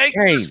 Yeah, Take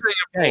them to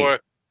Singapore.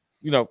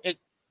 You know.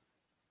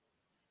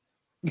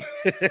 All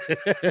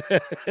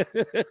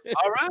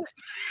right.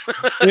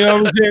 You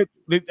know what I'm saying?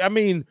 I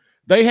mean,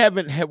 we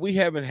haven't had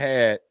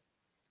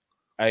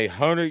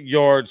 100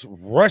 yards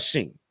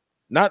rushing,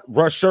 not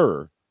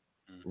rusher,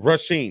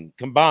 rushing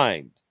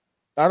combined.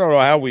 I don't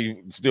know how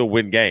we still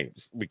win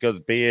games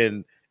because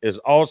Ben is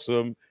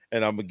awesome,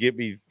 and I'm gonna get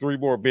me 3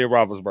 more Ben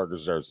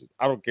Roethlisberger jerseys.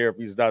 I don't care if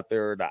he's not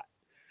there or not.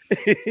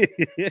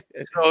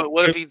 So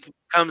what if he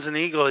becomes an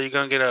Eagle? Are you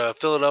gonna get a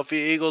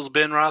Philadelphia Eagles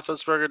Ben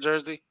Roethlisberger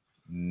jersey?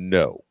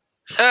 No.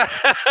 That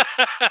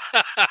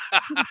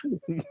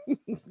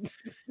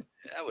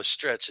was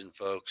stretching,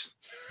 folks.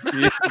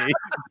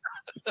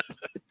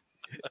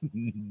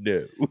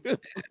 No.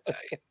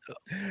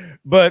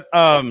 But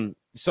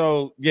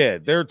so yeah,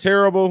 they're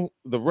terrible.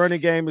 The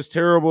running game is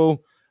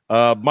terrible.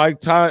 Mike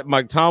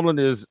Tomlin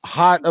is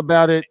hot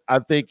about it. I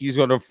think he's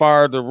going to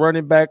fire the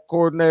running back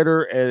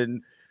coordinator,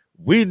 and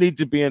we need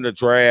to be in the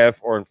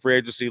draft or in free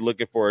agency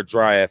looking for a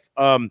draft.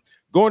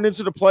 Going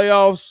into the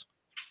playoffs,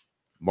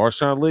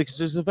 Marshawn Lynch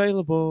is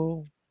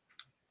available.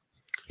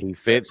 He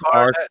fits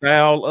our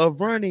style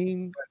of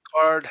running. That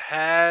card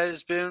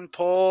has been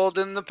pulled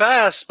in the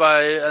past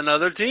by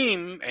another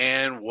team,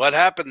 and what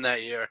happened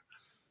that year?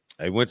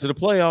 They went to the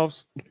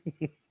playoffs.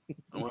 They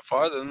went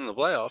farther than the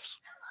playoffs.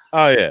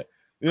 Oh yeah,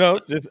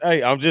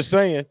 I'm just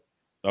saying.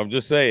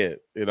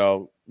 You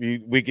know,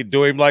 we could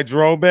do him like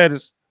Jerome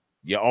Bettis.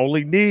 You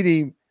only need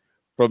him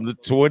from the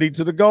 20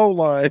 to the goal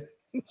line.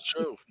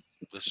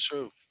 That's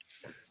true.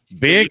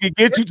 Ben can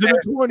get you to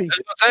the 20.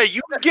 Say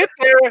you can get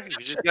there. You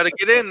just got to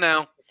get in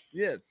now.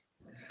 Yes.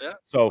 Yeah.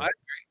 So I agree.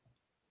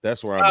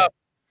 That's where I'm at.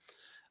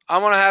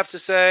 I'm gonna have to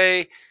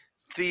say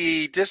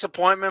the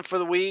disappointment for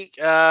the week,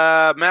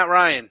 Matt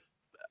Ryan.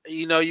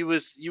 You know, you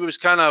was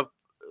kind of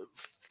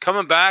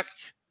coming back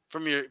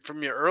from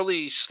your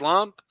early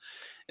slump,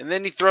 and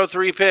then you throw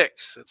 3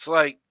 picks. It's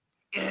like,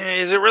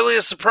 is it really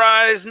a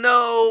surprise?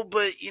 No,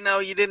 but you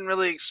didn't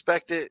really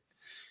expect it.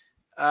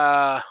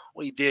 Well,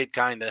 you did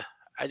kind of.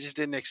 I just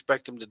didn't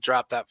expect him to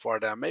drop that far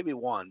down. Maybe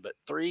 1, but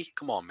 3.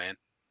 Come on, man.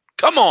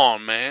 Come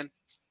on, man.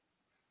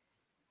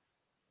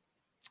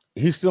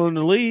 He's still in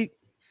the league.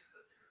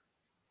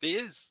 He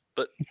is,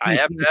 but I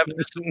have to have a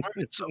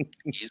disappointment, so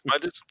he's my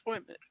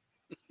disappointment.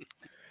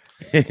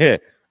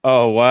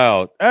 Oh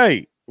wow!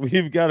 Hey,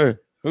 we've got a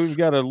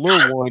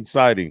little one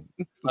sighting.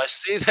 I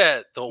see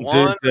that the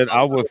one that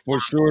I would for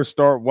sure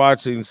start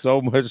watching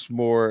so much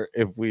more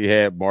if we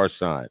had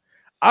Marshawn.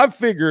 I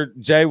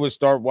figured Jay would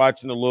start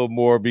watching a little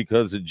more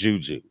because of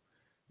Juju.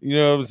 You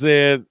know what I'm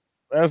saying?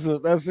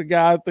 That's a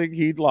guy I think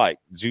he'd like,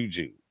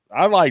 Juju.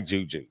 I like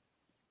Juju.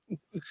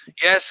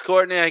 Yes,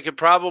 Courtney, I could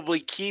probably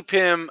keep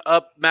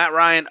Matt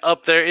Ryan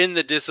up there in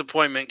the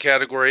disappointment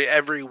category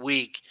every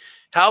week.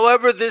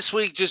 However, this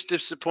week just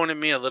disappointed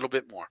me a little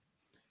bit more.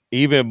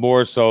 Even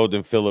more so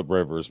than Phillip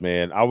Rivers,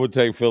 man. I would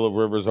take Phillip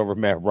Rivers over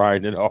Matt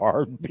Ryan in a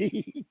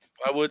heartbeat.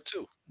 I would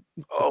too.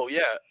 Oh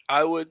yeah,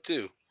 I would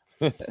too.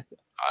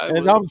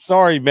 I'm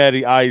sorry,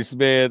 Matty Ice,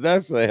 man.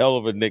 That's a hell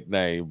of a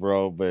nickname,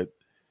 bro. But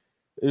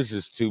it's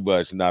just too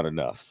much, not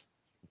enough.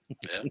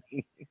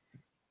 Yeah.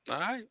 All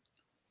right.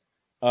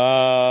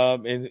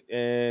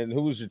 And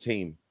who was your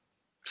team?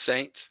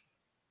 Saints.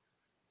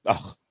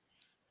 Oh.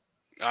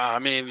 I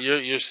mean,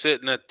 you're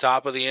sitting at the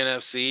top of the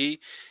NFC,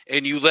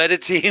 and you let a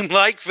team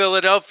like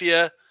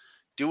Philadelphia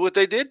do what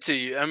they did to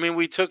you. I mean,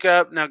 we took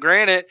up. Now,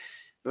 granted,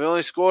 we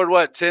only scored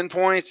 7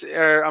 points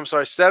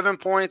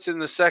in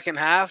the second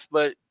half,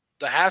 but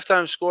the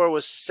halftime score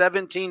was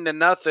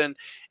 17-0.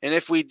 And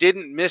if we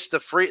didn't miss the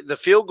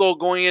field goal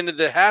going into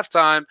the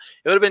halftime,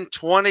 it would have been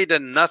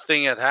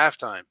 20-0 at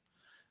halftime.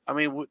 I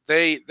mean,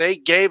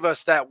 they gave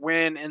us that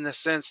win in the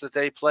sense that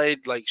they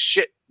played like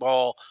shit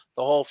ball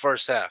the whole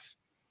first half.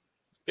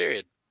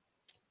 Period.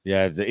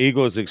 Yeah, the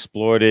Eagles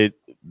exploited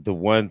the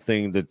one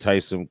thing that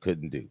Tyson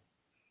couldn't do.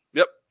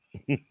 Yep.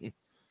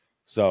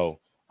 So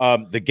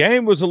the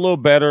game was a little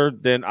better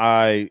than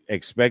I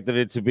expected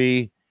it to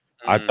be.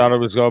 I thought it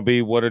was going to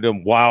be one of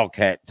them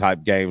Wildcat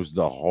type games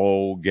the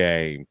whole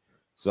game.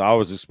 So I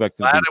was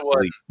expecting glad it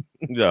wasn't.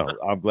 No,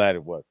 I'm glad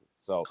it wasn't.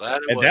 So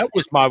wasn't. That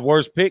was my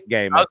worst pick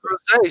game. I was going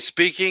to say,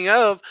 speaking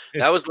of,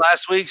 that was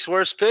last week's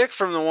worst pick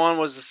from the one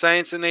was the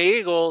Saints and the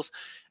Eagles.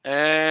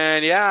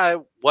 And yeah,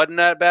 it wasn't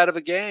that bad of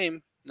a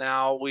game.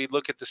 Now we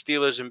look at the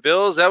Steelers and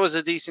Bills. That was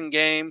a decent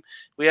game.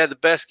 We had the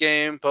best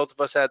game. Both of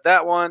us had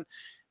that one.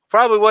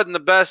 Probably wasn't the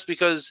best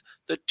because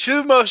the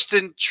two most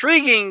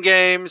intriguing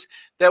games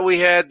that we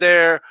had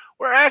there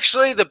were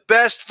actually the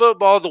best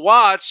football to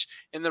watch,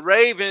 and the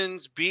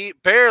Ravens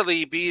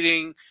barely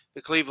beating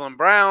the Cleveland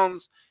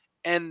Browns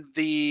and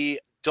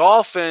the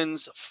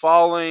Dolphins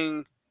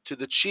falling to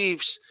the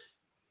Chiefs.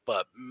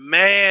 But,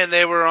 man,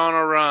 they were on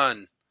a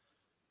run.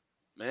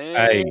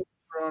 Hey,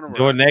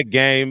 during that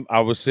game,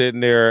 I was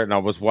sitting there and I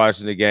was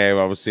watching the game.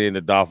 I was seeing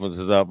the Dolphins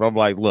is up. And I'm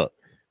like, look,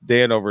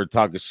 Dan over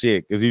talking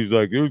shit because he was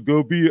like, "There's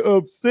gonna be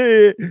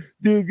upset.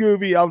 There's gonna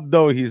be." I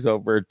know he's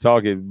over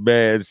talking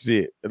mad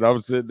shit, and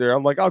I'm sitting there.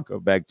 I'm like, "I'll come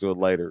back to it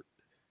later."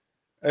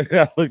 And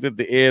I looked at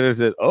the end and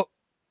said, "Oh,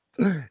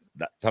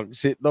 not talking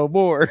shit no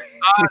more."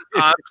 I'm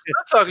not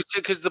talking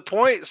shit because the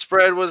point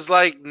spread was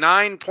like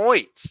 9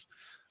 points.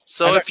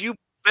 So if you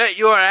bet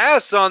your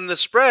ass on the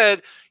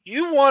spread,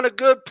 you want a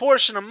good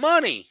portion of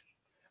money.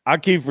 I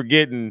keep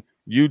forgetting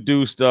you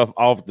do stuff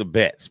off the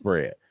bet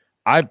spread.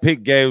 I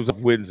pick games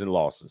of wins and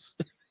losses.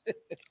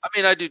 I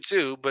mean, I do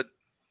too, but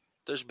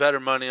there's better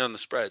money on the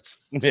spreads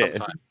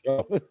sometimes.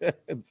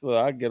 So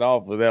I get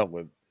off with that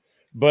one.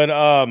 But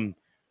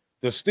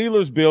the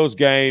Steelers-Bills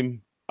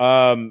game,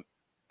 I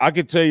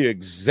can tell you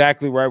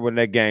exactly right when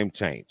that game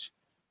changed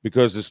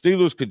because the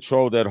Steelers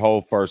controlled that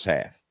whole first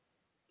half.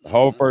 The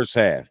whole first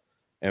half.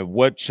 And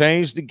what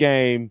changed the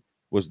game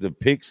was the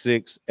pick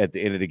six at the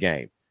end of the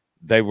game.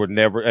 They were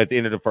never at the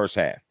end of the first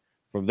half.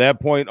 From that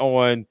point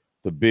on,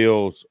 the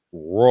Bills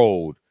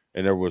rolled,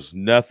 and there was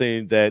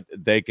nothing that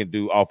they can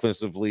do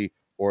offensively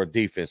or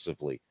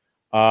defensively.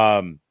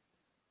 To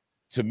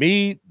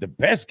me, the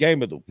best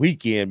game of the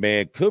weekend,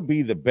 man, could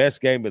be the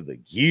best game of the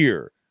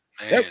year.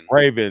 Man. That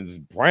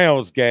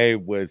Ravens-Browns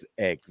game was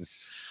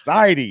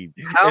exciting.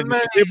 In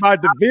my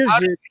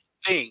division.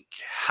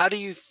 How do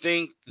you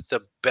think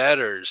the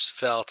bettors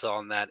felt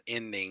on that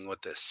ending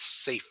with the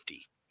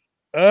safety?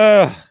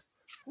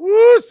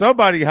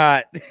 Somebody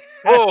hot.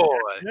 Boy.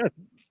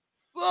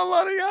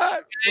 Somebody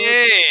hot.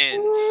 Man,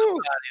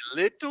 somebody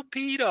little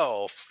peed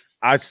off.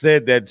 I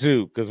said that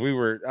too, because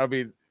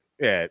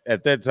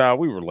at that time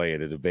we were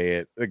laying in the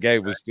bed. The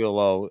game was still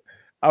on.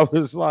 I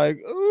was like,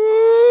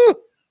 ooh,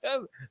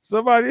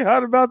 somebody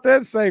hot about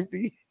that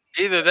safety.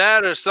 Either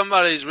that or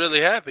somebody's really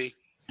happy.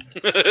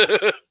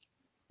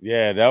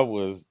 Yeah, that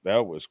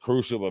was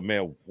crucial. But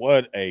man,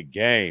 what a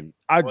game.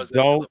 I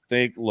don't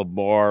think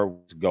Lamar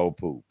was go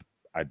poop.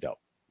 I don't.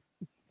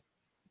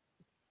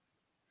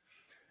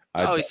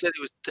 He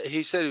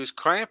said he was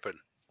cramping.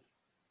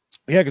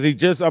 Yeah, because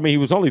he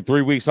was only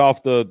 3 weeks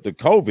off the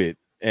COVID,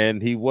 and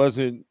he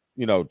wasn't,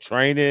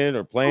 training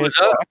or playing.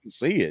 So I can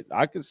see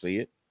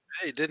it.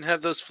 Hey, he didn't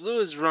have those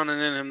fluids running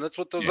in him. That's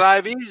what those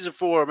IVs are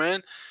for,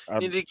 man.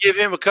 You need to give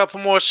him a couple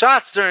more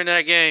shots during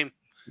that game.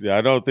 Yeah,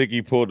 I don't think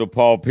he pulled the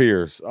Paul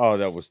Pierce. Oh,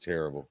 that was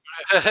terrible.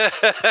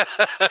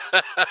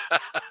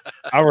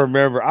 I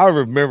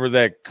remember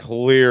that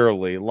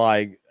clearly.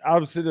 Like,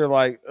 I'm sitting there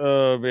like,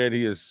 oh, man,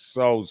 he is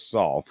so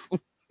soft.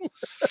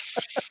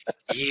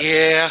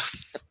 Yeah.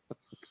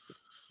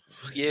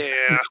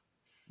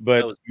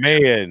 But,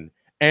 man,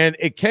 and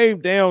it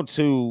came down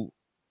to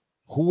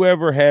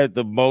whoever had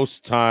the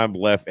most time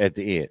left at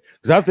the end.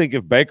 Because I think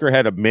if Baker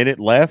had a minute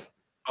left,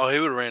 he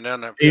would have ran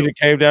down that field. He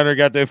came down there and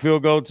got that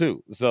field goal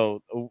too.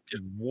 So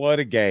what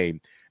a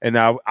game. And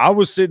now I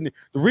was sitting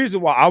 – the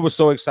reason why I was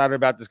so excited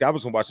about this game, I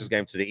was going to watch this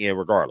game to the end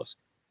regardless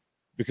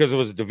because it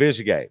was a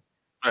division game.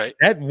 Right.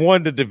 That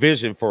won the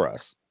division for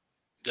us.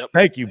 Yep.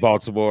 Thank you,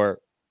 Baltimore.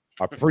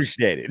 I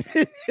appreciate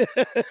it.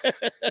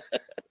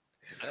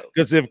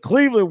 Because if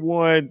Cleveland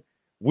won,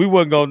 we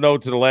wouldn't go no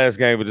to the last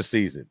game of the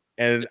season.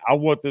 And I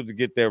want them to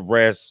get their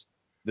rest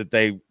that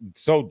they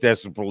so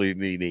desperately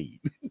need.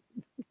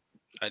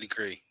 I'd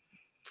agree.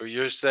 For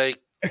your sake,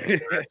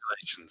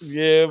 congratulations.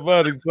 Yeah,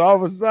 buddy. So I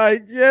was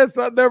like, yes,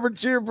 I never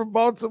cheered for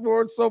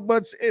Baltimore so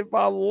much in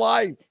my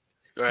life.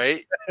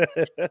 Right?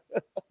 It's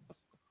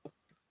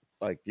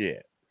like,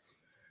 yeah.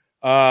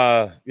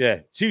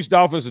 Chiefs,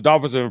 Dolphins. The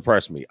Dolphins have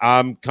impressed me.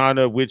 I'm kind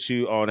of with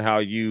you on how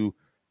you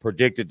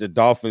predicted the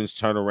Dolphins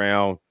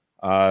turnaround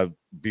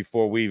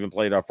before we even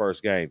played our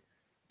first game.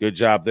 Good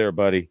job there,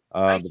 buddy.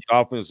 The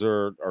Dolphins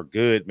are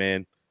good,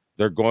 man.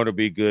 They're going to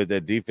be good.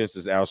 That defense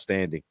is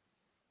outstanding.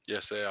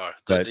 Yes, they are.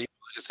 But, like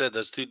I said,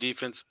 those two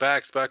defensive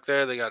backs back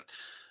there, they got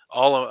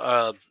all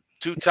of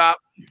two top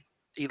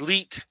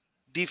elite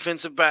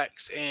defensive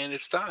backs, and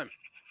it's time.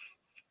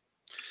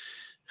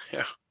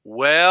 Yeah.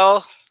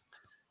 Well,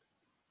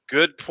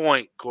 good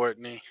point,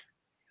 Courtney.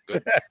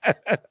 Good.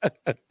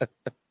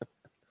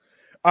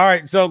 All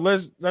right, so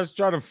let's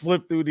try to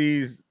flip through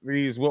these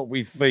what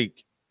we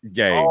think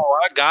games. Oh,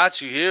 I got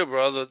you here,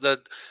 brother.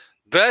 The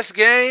best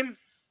game.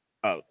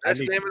 Oh,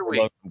 best game of the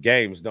week.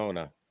 Games, don't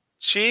I?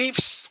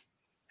 Chiefs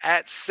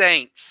at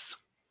Saints.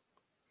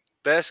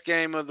 Best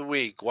game of the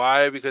week.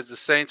 Why? Because the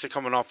Saints are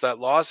coming off that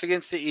loss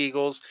against the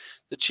Eagles.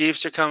 The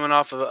Chiefs are coming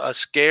off of a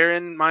scare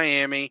in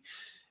Miami.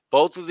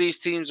 Both of these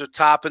teams are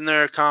top in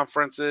their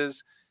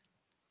conferences.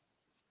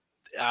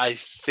 I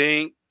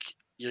think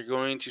you're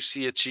going to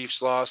see a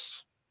Chiefs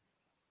loss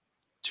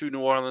to New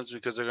Orleans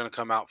because they're going to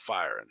come out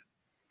firing.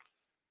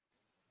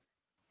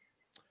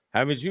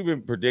 Haven't you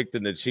been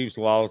predicting the Chiefs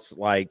loss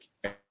like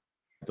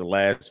the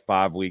last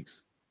 5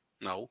 weeks?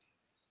 No.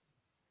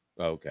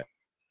 Okay.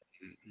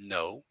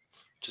 No.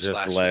 Just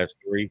the last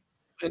 3?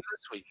 And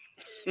this week.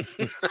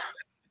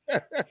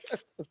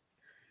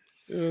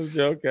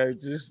 Okay,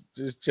 just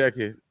check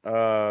it.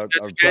 I'm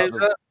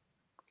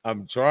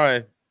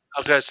trying.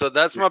 Okay, so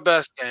that's my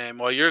best game.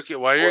 While you're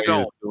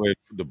going,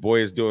 the boy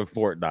is doing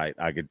Fortnite.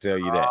 I can tell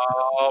you that.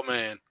 Oh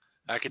man,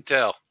 I can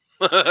tell.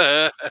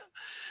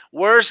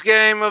 Worst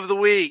game of the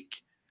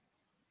week: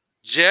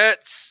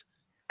 Jets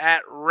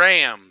at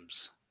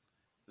Rams.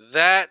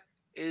 That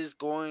is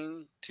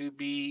going to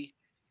be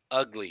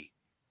ugly.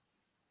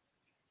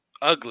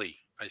 Ugly,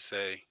 I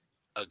say,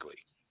 ugly.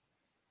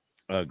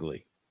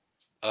 Ugly.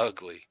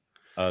 Ugly.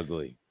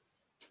 Ugly.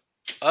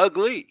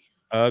 Ugly.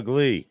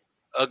 Ugly.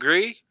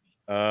 Agree?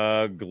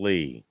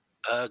 Ugly.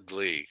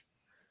 Ugly.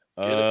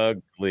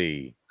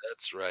 Ugly.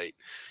 That's right.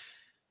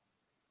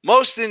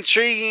 Most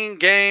intriguing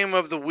game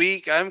of the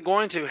week. I'm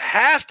going to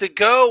have to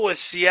go with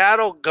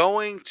Seattle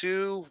going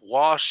to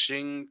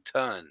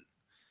Washington.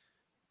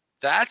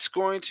 That's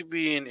going to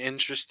be an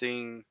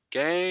interesting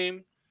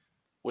game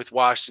with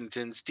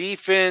Washington's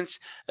defense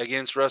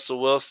against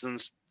Russell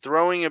Wilson's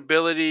throwing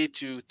ability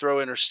to throw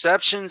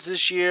interceptions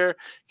this year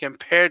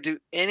compared to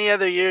any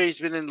other year he's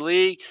been in the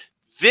league.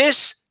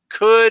 This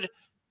could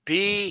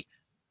be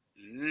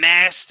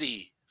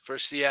nasty for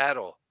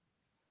Seattle,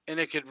 and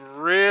it could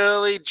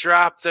really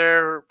drop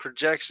their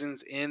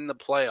projections in the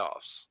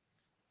playoffs.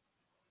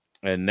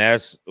 And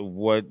that's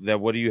what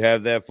do you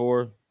have that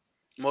for?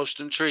 Most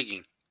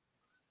intriguing.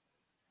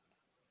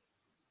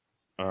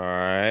 All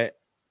right.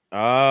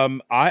 I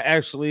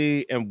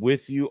actually am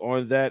with you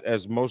on that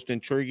as most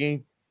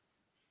intriguing.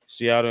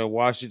 Seattle and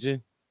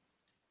Washington.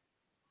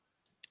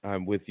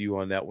 I'm with you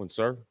on that one,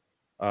 sir.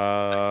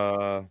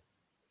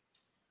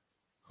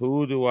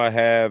 Who do I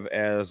have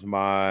as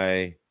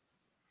my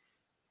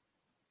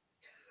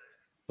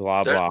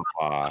blah, blah,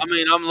 blah? I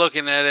mean, I'm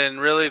looking at it,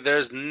 and really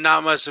there's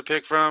not much to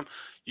pick from.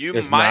 You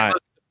might look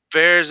at the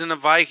Bears and the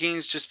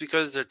Vikings just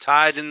because they're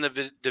tied in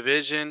the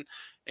division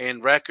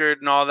and record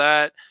and all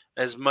that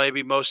as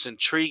maybe most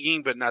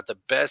intriguing, but not the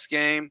best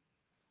game.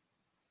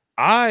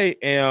 I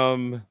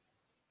am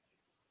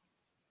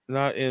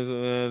not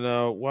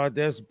in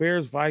that's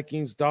Bears,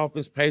 Vikings,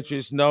 Dolphins,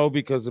 Patriots. No,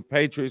 because the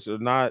Patriots are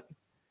not.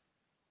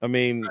 I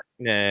mean,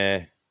 nah.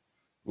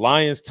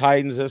 Lions,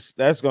 Titans.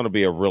 That's going to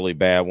be a really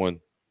bad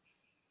one.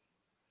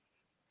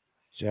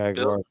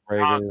 Jaguars,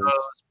 Raiders,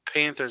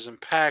 Panthers,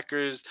 and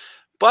Packers.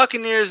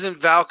 Buccaneers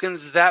and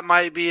Falcons. That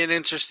might be an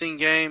interesting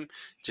game,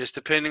 just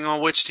depending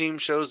on which team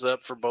shows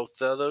up for both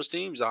of those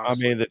teams.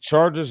 Honestly. I mean, the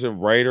Chargers and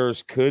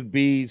Raiders could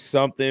be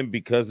something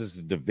because it's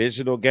a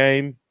divisional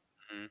game,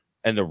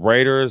 and the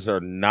Raiders are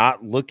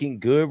not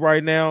looking good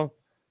right now.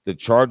 The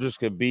Chargers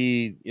could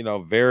be,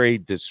 very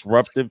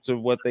disruptive to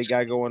what they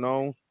got going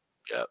on.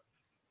 Yep.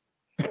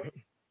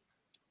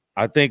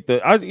 I think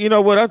I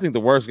think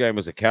the worst game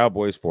is the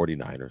Cowboys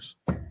 49ers.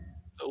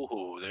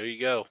 Oh, there you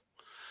go.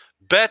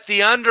 Bet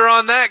the under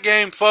on that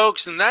game,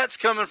 folks, and that's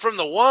coming from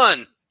the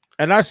one.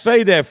 And I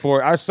say that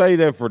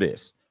for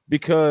this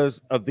because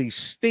of these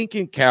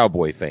stinking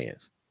Cowboy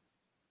fans.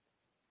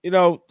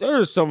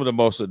 They're some of the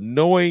most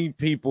annoying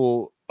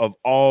people of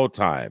all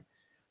time.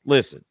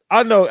 Listen,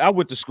 I know I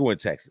went to school in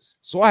Texas,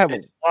 so I have a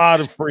lot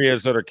of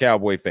friends that are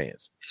Cowboy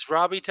fans. Is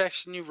Robbie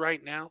texting you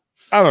right now?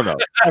 I don't know.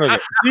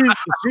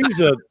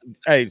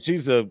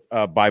 She's a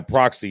by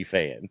proxy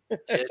fan.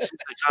 Yeah, she's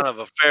kind of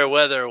a fair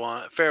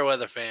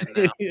weather fan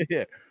now.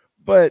 Yeah.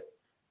 But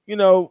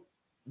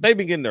they've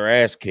been getting their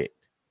ass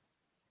kicked.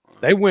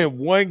 They win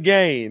one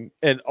game,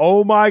 and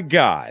oh my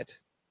God,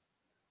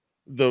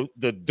 the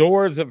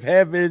doors of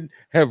heaven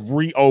have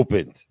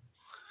reopened.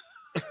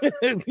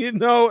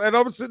 And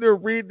I'm sitting there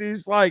reading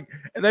these and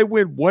they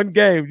win one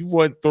game. You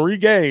won 3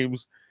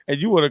 games,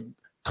 and you want to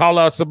call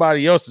out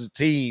somebody else's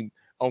team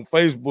on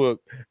Facebook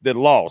that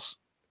lost.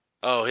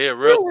 Oh, here,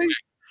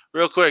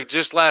 real quick.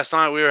 Just last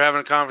night we were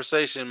having a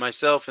conversation,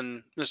 myself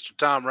and Mr.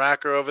 Tom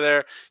Racker over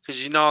there,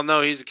 because all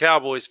know he's a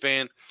Cowboys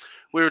fan.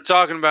 We were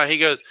talking about, he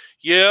goes,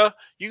 yeah,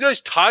 you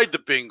guys tied the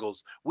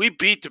Bengals. We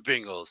beat the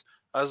Bengals.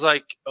 I was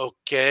like,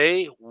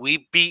 okay,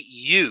 we beat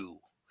you.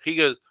 He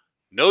goes,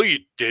 no, you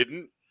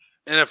didn't.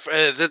 And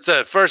that's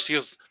at first he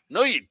goes,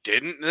 no, you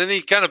didn't. And then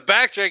he kind of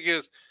backtracked. He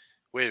goes,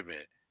 wait a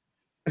minute.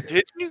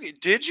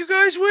 Did you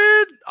guys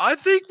win? I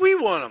think we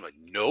won. I'm like,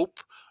 nope,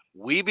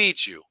 we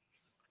beat you.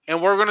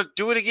 And we're going to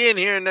do it again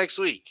here next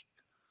week.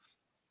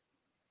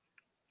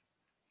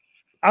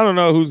 I don't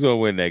know who's going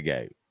to win that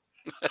game.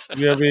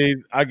 You know what I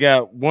mean? I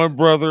got one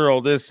brother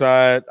on this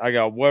side. I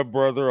got one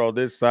brother on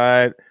this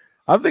side.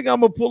 I think I'm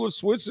going to pull a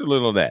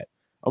Switzerland on that.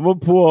 I'm going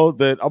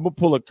to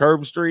pull a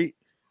Curb Street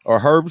or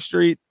Herb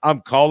Street.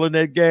 I'm calling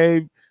that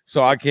game,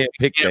 so I can't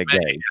pick that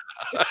game.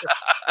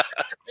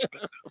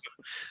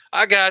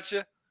 I got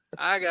you.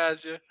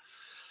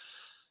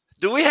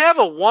 Do we have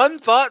a one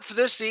thought for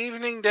this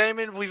evening,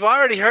 Damon? We've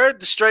already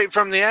heard the straight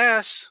from the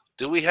ass.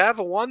 Do we have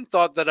a one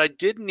thought that I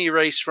didn't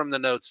erase from the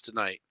notes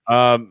tonight?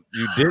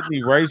 You didn't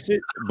erase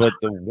it, but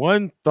the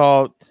one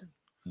thought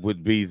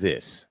would be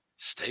this.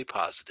 Stay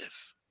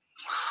positive.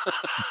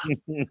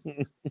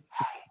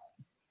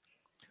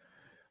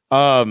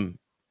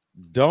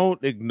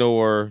 Don't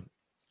ignore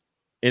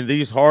in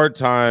these hard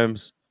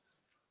times,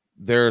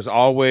 there's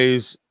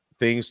always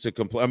things to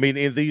complain. I mean,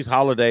 in these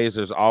holidays,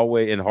 in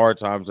hard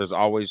times, there's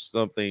always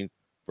something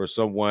for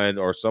someone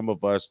or some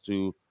of us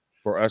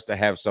for us to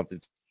have something.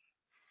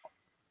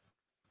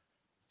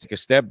 Take a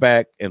step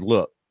back and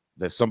look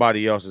that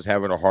somebody else is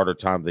having a harder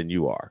time than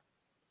you are.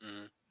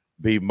 Mm-hmm.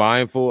 Be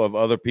mindful of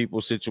other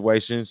people's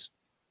situations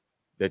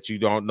that you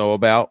don't know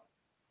about,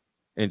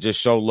 and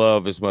just show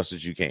love as much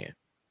as you can.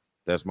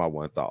 That's my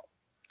one thought.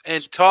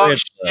 And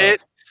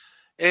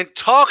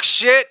talk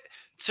shit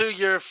to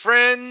your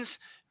friends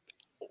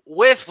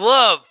with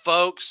love,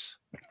 folks.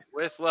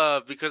 With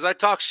love, because I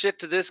talk shit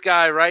to this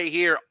guy right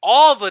here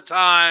all the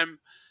time,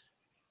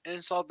 and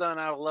it's all done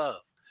out of love.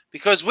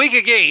 Because we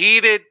could get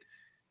heated,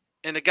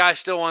 and the guy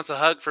still wants a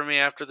hug from me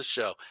after the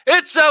show.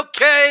 It's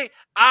okay.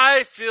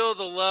 I feel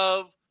the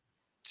love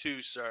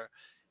too, sir.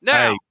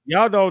 Now, hey,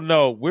 y'all don't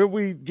know when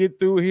we get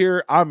through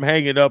here, I'm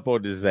hanging up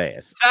on his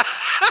ass.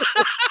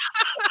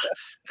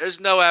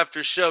 There's no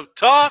after show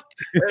talk.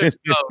 There's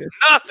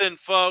nothing,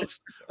 folks.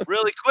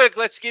 Really quick,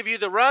 let's give you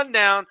the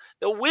rundown.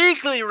 The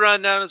weekly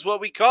rundown is what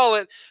we call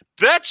it.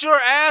 Bet Your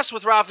Ass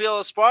with Rafael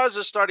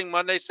Esparza starting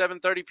Monday,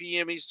 7:30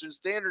 p.m. Eastern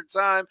Standard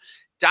Time.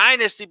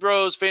 Dynasty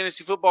Bros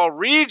Fantasy Football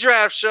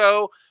Redraft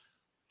Show,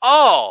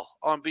 all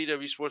on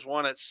BW Sports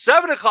 1 at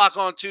 7 o'clock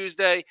on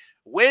Tuesday.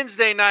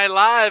 Wednesday Night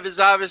Live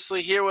is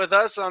obviously here with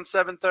us on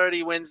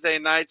 7:30 Wednesday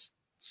nights.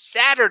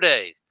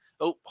 Saturday.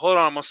 Oh, hold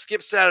on. I'm going to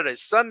skip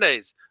Saturdays.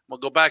 Sundays. I'm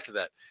going to go back to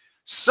that.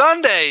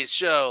 Sunday's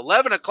show,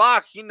 11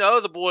 o'clock. You know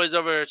the boys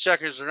over at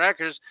Checkers and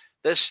Wreckers.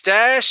 The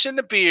Stash and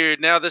the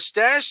Beard. Now, the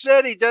Stash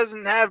said he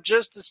doesn't have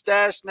just a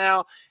stash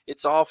now.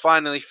 It's all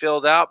finally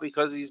filled out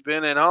because he's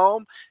been at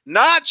home,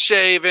 not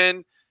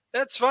shaving.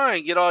 That's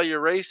fine. Get all your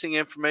racing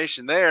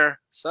information there.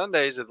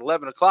 Sundays at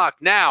 11 o'clock.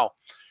 Now,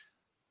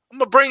 I'm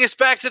going to bring us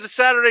back to the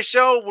Saturday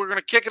show. We're going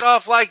to kick it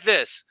off like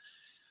this.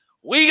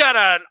 We got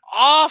an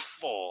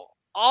awful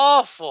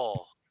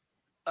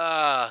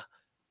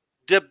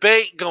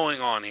debate going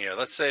on here.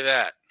 Let's say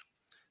that.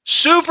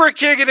 Super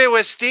kicking it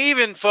with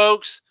Steven,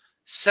 folks.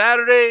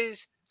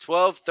 Saturdays,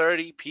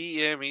 12:30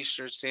 p.m.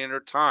 Eastern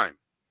Standard Time.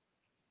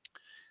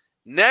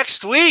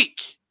 Next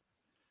week,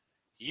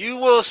 you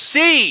will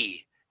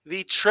see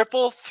the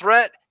triple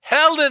threat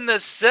Hell in the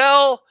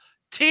Cell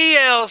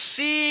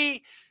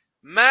TLC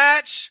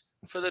match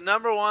for the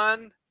number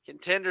one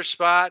contender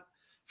spot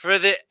for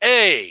the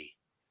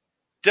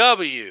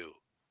AWF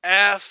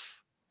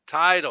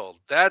title.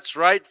 That's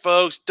right,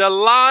 folks. The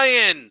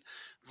Lion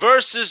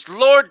versus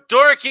Lord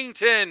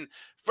Dorkington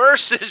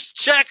versus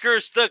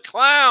Checkers the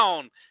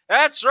Clown.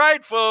 That's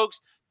right,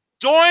 folks.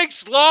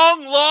 Doink's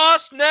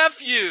long-lost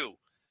nephew.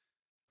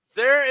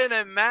 They're in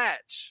a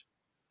match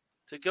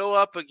to go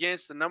up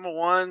against the number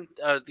one,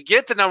 to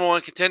get the number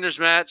one contenders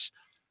match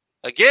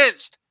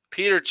against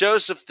Peter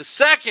Joseph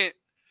II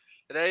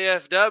at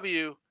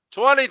AFW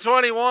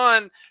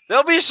 2021.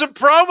 There'll be some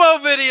promo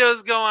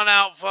videos going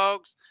out,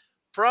 folks.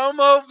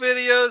 Promo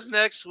videos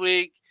next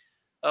week.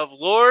 of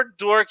Lord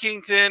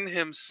Dorkington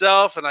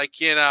himself, and I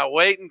cannot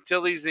wait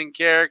until he's in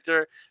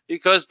character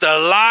because the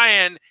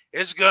Lion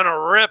is going to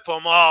rip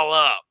them all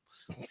up.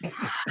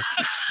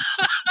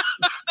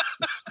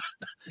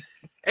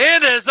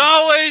 And as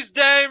always,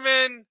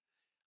 Damon,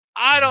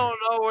 I don't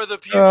know where the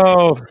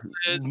pew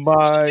is.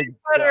 My she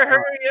better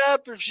hurry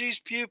up if she's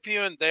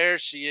pew-pewing. There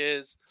she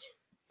is.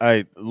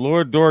 Hey,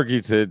 Lord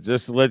Dorkington,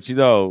 just to let you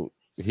know,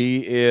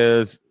 he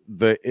is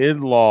the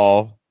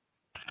in-law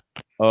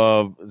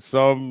of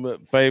some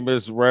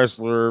famous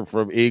wrestler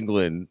from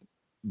England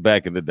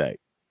back in the day.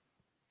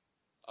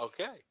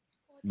 Okay.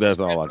 That's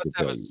all I can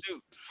tell you.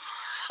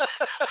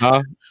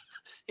 Huh?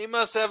 He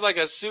must have like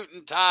a suit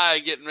and tie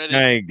getting ready.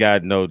 I ain't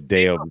got no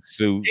damn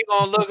suit. He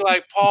gonna look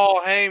like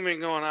Paul Heyman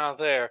going out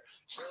there.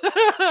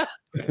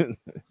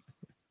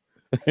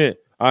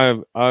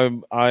 I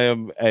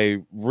am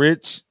a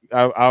rich.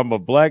 I'm a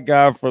black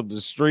guy from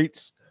the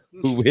streets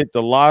who hit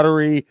the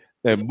lottery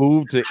and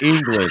moved to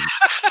England.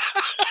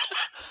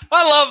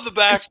 I love the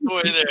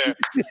backstory there.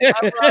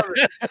 I love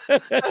it.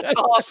 That's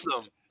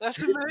awesome.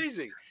 That's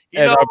amazing.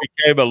 I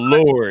became a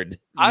lord.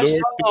 I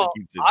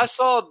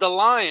saw the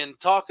Lion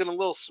talking a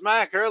little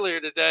smack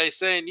earlier today,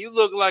 saying you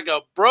look like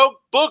a broke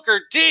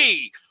Booker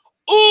T.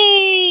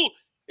 Ooh,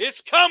 it's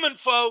coming,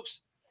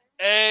 folks.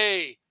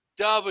 AWF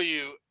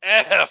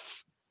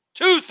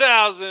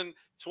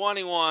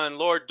 2021.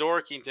 Lord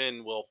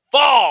Dorkington will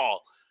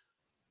fall.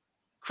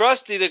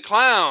 Krusty the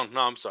Clown.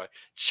 No, I'm sorry.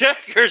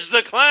 Checkers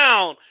the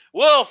Clown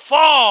will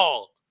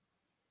fall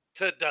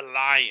to the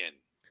Lion.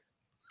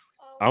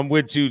 I'm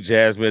with you,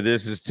 Jasmine.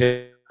 This is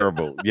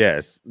terrible.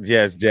 Yes,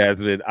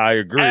 Jasmine. I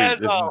agree.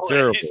 This is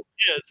terrible.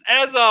 Yes,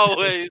 as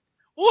always.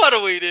 What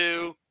do we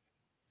do?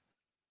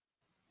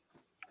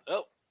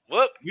 Oh,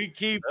 whoop. We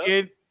keep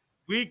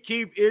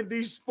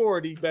indie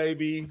sporty,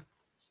 baby.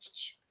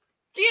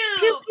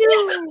 Pew,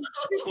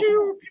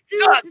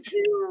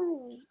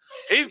 pew,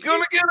 He's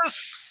gonna get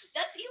us.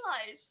 That's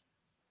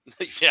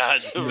Eli's. Yeah,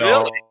 No,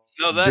 really?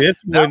 No, this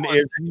one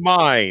is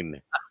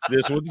mine.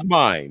 This one's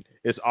mine.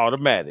 It's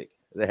automatic.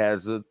 It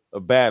has a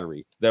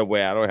battery. That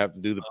way I don't have to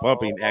do the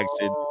pumping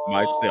action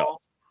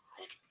myself.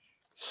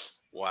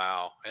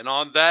 Wow. And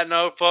on that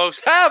note,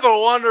 folks, have a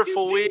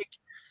wonderful week.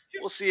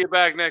 We'll see you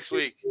back next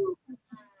week.